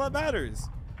 right? That's all that matters.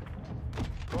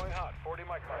 Going hot. 40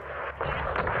 mic.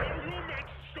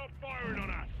 Stop firing on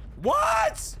us.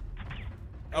 What?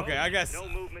 Okay, I guess. No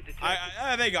movement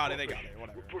detected. They got it.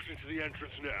 Whatever. We're pushing to the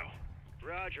entrance now.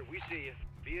 Roger, we see you.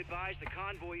 Be advised, the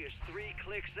convoy is 3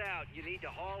 clicks out. You need to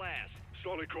haul ass.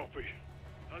 Solid copy.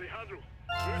 Alejandro,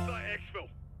 where's that exfil?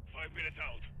 5 minutes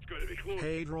out. It's going to be close.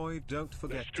 Hey, Droid, don't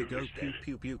forget to go pew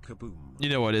pew pew kaboom. You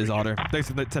know what it is, Otter. Thanks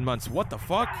for the 10 months. What the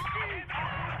fuck? Shadow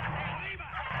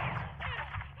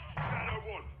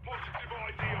 1, positive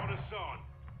ID on Hassan.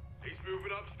 He's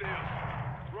moving upstairs.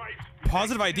 Right.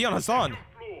 Positive ID on Hassan.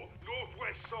 Floor,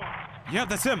 northwest side. Yeah,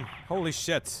 that's him. Holy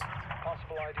shit.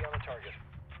 Possible ID on the target.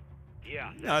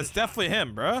 Yeah. No, it's definitely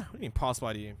him, bruh. What do you mean possible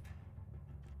ID?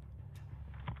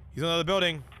 He's in another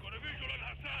building. Got a visual on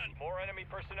Hassan. More enemy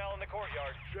personnel in the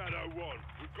courtyard. Shadow 1,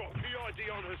 we've got PID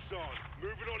on Hassan.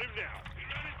 Moving on him now. He's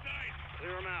right inside.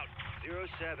 Clear him out.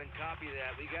 07, copy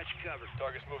that. We got you covered.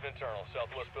 Target's moved internal.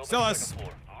 Southwest building. Still us. Second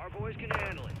floor. Our boys can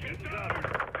handle it. Keep them covered.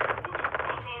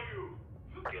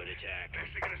 Good attack.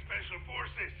 Mexican Special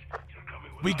Forces. You're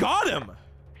coming with We us. got him.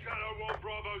 Shadow 1,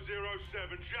 Bravo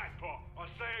 07, jackpot. I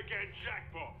say again,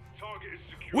 jackpot. Target is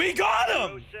secure. We got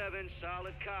him. 07,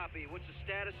 solid copy. What's the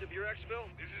status of your exfil?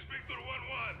 This is Victor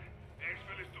 1-1.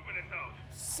 Exfil is 2 minutes out.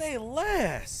 Say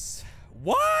less.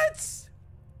 What?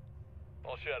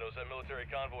 All shadows. That military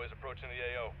convoy is approaching the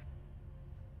AO.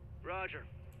 Roger.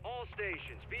 All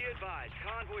stations, be advised.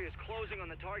 Convoy is closing on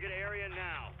the target area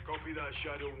now. Copy that,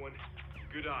 Shadow 1.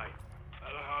 Good eye.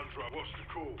 Alejandro, what's the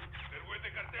call? They're with the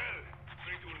cartel.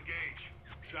 Free to engage.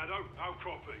 Shadow, how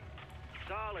copy?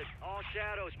 Solid. All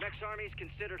shadows. Mex Army is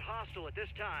considered hostile at this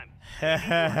time.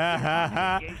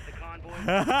 Engage the convoy.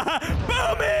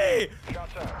 Boomy!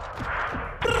 Shots out.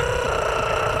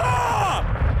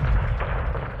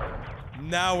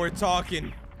 Now we're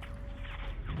talking.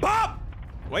 Bop!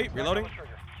 Wait, reloading.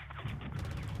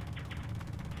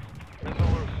 Missile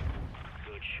loose.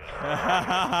 Good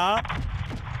shot.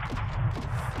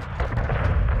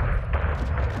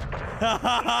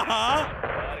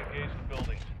 Not engage the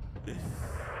buildings.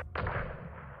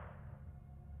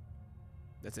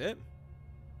 That's it?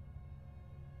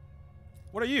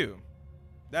 What are you?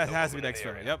 That No has to be movement next in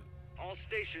the turn. area. Yep. All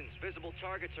stations, visible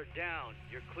targets are down.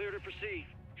 You're clear to proceed.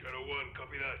 Shadow 1,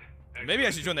 copy that. Maybe I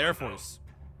should join the Air Force.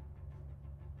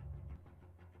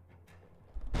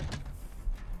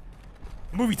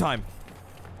 Movie time.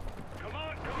 Come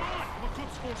on, come on! I'm a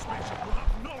good sportsmanship. We'll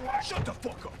have no right. Shut the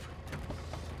fuck up!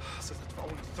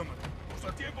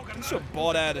 It's a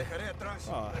bald ad.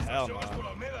 Oh, hell no.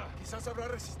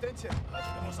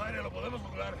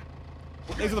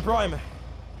 Thanks for the prime.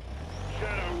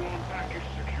 Shadow 1 package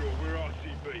secure. We're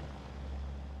RCB.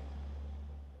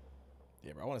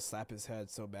 Yeah, bro, I want to slap his head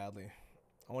so badly.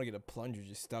 I want to get a plunger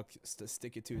just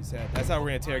stick it to his head. That's how we're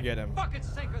gonna interrogate him. Fucking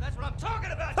sinker, that's what I'm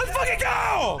talking about! Let's fucking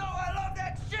go! No, I love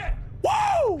that shit!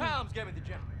 Woo! Helms, get me the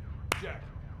gem. Jack.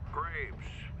 Graves,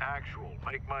 actual,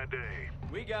 make my day.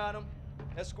 We got him.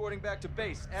 Escorting back to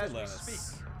base as we speak.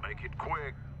 Make it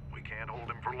quick. We can't hold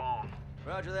him for long.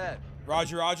 Roger that.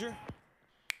 Roger, roger.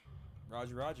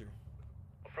 Roger, roger.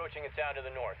 Approaching a town to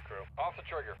the north, crew. Off the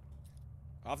trigger.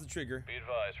 Off the trigger. Be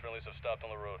advised, friendlies have stopped on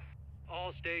the road.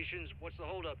 All stations, what's the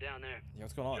holdup down there? Yeah,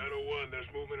 what's going on? Shadow 1,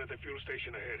 there's movement at the fuel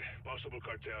station ahead. Possible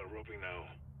cartel, roping now.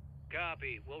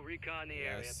 Copy. We'll recon the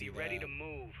area. Be ready to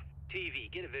move. TV,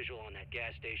 get a visual on that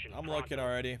gas station. I'm looking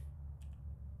already.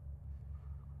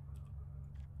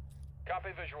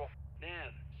 Copy visual.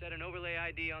 Nav, set an overlay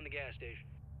ID on the gas station.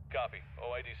 Copy.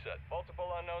 OID set.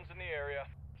 Multiple unknowns in the area.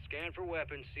 Scan for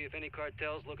weapons, see if any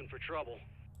cartel's looking for trouble.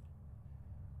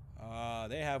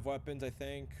 They have weapons, I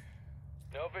think.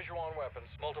 No visual on weapons.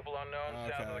 Multiple unknowns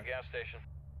down to the gas station.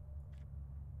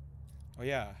 Oh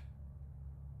yeah.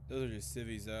 Those are just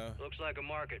civvies though. Looks like a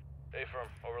market. A-firm.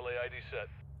 Overlay ID set.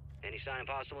 Any sign of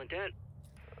hostile intent?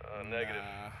 Negative.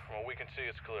 From what we can see,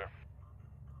 it's clear.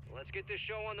 Let's get this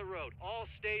show on the road. All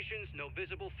stations, no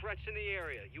visible threats in the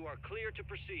area. You are clear to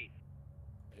proceed.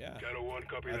 Yeah. Shadow 1,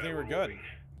 copy I that. think we're good.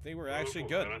 I think we're actually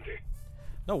good. Adelante.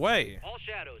 No way. All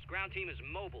shadows. Ground team is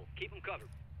mobile. Keep them covered.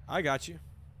 I got you.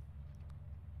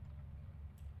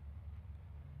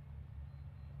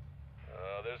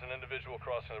 There's an individual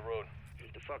crossing the road.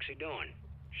 What the fuck's he doing?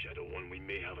 Shadow 1, we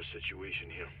may have a situation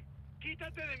here.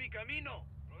 Quítate de mi camino.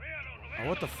 Oh,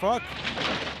 what the fuck?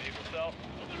 Vehicle south.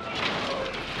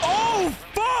 Oh,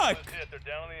 fuck! They're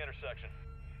down on the intersection.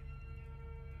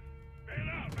 Bail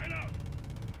out, bail out!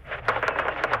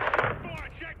 Fire,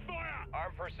 check fire!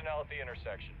 Armed personnel at the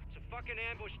intersection. It's a fucking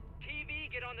ambush. TV,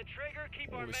 get on the trigger.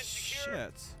 Keep our Holy men secure.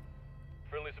 shit.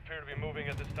 Friendlies appear to be moving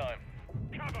at this time.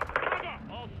 Cover, cover!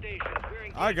 All stations, we're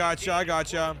engaged. I gotcha, I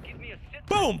gotcha. Give me a sit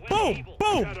Boom, boom,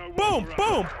 boom, boom,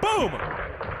 boom, boom!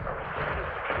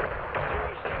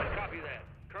 Copy that.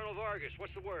 Colonel Vargas,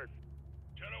 what's the word?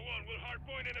 Shadow 1, we'll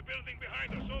hardpoint in a building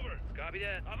behind us, over. Copy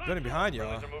that. Getting behind you,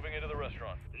 huh? Friendlies are moving into the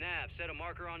restaurant. Nav, set a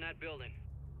marker on that building.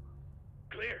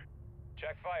 Clear.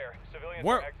 Check fire. Civilians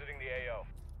Where? are exiting the AO.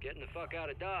 Getting the fuck out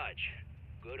of Dodge.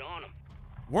 Good on them.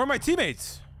 Where are my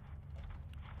teammates?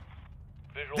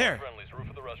 Visual There. on friendlies, roof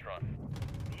of the restaurant.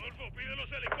 Rodolfo, pide los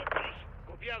helicópteros.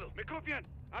 Copiado. Me copian.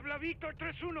 Habla Víctor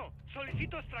 3-1.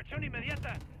 Solicito extracción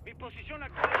inmediata. Mi posición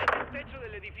actual es en el techo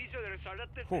del edificio de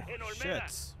restaurantes en Olmeda.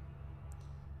 Shit.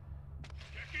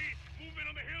 Jackie, movement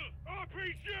on the hill.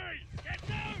 RPG! Get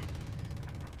down!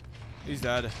 He's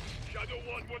dead. Shadow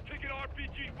 1, we're taking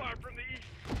RPG fire from the east.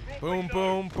 Boom,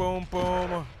 boom, boom,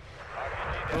 boom.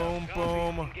 Boom,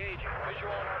 boom. Engaging.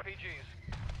 Visual on RPGs.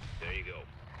 There you go.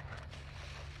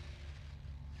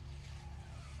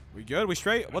 We good? We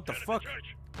straight? What the fuck?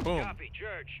 Boom. Copy.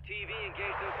 Church. TV,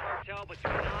 engage those cartel, but do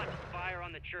not fire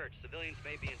on the church. Civilians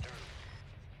may be internal.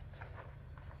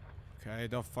 Okay,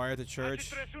 don't fire at the church.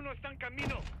 H31 está en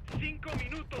camino. 5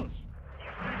 minutos.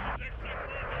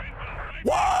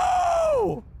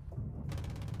 Whoa!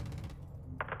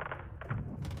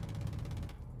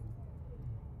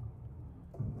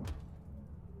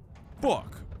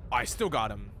 Fuck. I still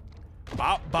got him.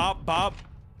 Bop, bop, bop.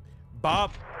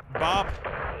 Bop, bop.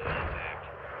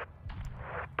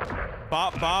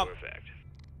 Bop, bop. Perfect.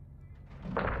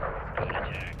 Good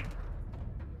attack.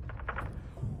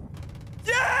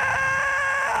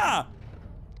 Yeah!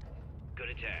 Good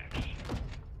attacks.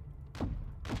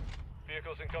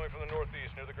 Vehicles incoming from the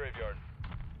northeast near the graveyard.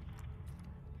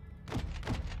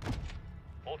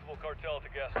 Multiple cartel at the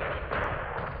gas station.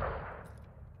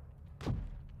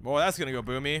 Boy, that's gonna go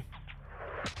boomy.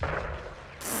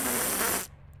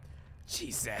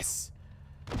 Jesus.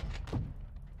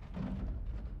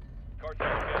 Cartel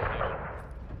at gas station.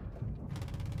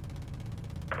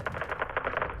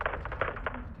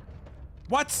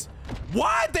 What?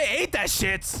 What? They ate that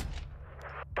shit.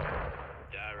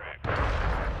 Direct.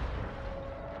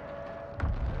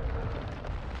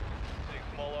 Seeing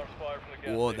small arms fire from the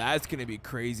gas Well, station. that's gonna be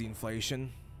crazy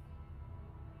inflation.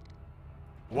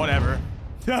 Whatever.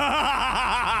 Woo!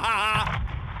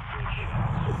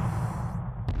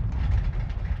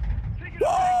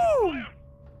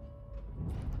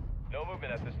 No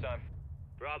movement at this time.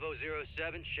 Bravo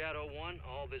 07, Shadow 1,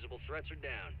 all visible threats are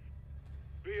down.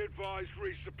 Be advised,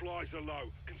 resupplies are low.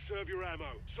 Conserve your ammo.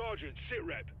 Sergeant, sit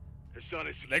rep. Hassan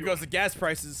is There goes the gas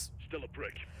prices. still a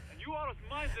prick. And you are as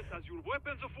mindless as your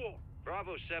weapons of war.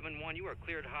 Bravo 7-1, you are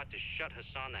cleared hot to shut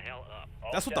Hassan the hell up.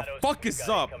 That's what the fuck is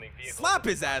up. Slap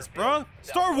his ass, bro.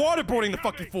 Start waterboarding the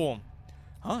fucking fool.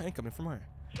 Huh? Incoming from where?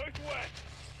 Southwest.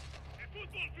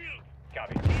 Football field.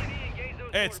 Copy.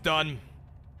 It's done.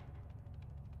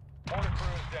 Mortar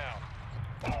crew is down.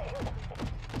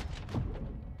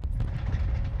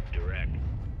 Direct.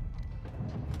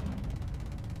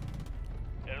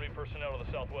 Enemy personnel to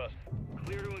the southwest.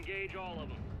 Clear to engage all of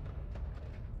them.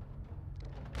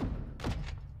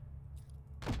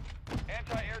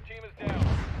 Anti-air team is down.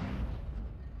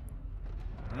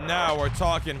 Now we're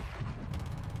talking.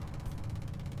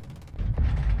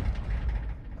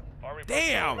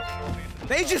 Damn!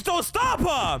 They just don't stop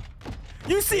her!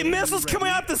 You see missiles coming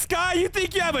out the sky, you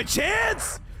think you have a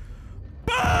chance?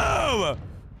 Boom! Alejandro,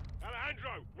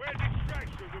 where's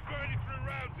extraction? We're burning through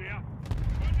rounds here.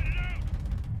 Putting it out.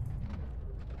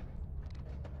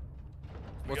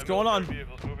 What's going on?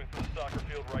 Vehicles moving through the soccer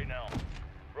field right now.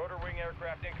 Rotor wing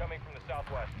aircraft incoming from the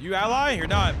southwest. You ally? You're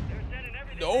not.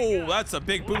 No, that's a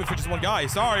big boom for just one guy.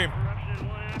 Sorry.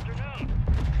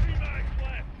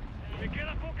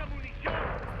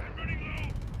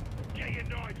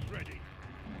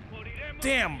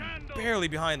 Damn, barely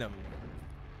behind them.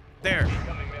 There.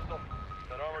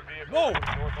 Whoa!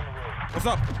 What's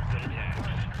up?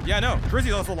 Yeah, no.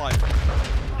 Grizzy's also alive. He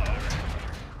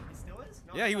still is?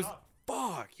 No, Yeah, he was.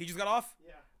 Fuck. He just got off?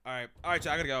 Yeah. Alright. Alright,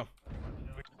 chat. I gotta go.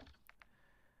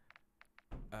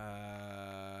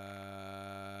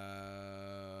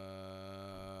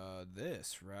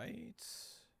 This, right?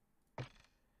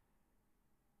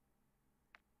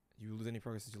 You lose any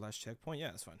progress since your last checkpoint? Yeah,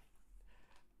 that's fine.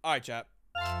 Alright, chat.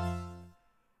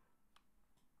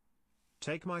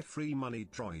 Take my free money,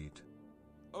 Droid.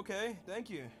 Okay,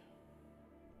 thank you.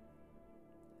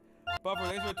 Buffer,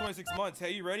 thanks for 26 months.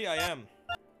 Hey, you ready? I am.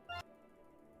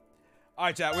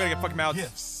 Alright, chat, we gotta get fucking mouths.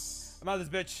 Yes. I'm out of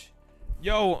this bitch.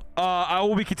 Yo, I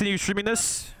will be continuing streaming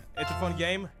this. It's a fun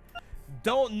game.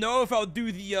 Don't know if I'll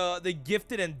do the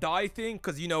gifted and die thing,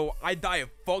 because, you know, I die a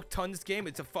fuck ton this game.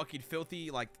 It's a fucking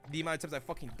filthy, like, the amount of times I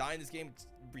fucking die in this game, it's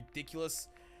ridiculous.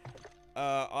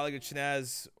 I like a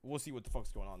Chinaz. We'll see what the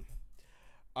fuck's going on.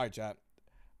 Alright, chat.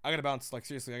 I gotta bounce. Like,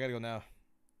 seriously, I gotta go now.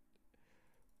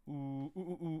 Ooh,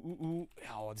 ooh, ooh, ooh, ooh.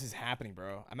 Oh, this is happening,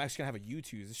 bro. I'm actually gonna have a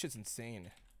YouTube. This shit's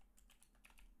insane.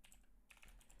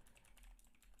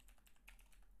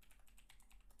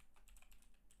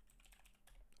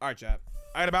 Alright, chat.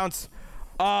 I gotta bounce.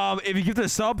 If you give this a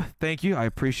sub, thank you. I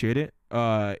appreciate it.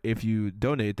 If you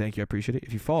donate, thank you. I appreciate it.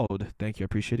 If you followed, thank you. I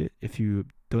appreciate it. If you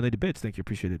donated bits, thank you. I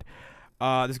appreciate it.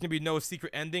 There's gonna be no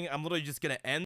secret ending. I'm literally just gonna end.